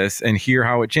do this and hear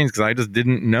how it changed, because I just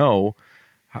didn't know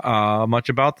much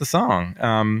about the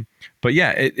song. But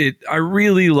yeah, I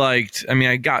really liked. I mean,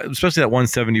 I got especially that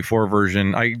 174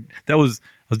 version. I was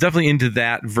definitely into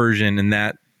that version and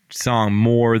that song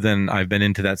more than I've been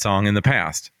into that song in the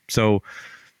past. So,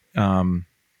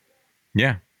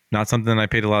 yeah, not something I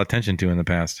paid a lot of attention to in the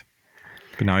past.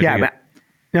 But now I do.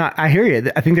 No, I hear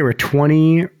you. I think there were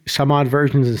 20 some odd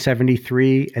versions in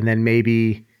 73 and then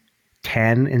maybe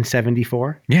 10 in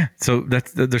 74. Yeah. So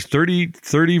there's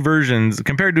 30 versions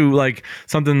compared to like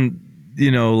something,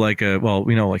 like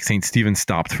like St. Stephen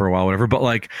stopped for a while, whatever, but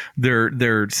like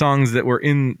they're songs that were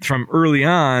in from early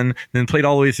on, then played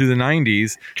all the way through the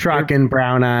 90s. Truckin',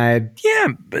 Brown Eyed. Yeah.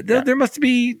 But there must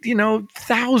be,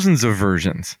 thousands of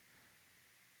versions.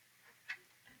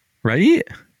 Right?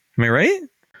 Am I right?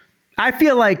 I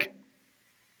feel like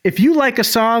if you like a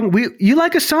song, you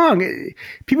like a song.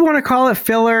 People want to call it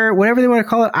filler, whatever they want to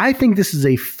call it. I think this is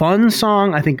a fun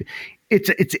song. I think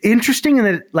it's interesting in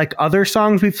that, like other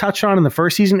songs we've touched on in the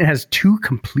first season, it has two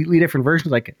completely different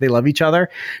versions. Like they love each other,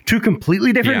 two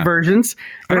completely different versions.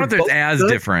 I don't know if they're as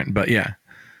different, but yeah,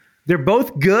 they're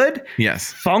both good.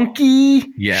 Yes, funky.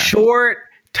 Yeah, short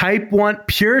Type 1,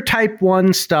 pure Type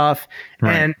 1 stuff.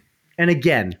 Right. And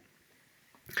again,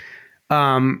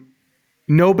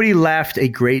 nobody left a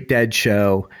Great Dead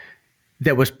show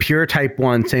that was pure Type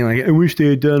 1 saying like, I wish they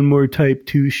had done more Type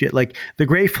 2 shit. Like the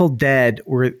Grateful Dead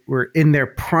were in their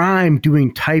prime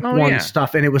doing Type 1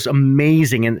 stuff, and it was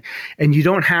amazing. And you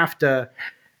don't have to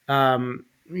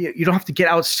you don't have to get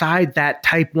outside that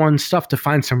Type 1 stuff to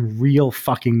find some real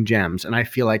fucking gems. And I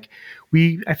feel like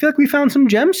we found some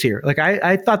gems here. Like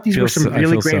I thought these were some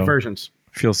really great versions.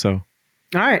 Feel so.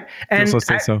 All right. And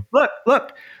so.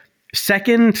 Look.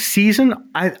 Second season,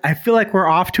 I feel like we're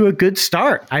off to a good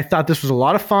start. I thought this was a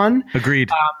lot of fun. Agreed.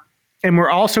 And we're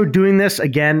also doing this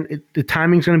again. The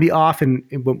timing's going to be off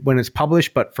when it's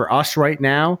published, but for us right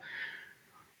now,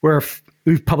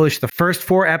 we've published the first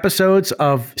 4 episodes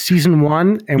of season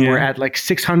 1, and we're at like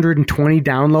 620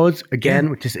 downloads again,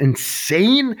 which is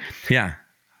insane. Yeah,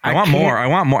 I want more.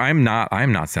 I'm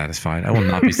not satisfied. I will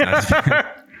not be satisfied.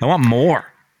 I want more.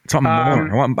 I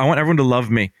want everyone to love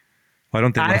me. Why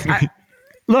don't they love me?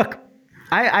 Look,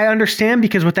 I understand,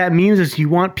 because what that means is you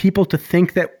want people to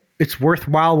think that it's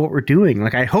worthwhile what we're doing.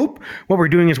 Like, I hope what we're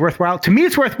doing is worthwhile. To me,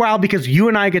 it's worthwhile because you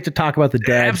and I get to talk about the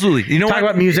Dead. Absolutely. Talk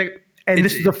about music. And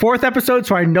this is the 4th episode,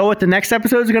 so I know what the next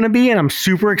episode is going to be, and I'm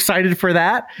super excited for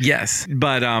that. Yes,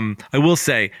 but I will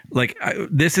say, like,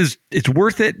 it's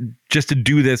worth it just to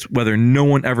do this, whether no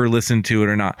one ever listened to it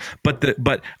or not.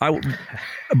 But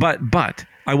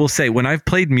I will say, when I've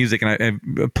played music, and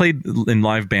I've played in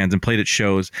live bands and played at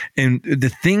shows, and the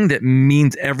thing that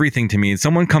means everything to me,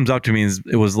 someone comes up to me and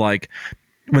it was like,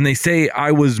 when they say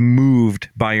I was moved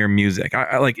by your music,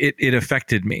 I like it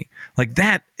affected me. Like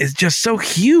that is just so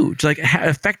huge, like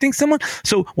affecting someone.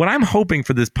 So what I'm hoping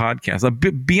for this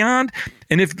podcast, beyond,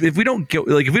 and if we don't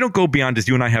go beyond just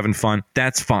you and I having fun,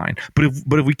 that's fine. But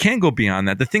if we can't go beyond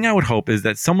that, the thing I would hope is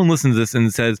that someone listens to this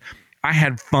and says, I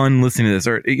had fun listening to this,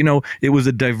 or it was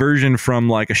a diversion from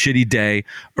like a shitty day,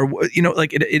 or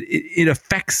like it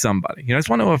affects somebody.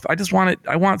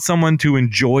 I want someone to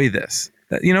enjoy this.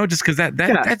 Just because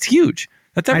that's huge.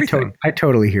 That's everything. I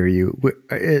totally hear you.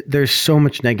 There's so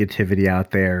much negativity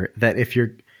out there that if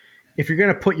you're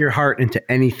going to put your heart into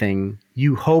anything,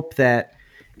 you hope that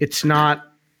it's not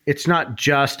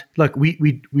just look.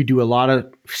 We do a lot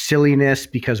of silliness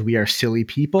because we are silly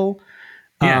people.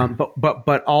 Yeah.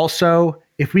 But also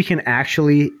if we can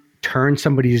actually turn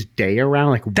somebody's day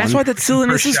around, like that's what that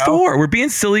silliness is for. We're being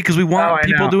silly because we want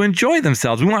people to enjoy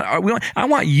themselves. I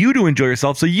want you to enjoy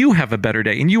yourself so you have a better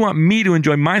day, and you want me to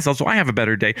enjoy myself so I have a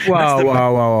better day.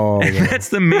 Whoa. That's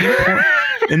the main point.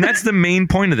 And that's the main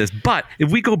point of this. But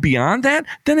if we go beyond that,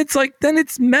 then it's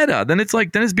meta. Then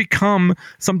it's become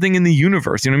something in the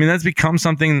universe. You know what I mean? That's become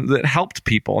something that helped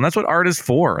people, and that's what art is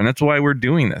for, and that's why we're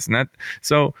doing this. And it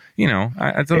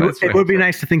would be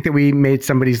nice to think that we made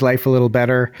somebody's life a little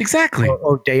better. Exactly.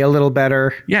 Or day a little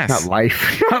better. Yes. Not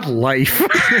life. Not life.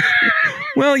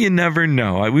 Well, you never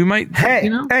know. We might. Hey.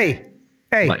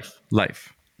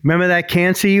 Life. Remember that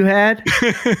cancer you had?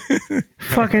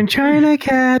 Fucking China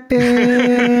cat,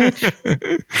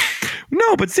 bitch.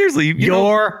 No, but seriously.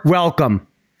 You're welcome.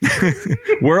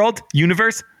 World,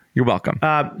 universe, you're welcome.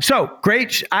 So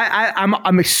great.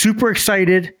 I'm super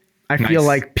excited. I feel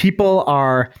like people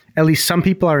are, at least some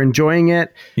people are enjoying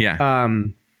it. Yeah.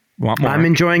 Want more. I'm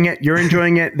enjoying it. You're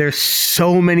enjoying it. There's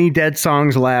so many dead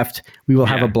songs left. We will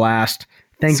have a blast.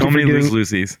 Thank you for many doing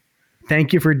Lucy's.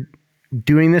 Thank you for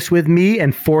doing this with me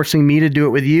and forcing me to do it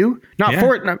with you.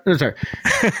 Sorry.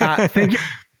 Thank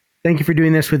you for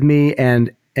doing this with me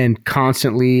and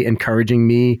constantly encouraging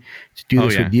me to do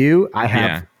this with you. I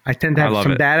tend to have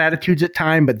some bad attitudes at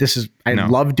times, but I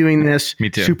love doing this.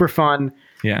 Me too. Super fun.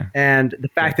 Yeah. And the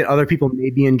fact that other people may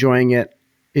be enjoying it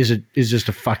is just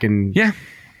a fucking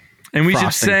And we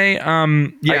frosting. should say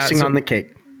icing on the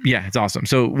cake. Yeah, it's awesome.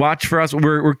 So watch for us.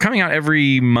 We're coming out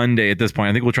every Monday at this point.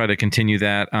 I think we'll try to continue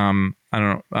that. I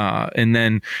don't know. And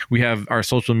then we have our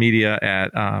social media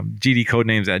at GD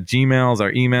Codenames at Gmail is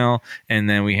our email. And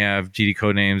then we have GD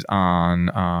Codenames on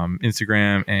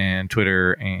Instagram and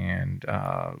Twitter, and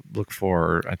look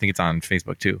for, I think it's on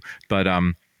Facebook too. But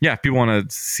if people want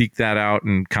to seek that out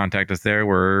and contact us there,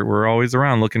 we're always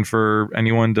around looking for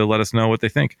anyone to let us know what they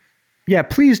think. Yeah,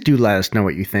 please do let us know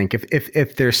what you think.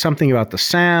 If there's something about the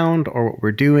sound or what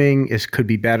we're doing could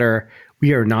be better,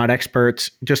 we are not experts.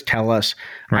 Just tell us.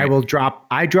 Right.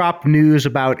 I drop news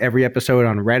about every episode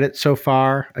on Reddit so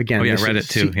far. Again, Reddit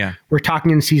too. Yeah, we're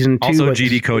talking in season 2. Also,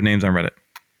 GD Codenames on Reddit.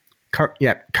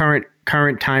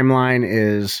 Current timeline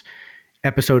is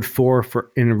episode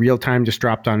 4 in real time just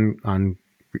dropped on.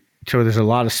 So there's a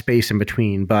lot of space in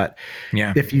between, but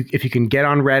if you can get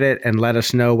on Reddit and let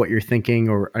us know what you're thinking,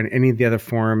 or on any of the other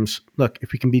forums, look,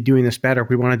 if we can be doing this better,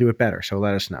 we want to do it better. So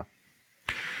let us know.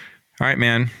 All right,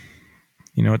 man.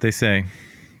 You know what they say,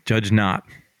 judge not,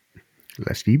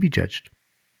 lest ye be judged.